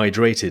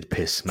dehydrated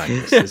Piss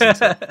Magnus,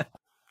 isn't it?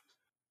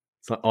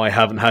 It's like, I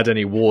haven't had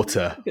any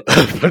water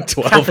for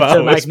 12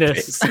 hours.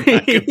 Magnus.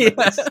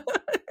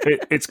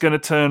 It's going to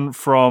turn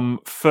from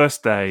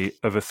first day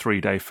of a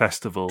 3-day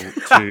festival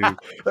to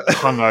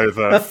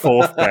hungover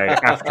fourth day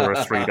after a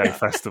 3-day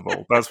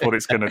festival. That's what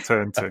it's going to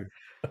turn to.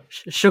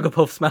 Sugar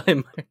puff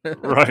smelling.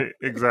 Right,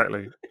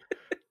 exactly.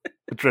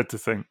 I dread to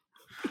think.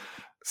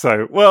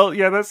 So, well,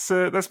 yeah, that's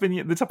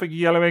been the topic of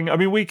yellowing. I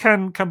mean, we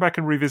can come back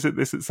and revisit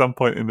this at some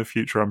point in the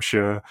future, I'm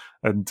sure.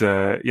 And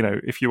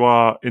if you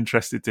are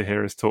interested to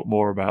hear us talk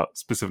more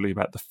specifically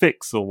about the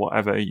fix or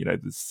whatever,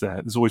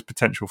 there's always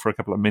potential for a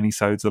couple of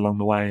mini-sodes along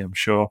the way, I'm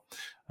sure.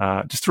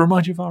 Just to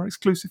remind you of our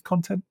exclusive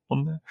content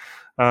on there.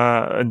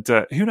 And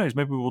who knows,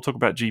 maybe we'll talk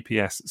about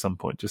GPS at some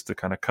point, just to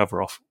kind of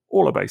cover off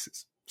all our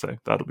bases. So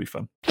that'll be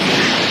fun.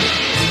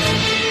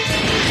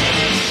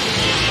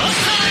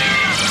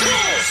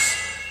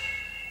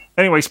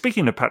 Anyway,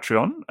 speaking of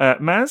Patreon,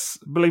 Maz,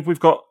 I believe we've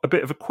got a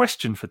bit of a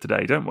question for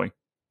today, don't we?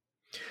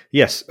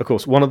 Yes, of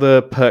course. One of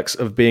the perks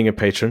of being a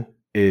patron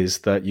is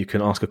that you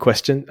can ask a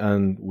question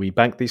and we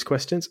bank these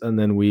questions and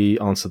then we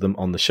answer them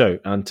on the show.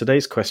 And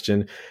today's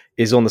question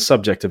is on the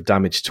subject of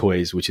damaged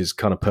toys, which is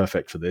kind of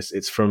perfect for this.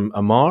 It's from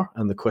Amar,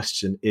 and the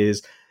question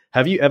is,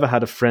 have you ever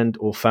had a friend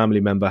or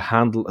family member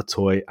handle a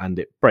toy and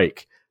it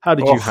break? How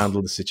did you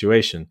handle the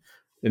situation?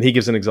 And he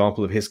gives an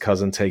example of his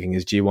cousin taking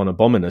his G1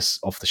 Abominus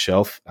off the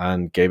shelf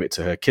and gave it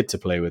to her kid to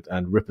play with,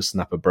 and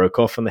Rippersnapper broke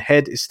off and the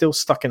head is still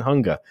stuck in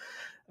hunger.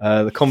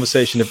 The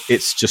conversation of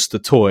it's just a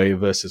toy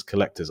versus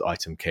collector's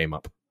item came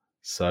up.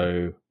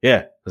 So,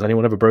 yeah. Has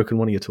anyone ever broken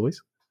one of your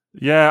toys?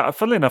 Yeah,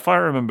 funnily enough, I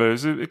remember it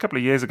was a couple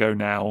of years ago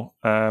now.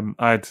 I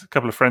had a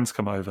couple of friends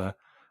come over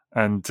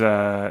and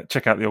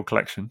check out the old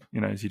collection,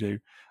 as you do.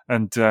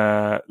 And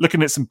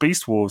looking at some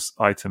Beast Wars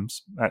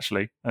items,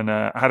 actually. And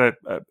I had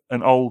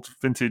an old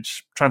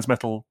vintage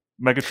Transmetal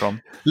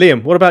Megatron.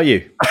 Liam, what about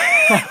you?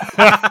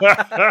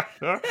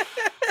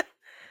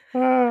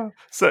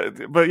 So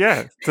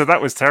that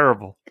was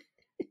terrible.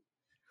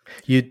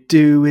 You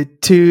do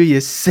it to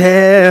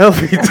yourself.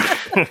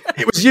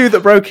 It was you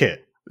that broke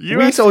it.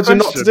 We told you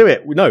not to do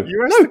it. No,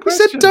 we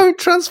said don't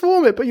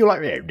transform it. But you're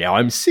like, yeah, now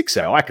I'm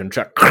 6-0. I can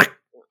track.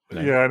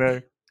 Yeah, I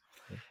know.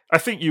 I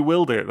think you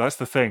willed it. That's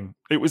the thing.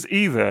 It was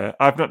either,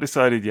 I've not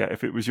decided yet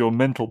if it was your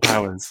mental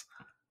powers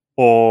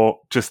or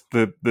just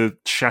the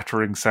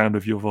shattering sound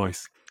of your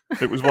voice.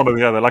 It was one or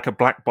the other, like a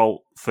Black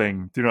Bolt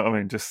thing. Do you know what I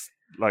mean? Just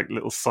like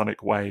little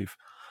sonic wave.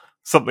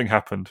 Something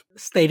happened.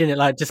 Stayed in it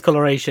like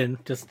discoloration.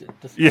 Just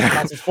Yeah,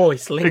 Maz's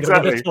voice lingered in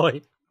exactly. the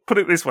toy. Put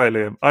it this way,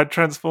 Liam. I'd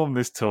transformed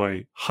this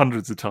toy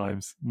hundreds of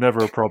times.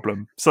 Never a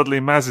problem. Suddenly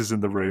Maz is in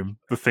the room.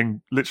 The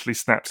thing literally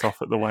snaps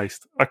off at the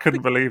waist. I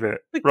couldn't believe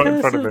it. The Right in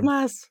curse front of of him.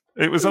 Maz.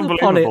 It was upon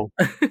it. unbelievable.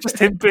 Just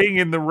him being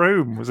in the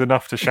room was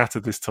enough to shatter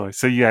this toy.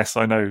 So yes,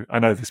 I know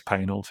this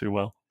pain all too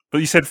well. But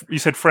you said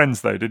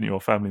friends though, didn't you,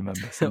 or family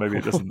members? So maybe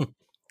it doesn't.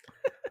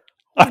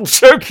 I'm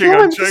joking.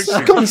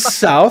 It's gone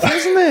south,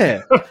 hasn't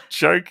it? I'm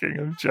joking.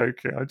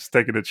 I'm just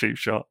taking a cheap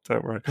shot.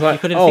 Don't worry. You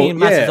could have seen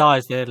Maz's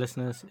eyes, dear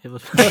listeners. It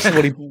was First of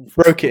all, he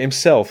broke it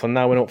himself, and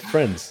now we're not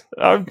friends.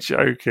 I'm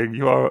joking.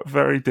 You are a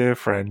very dear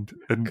friend,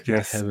 and Good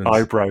yes, heavens.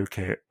 I broke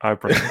it. I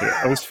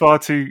was far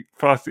too.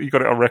 You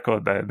got it on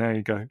record there. There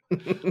you go.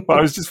 But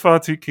I was just far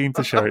too keen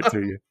to show it to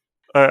you.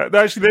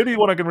 Actually, the only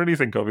one I can really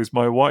think of is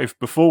my wife,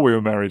 before we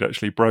were married,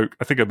 actually broke,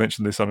 I think I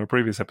mentioned this on a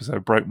previous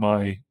episode, broke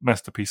my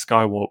Masterpiece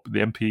Skywarp, the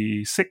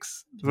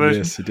MP6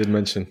 version. Yes, you did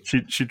mention.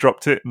 She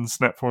dropped it and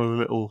snapped one of the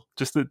little,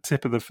 just the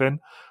tip of the fin,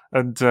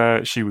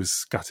 and she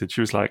was gutted. She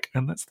was like,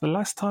 and that's the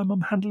last time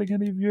I'm handling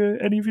any of your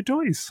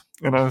toys.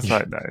 And I was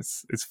like, no,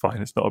 it's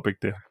fine. It's not a big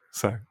deal.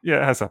 So,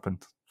 yeah, it has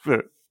happened.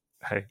 But,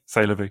 hey,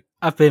 c'est la vie.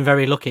 I've been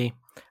very lucky.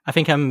 I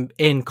think I'm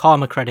in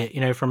karma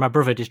credit, from my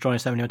brother destroying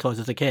so many toys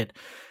as a kid.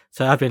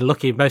 So I've been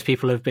lucky. Most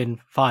people have been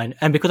fine.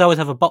 And because I always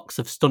have a box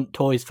of stunt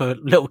toys for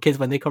little kids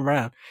when they come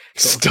around.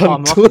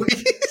 Stunt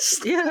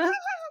toys? Yeah.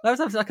 I always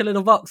have like a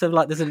little box of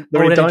like, there's an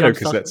There are old Dino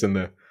Energon cassettes in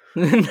there.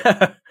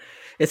 No.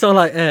 It's all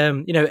like,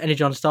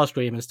 Energon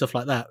Starscream and stuff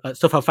like that. Like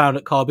stuff I found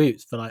at Car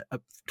Boots for like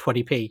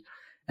 20p.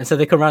 And so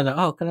they come around like,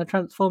 oh, can I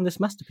transform this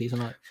masterpiece? I'm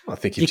like, I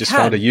think you've just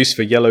found a use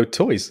for yellow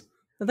toys.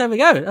 And there we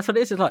go. That's what it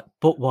is. It's like,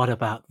 but what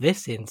about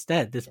this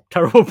instead? This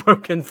terrible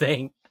broken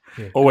thing.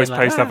 Yeah. Always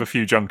like, pays to have a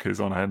few junkers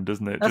on hand,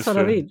 doesn't it? That's what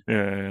I mean.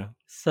 Yeah.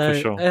 So, for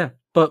sure. yeah.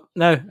 But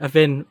no, I've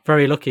been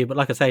very lucky. But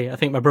like I say, I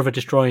think my brother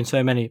destroying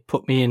so many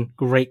put me in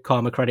great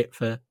karma credit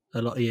for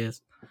a lot of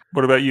years.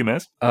 What about you,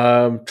 Mez?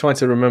 Trying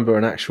to remember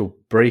an actual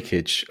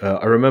breakage.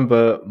 I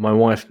remember my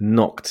wife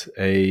knocked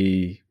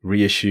a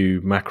reissue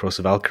Macross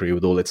Valkyrie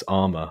with all its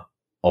armor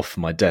off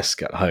my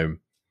desk at home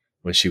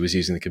when she was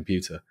using the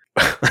computer.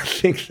 I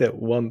think that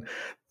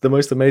the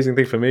most amazing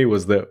thing for me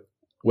was that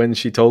when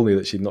she told me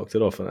that she'd knocked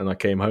it off, and I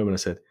came home and I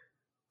said,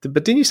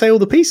 but didn't you say all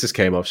the pieces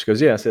came off? She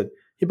goes, yeah. I said,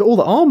 yeah, but all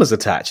the armor's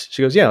attached.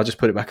 She goes, yeah, I'll just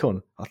put it back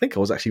on. I think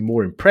I was actually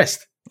more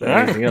impressed than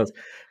anything else.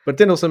 But it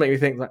did also make me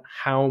think, like,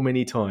 how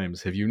many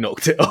times have you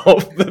knocked it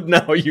off that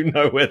now you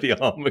know where the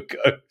armor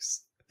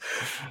goes?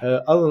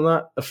 Other than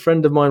that, a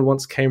friend of mine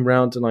once came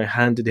round and I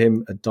handed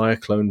him a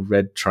Diaclone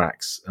Red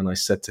Trax, and I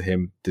said to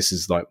him, this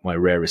is like my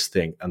rarest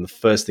thing. And the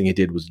first thing he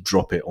did was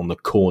drop it on the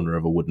corner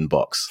of a wooden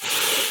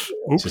box.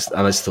 And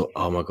I just thought,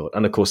 oh my God.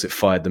 And of course it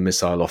fired the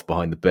missile off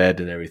behind the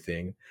bed and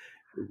everything.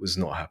 It was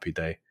not a happy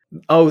day.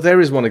 Oh, there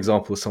is one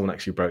example of someone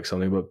actually broke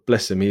something, but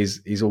bless him,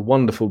 he's a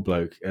wonderful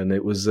bloke. And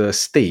it was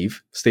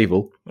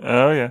Steve-ll.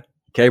 Oh, yeah.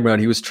 Came around,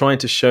 he was trying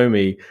to show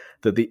me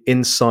that the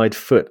inside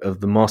foot of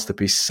the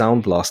Masterpiece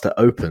Sound Blaster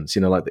opens,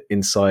 like the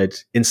inside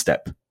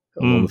instep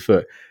on the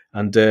foot.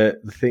 And the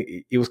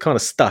thing, he was kind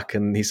of stuck,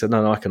 and he said,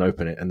 no, I can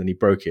open it. And then he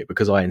broke it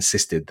because I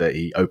insisted that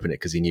he open it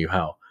because he knew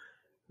how.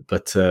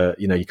 But,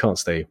 you can't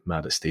stay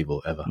mad at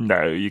Steve-ll ever.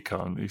 No, you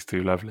can't. He's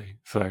too lovely.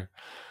 So,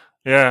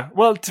 yeah.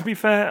 Well, to be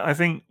fair, I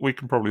think we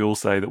can probably all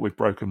say that we've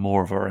broken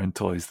more of our own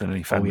toys than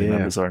any family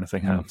members or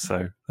anything have.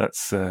 So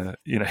that's,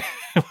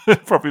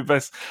 probably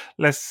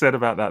less said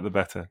about that, the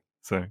better.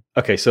 So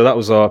okay, so that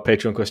was our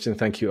Patreon question.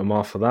 Thank you,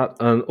 Amar, for that.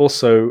 And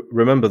also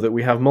remember that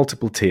we have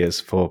multiple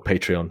tiers for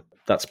Patreon.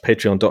 That's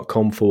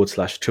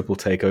patreon.com/triple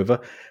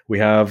takeover. We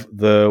have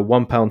the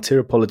 £1 tier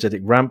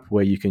apologetic ramp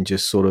where you can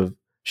just sort of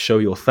show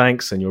your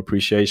thanks and your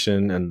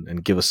appreciation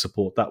and give us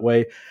support that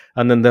way.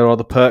 And then there are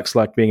the perks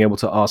like being able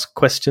to ask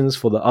questions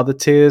for the other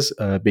tiers,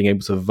 being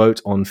able to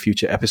vote on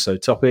future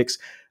episode topics.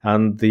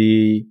 And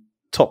the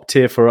top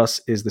tier for us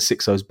is the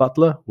Sixo's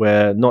Butler,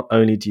 where not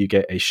only do you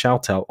get a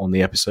shout out on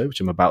the episode, which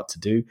I'm about to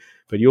do,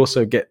 but you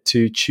also get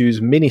to choose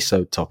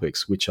mini-sode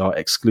topics, which are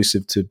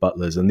exclusive to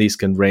Butlers. And these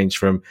can range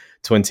from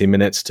 20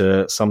 minutes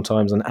to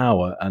sometimes an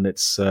hour. And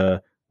it's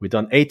we've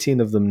done 18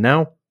 of them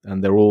now,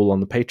 and they're all on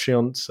the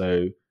Patreon.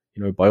 So,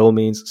 by all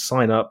means,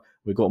 sign up.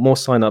 We've got more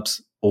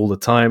sign-ups all the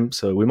time,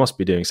 so we must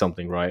be doing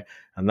something right.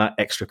 And that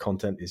extra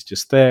content is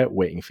just there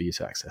waiting for you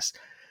to access.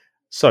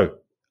 So,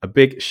 a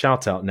big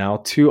shout out now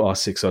to our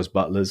Sixo's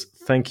Butlers.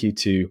 Thank you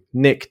to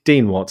Nick,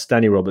 Dean Watts,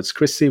 Danny Roberts,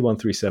 Chris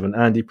C137,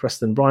 Andy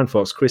Preston, Brian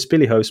Fox, Chris,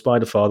 Billy Ho,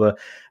 Spiderfather,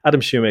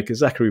 Adam Shoemaker,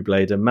 Zachary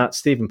Blader, Matt,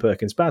 Stephen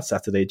Perkins, Bad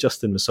Saturday,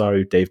 Justin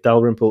Masaru, Dave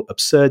Dalrymple,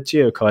 Absurd,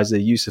 Geo Kaiser,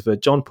 Yusufa,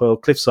 John Pearl,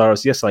 Cliff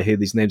Cyrus, yes, I hear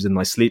these names in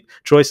my sleep,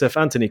 Troy Seth,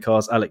 Anthony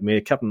Cars, Alec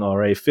Meir, Captain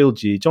RA, Phil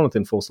G,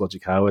 Jonathan False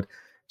Logic Howard,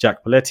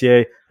 Jack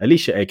Pelletier,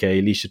 Alicia aka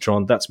Alicia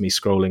Tron, that's me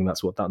scrolling,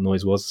 that's what that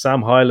noise was,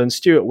 Sam Hyland,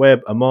 Stuart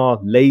Webb, Amar,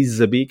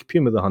 Laserbeak,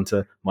 Puma the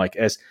Hunter, Mike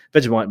S,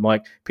 Vegemite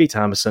Mike, Peter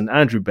Hammerson,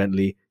 Andrew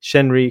Bentley,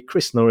 Shenry,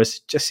 Chris Norris,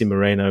 Jesse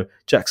Moreno,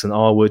 Jackson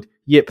Arwood,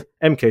 Yip,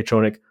 MK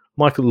Tronic,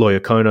 Michael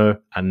Loyakono,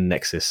 and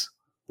Nexus.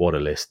 What a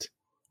list.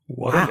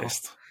 What a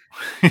list.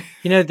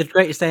 You know, the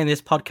greatest day in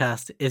this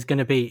podcast is going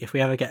to be if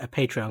we ever get a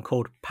Patreon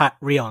called Pat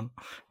Rion.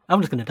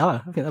 I'm just going to die. I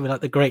think that'll be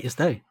like the greatest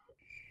day.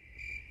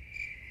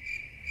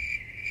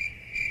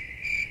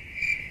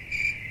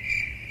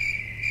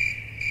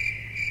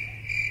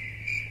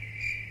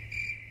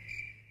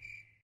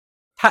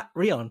 Pat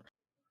Rion.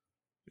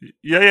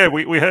 Yeah,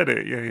 we heard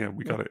it. Yeah,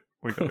 we got it.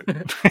 We got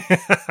it.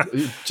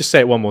 Just say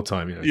it one more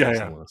time.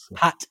 Yeah.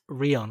 Pat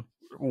Rion.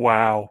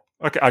 Wow.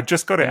 Okay, I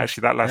just got it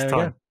actually that last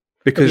time.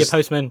 Could be a Because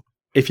postman.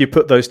 if you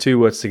put those two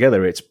words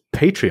together, it's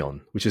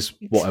Patreon, which is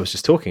what I was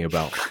just talking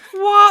about.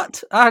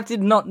 What? I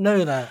did not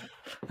know that.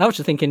 I was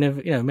just thinking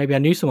of, maybe I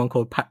knew someone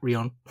called Pat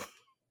Rion.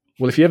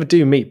 Well, if you ever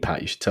do meet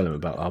Pat, you should tell him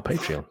about our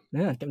Patreon.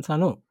 Yeah, get him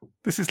signed up.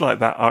 This is like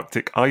that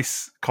Arctic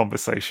ice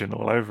conversation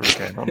all over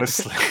again,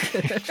 honestly.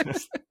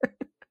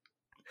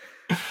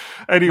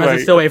 Anyway, I'm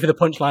still waiting for the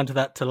punchline to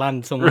that to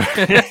land somewhere.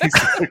 Yeah,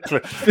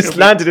 exactly. It's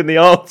landed in the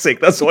Arctic.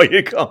 That's why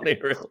you can't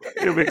hear it.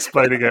 He'll be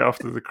explaining it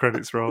after the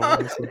credits roll.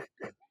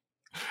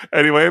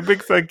 Anyway, a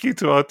big thank you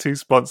to our two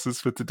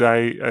sponsors for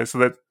today. So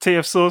that's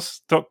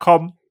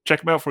tfsource.com.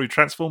 Check them out for your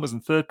Transformers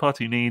and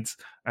third-party needs,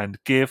 and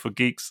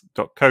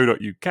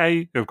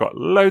gearforgeeks.co.uk. They've got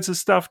loads of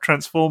stuff,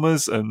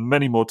 Transformers, and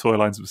many more toy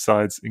lines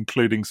besides,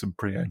 including some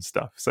pre-owned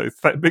stuff. So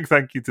big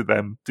thank you to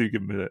them. Do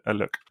give them a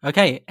look.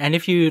 Okay, and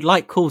if you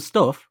like cool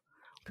stuff,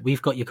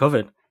 we've got you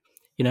covered.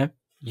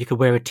 You could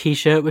wear a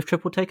T-shirt with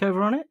Triple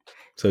Takeover on it.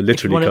 So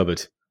literally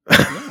covered.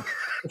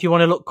 If you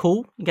want to look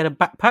cool, you get a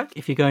backpack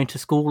if you're going to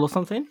school or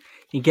something.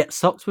 You get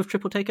socks with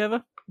Triple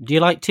Takeover. Do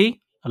you like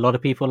tea? A lot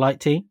of people like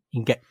tea. You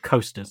can get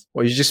coasters.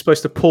 Well, you're just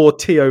supposed to pour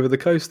tea over the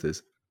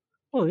coasters.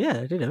 Well, yeah,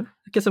 it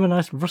gives them a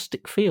nice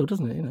rustic feel,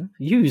 doesn't it?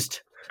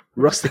 Used.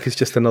 Rustic is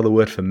just another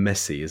word for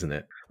messy, isn't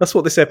it? That's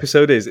what this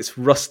episode is. It's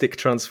rustic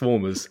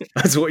Transformers.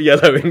 That's what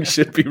Yellowing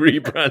should be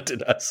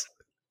rebranded as.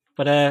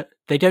 But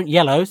they don't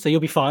yellow, so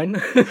you'll be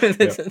fine.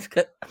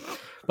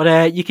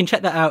 But you can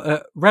check that out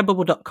at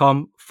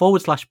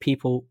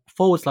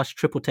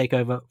redbubble.com/people/Triple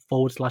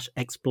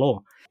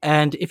Takeover/explore.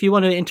 And if you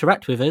want to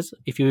interact with us,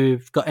 if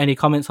you've got any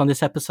comments on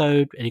this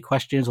episode, any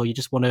questions, or you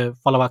just want to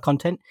follow our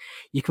content,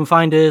 you can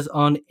find us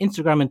on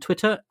Instagram and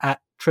Twitter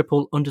at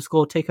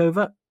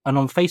 @triple_takeover and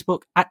on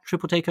Facebook at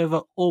Triple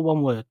Takeover, all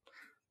one word.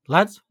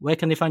 Lads, where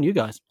can they find you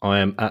guys? I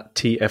am at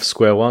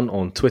TF_1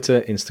 on Twitter,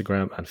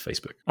 Instagram, and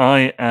Facebook.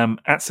 I am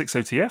at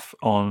 60TF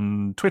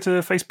on Twitter,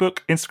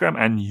 Facebook, Instagram,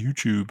 and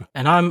YouTube.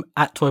 And I'm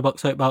at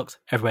Toybox Soapbox,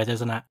 everywhere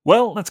there's an at.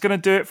 Well, that's going to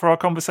do it for our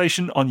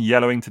conversation on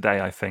Yellowing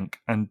today, I think.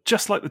 And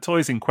just like the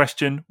toys in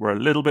question, we're a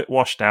little bit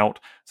washed out,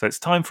 so it's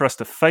time for us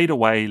to fade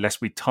away lest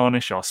we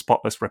tarnish our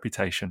spotless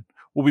reputation.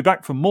 We'll be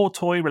back for more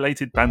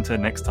toy-related banter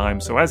next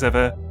time, so as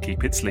ever,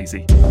 keep it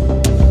sleazy.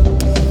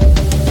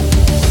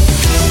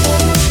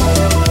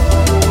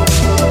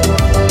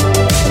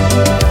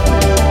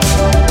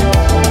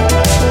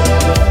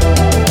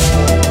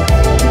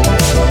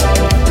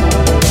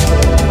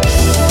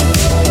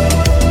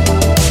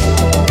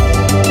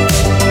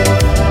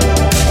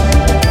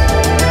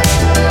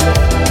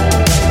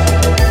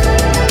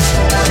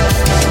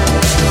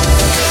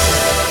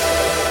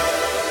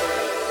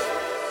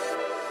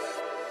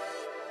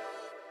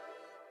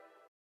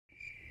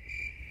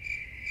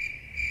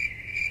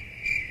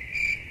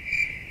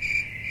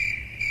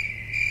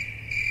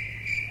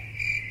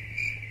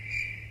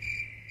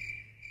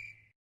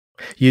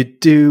 You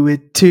do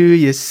it to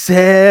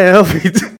yourself.